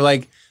you're sort of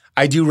like,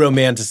 I do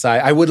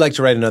romanticize. I would like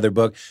to write another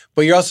book,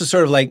 but you're also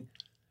sort of like,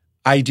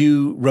 I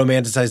do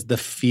romanticize the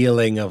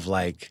feeling of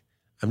like,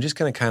 I'm just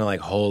going to kind of like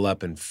hole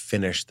up and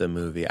finish the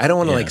movie. I don't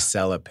want to like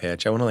sell a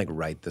pitch. I want to like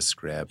write the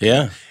script.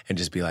 Yeah. And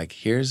just be like,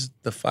 here's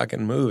the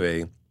fucking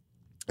movie.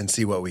 And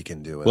see what we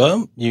can do with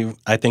it.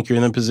 I think you're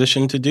in a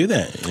position to do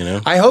that, you know?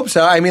 I hope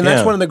so. I mean,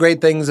 that's one of the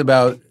great things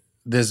about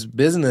this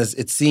business,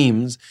 it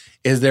seems,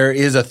 is there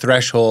is a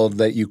threshold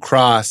that you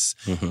cross.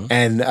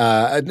 And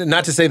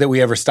not to say that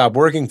we ever stop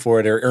working for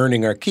it or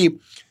earning our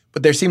keep,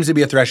 but there seems to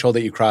be a threshold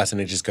that you cross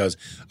and it just goes,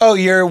 oh,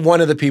 you're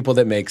one of the people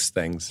that makes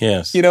things.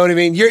 Yes. You know what I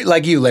mean? You're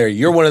like you, Larry.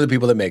 You're one of the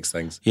people that makes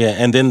things. Yeah,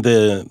 and then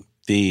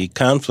the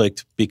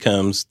conflict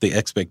becomes the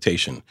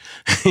expectation.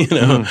 You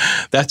know,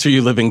 that's where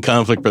you live in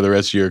conflict for the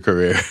rest of your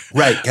career.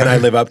 Right. Can I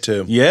live up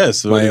to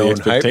my own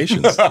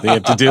expectations? You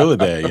have to deal with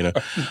that, you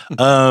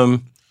know.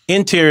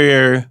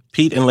 Interior,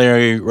 Pete and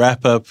Larry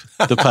wrap up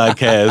the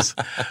podcast.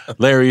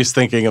 Larry's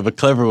thinking of a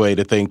clever way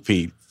to thank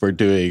Pete for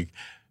doing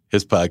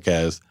his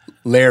podcast.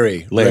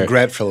 Larry.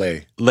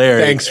 Regretfully.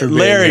 Larry. Thanks for being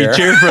here.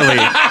 Cheerfully.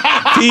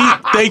 Pete,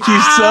 thank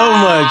you so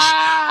much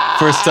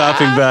for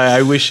stopping by.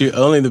 I wish you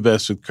only the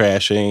best with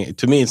Crashing.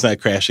 To me, it's not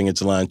crashing,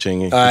 it's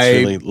launching. It's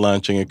really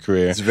launching a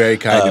career. It's very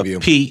kind of you.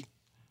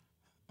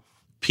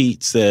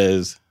 Pete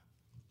says...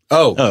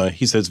 Oh,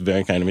 he says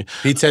very kind of me.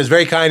 Pete says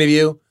very kind of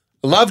you.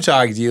 Love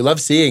talking to you. Love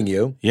seeing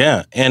you.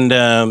 Yeah. And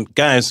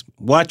guys,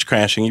 watch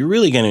Crashing. You're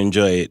really going to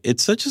enjoy it.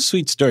 It's such a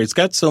sweet story. It's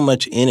got so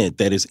much in it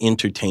that is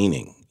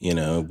entertaining. You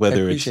know,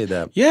 whether I appreciate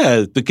that.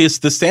 Yeah,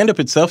 because the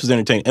stand-up itself is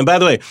entertaining. And by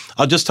the way,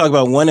 I'll just talk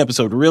about one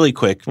episode really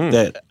quick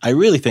that I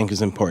really think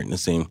is important to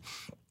see.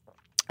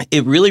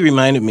 It really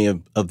reminded me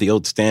of the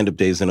old stand-up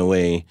days in a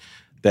way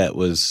that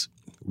was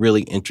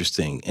really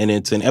interesting. And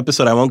it's an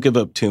episode, I won't give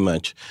up too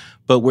much,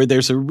 but where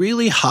there's a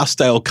really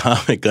hostile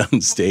comic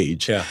on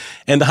stage. Yeah.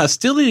 And the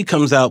hostility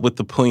comes out with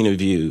the point of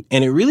view.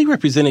 And it really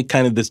represented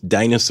kind of this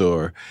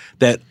dinosaur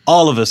that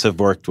all of us have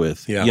worked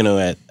with, you know,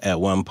 at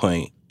one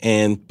point.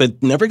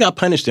 But never got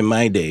punished in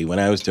my day when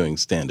I was doing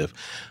stand-up.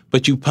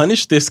 But you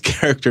punish this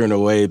character in a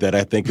way that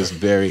I think is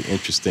very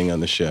interesting on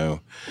the show.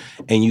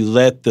 And you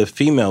let the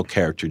female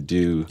character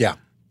do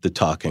the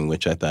talking,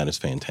 which I thought is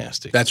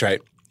fantastic. That's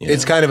right.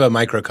 It's kind of a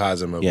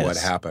microcosm of what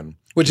happened.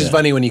 Which is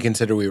funny when you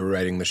consider we were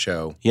writing the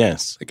show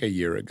like a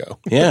year ago.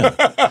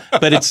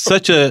 But it's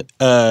such a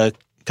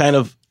kind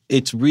of,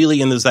 it's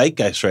really in the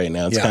zeitgeist right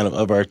now. It's kind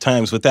of our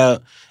times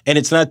and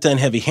it's not done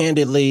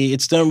heavy-handedly.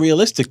 It's done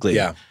realistically.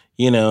 Yeah.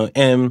 You know,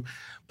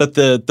 but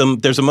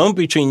there's a moment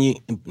between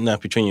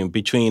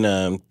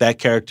that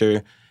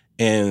character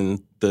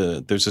and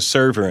there's a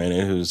server in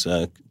it who's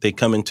they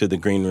come into the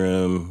green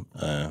room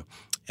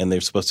and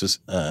they're supposed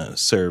to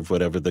serve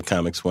whatever the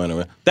comics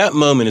want. That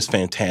moment is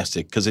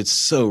fantastic because it's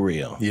so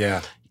real.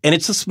 Yeah, and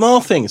it's a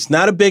small thing. It's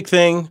not a big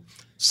thing.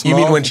 You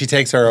mean when she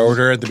takes our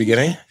order at the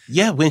beginning?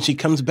 Yeah, when she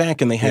comes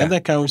back and they have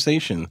that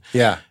conversation.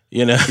 Yeah,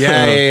 you know.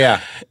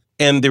 Yeah.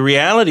 And the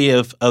reality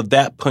of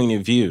that point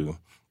of view.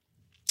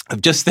 I'm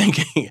just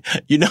thinking,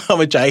 you know how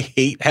much I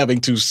hate having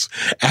to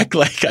act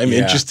like I'm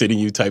interested in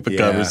you type of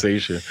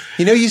conversation.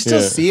 You know, you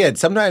still see it.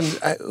 Sometimes,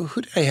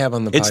 who did I have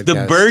on the podcast? It's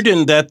the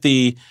burden that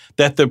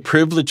the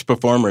privileged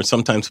performer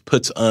sometimes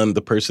puts on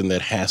the person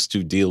that has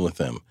to deal with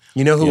them.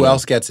 You know who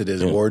else gets it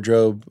is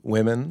wardrobe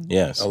women.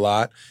 Yes. A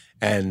lot.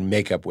 and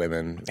makeup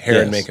women,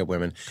 hair and makeup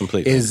women,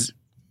 completely. is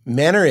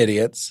men are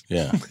idiots.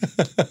 Yeah.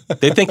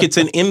 They think it's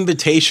an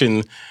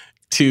invitation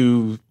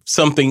to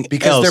something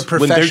because else they're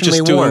professionally when they're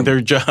just warm. doing their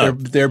job.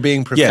 They're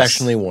being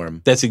professionally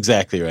warm. That's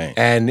exactly right.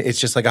 And it's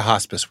just like a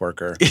hospice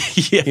worker.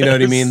 Yes, you know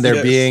what I mean?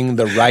 They're being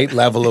the right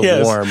level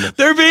of warm.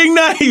 They're being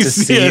nice. To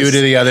see you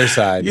to the other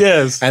side.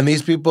 Yes. And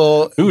these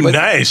people... Ooh,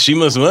 nice. She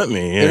must want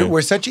me. Yeah.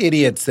 We're such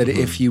idiots that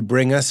if you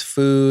bring us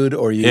food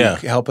or you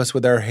help us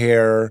with our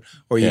hair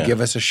or you give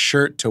us a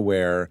shirt to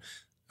wear,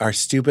 our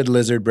stupid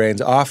lizard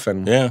brains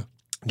often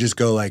just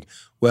go like,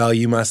 well,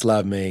 you must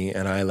love me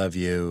and I love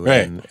you.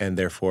 Right. And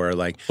therefore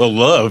like... Well,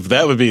 love,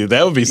 that would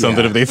be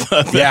something if they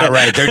thought that. Yeah,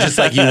 right. They're just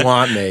like, you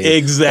want me.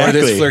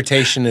 Exactly. Or this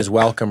flirtation is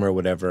welcome or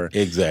whatever.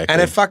 Exactly.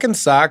 And it fucking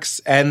sucks.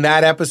 And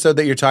that episode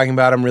that you're talking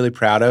about, I'm really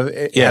proud of.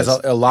 It has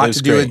a lot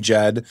to do with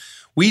Judd.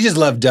 We just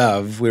love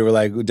Dove. We were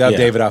like, Dove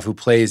Davidoff, who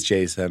plays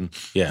Jason,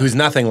 who's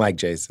nothing like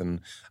Jason.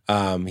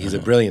 He's a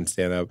brilliant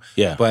stand-up.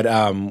 Yeah.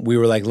 But we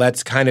were like,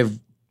 let's kind of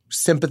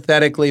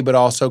sympathetically but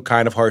also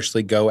kind of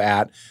harshly go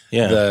at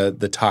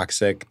the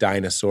toxic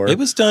dinosaur. It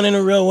was done in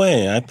a real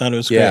way. I thought it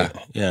was great.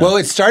 Yeah. Well,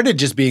 it started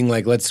just being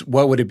like,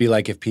 what would it be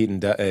like if Pete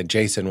and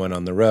Jason went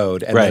on the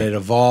road? And then it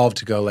evolved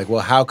to go like,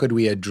 well, how could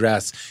we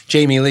address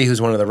Jamie Lee,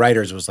 who's one of the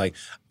writers, was like,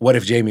 what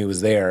if Jamie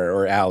was there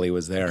or Allie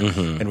was there?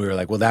 And we were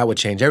like, well, that would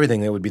change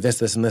everything. It would be this,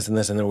 this, and this, and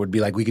this. And then it would be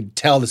like, we could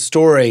tell the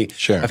story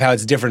of how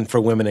it's different for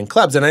women in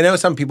clubs. And I know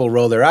some people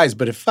roll their eyes,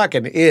 but it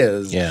fucking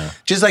is. Yeah.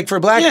 Just like for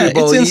black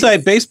people. It's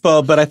inside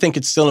baseball, but I think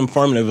it's still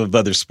informative of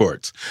other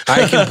sports.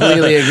 I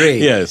completely agree.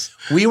 Yes.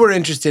 We were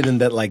interested in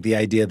that, like the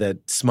idea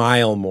that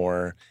smile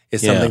more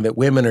is something that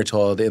women are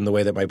told in the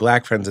way that my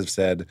black friends have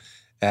said.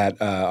 At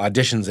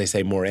auditions, they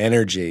say more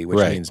energy, which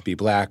means be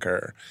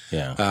blacker.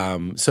 Yeah.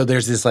 So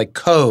there's this like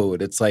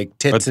code. It's like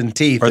tits and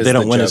teeth. Or they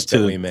don't want us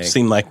to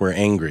seem like we're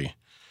angry.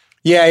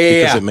 Yeah.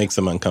 Because it makes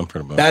them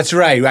uncomfortable. That's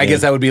right. I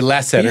guess that would be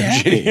less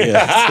energy.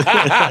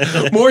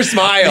 More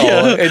smile.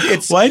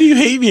 Yeah. Why do you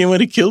hate me and want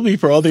to kill me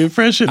for all the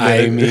impression?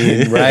 I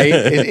mean, right?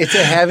 It's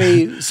a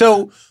heavy...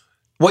 So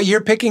what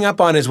you're picking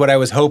up on is what I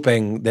was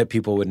hoping that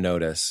people would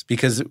notice.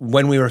 Because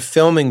when we were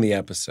filming the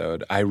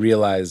episode, I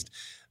realized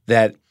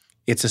that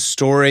it's a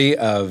story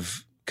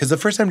of... Because the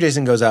first time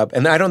Jason goes up,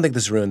 and I don't think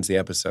this ruins the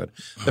episode,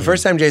 the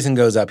first time Jason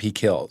goes up, he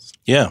kills.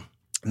 Yeah.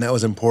 And that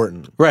was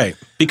important. Right.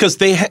 Because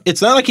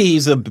it's not like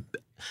he's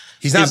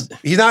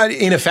not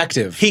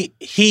ineffective.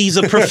 He's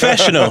a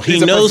professional. He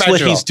knows what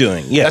he's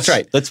doing. Yes. That's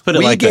right. Let's put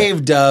it like that. We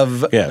gave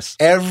Dove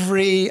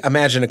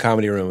imagine a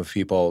comedy room of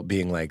people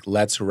being like,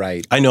 let's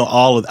write. I know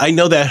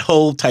that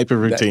whole type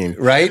of routine.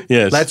 Right?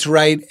 Yes. Let's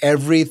write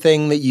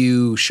everything that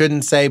you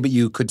shouldn't say, but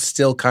you could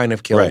still kind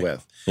of kill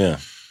with. Yeah.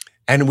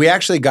 And we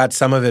actually got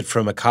some of it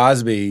from a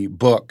Cosby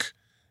book.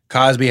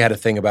 Cosby had a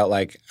thing about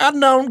like, I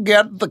don't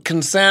get the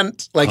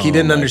consent. Like he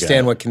didn't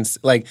understand what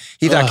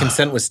he thought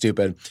consent was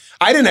stupid.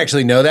 I didn't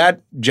actually know that.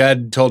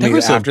 Judd told me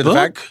after the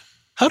fact.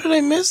 How did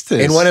I miss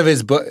this? In one of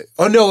his books.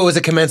 Oh no, it was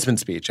a commencement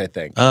speech, I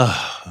think.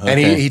 Oh, okay.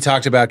 And he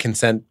talked about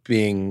consent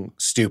being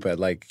stupid.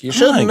 Like you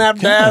shouldn't have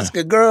to ask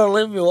a girl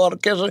if you want to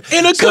kiss her.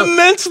 In a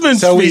commencement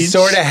speech. So we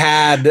sort of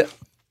had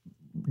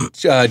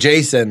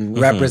Jason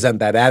represent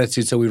that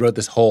attitude. So we wrote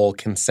this whole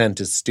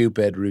consent is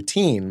stupid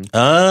routine. We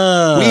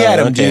had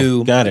him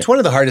do. It's one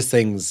of the hardest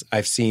things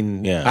I've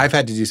seen. Yeah. I've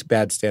had to do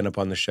bad stand-up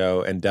on the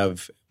show, and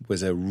Dove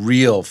was a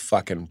real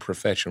fucking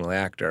professional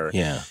actor.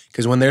 Yeah.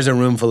 Because when there's a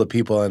room full of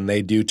people and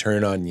they do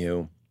turn on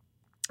you,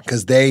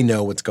 because they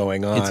know what's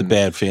going on. It's a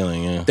bad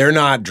feeling, yeah. They're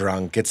not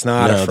drunk. It's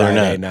not a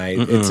Friday night.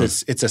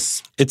 Mm-mm.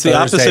 It's the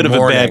opposite of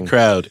morning. a bad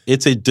crowd.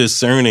 It's a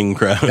discerning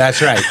crowd.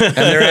 That's right. And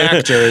they're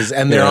actors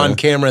and they're on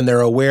camera and they're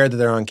aware that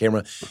they're on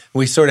camera.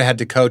 We sort of had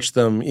to coach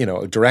them,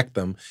 direct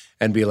them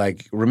and be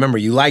like, remember,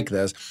 you like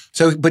this.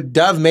 So, but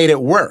Dove made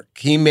it work.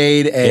 He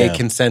made a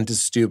consent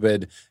is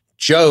stupid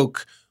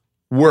joke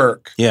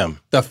work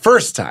the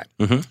first time.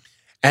 Mm-hmm.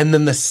 And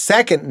then the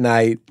second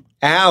night,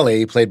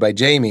 Allie, played by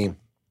Jamie,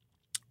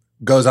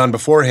 goes on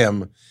before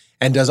him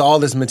and does all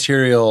this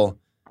material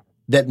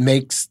that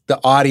makes the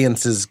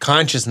audience's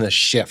consciousness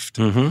shift.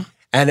 Mm-hmm.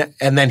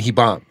 And then he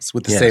bombs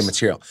with the same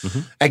material. Mm-hmm.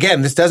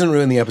 Again, this doesn't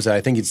ruin the episode.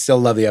 I think you'd still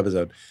love the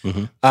episode.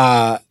 Mm-hmm.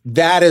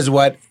 That is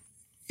what,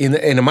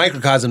 in a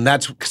microcosm,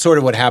 that's sort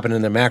of what happened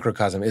in the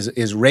macrocosm,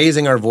 is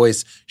raising our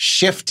voice,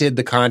 shifted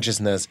the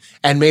consciousness,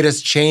 and made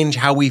us change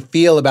how we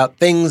feel about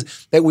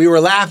things that we were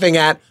laughing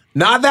at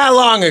not that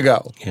long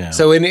ago. Yeah.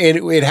 So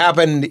it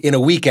happened in a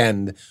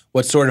weekend,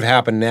 what sort of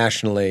happened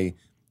nationally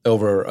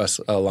over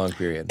a long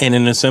period. And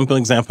in a simple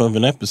example of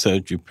an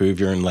episode, you prove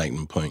your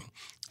enlightenment point.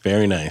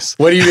 Very nice.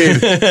 What do you mean?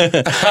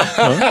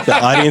 Well, the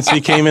audience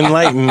became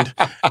enlightened,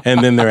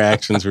 and then their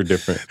actions were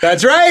different.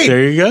 That's right.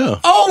 There you go.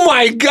 Oh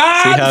my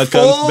God! See how it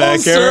comes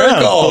back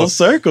around. Full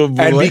circle,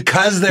 boy. And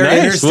because their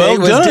interstate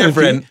was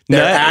different,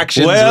 their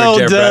actions were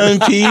different. Well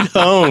done, Pete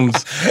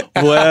Holmes.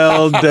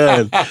 Well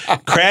done.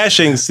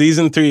 Crashing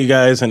season 3,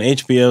 guys, on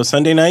HBO.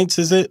 Sunday nights,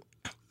 is it?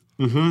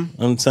 Mm-hmm.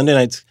 On Sunday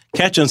nights.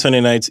 Catch on Sunday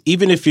nights,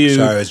 even if you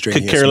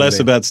could care less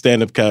about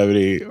stand-up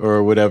comedy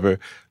or whatever.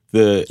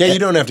 Yeah, you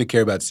don't have to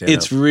care about stand-up.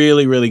 It's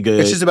really, really good.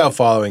 It's just about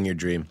following your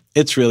dream.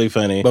 It's really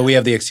funny. But we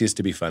have the excuse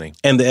to be funny.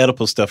 And the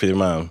Oedipal stuff with your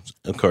mom,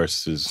 of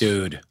course, is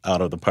Dude.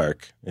 out of the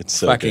park. It's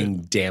so fucking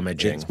good.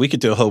 damaging. We could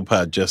do a whole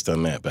pod just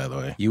on that, by the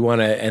way. You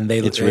want to, and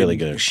it's really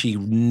good. She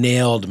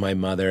nailed my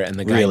mother, and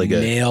the guy Really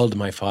good. nailed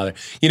my father.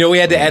 You know, we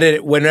had to edit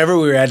it. Whenever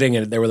we were editing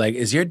it, they were like,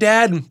 does your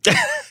dad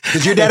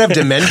have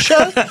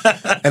dementia?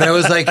 And I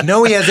was like,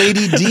 no, he has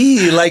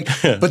ADD. Like,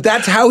 but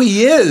that's how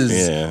he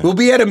is. Yeah. We'll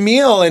be at a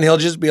meal, and he'll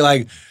just be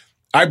like,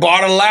 I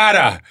bought a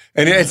ladder.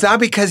 And it's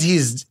not because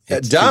he's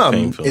dumb.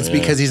 painful, it's yeah.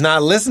 because he's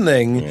not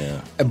listening.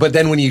 Yeah. But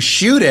then when you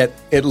shoot it,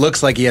 it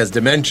looks like he has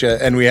dementia,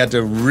 and we had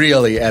to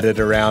really edit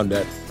around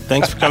it.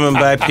 Thanks for coming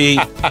by,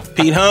 Pete.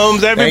 Pete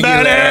Holmes,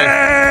 everybody.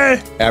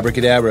 Thank you, Larry.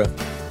 Abracadabra.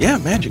 Yeah,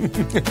 magic.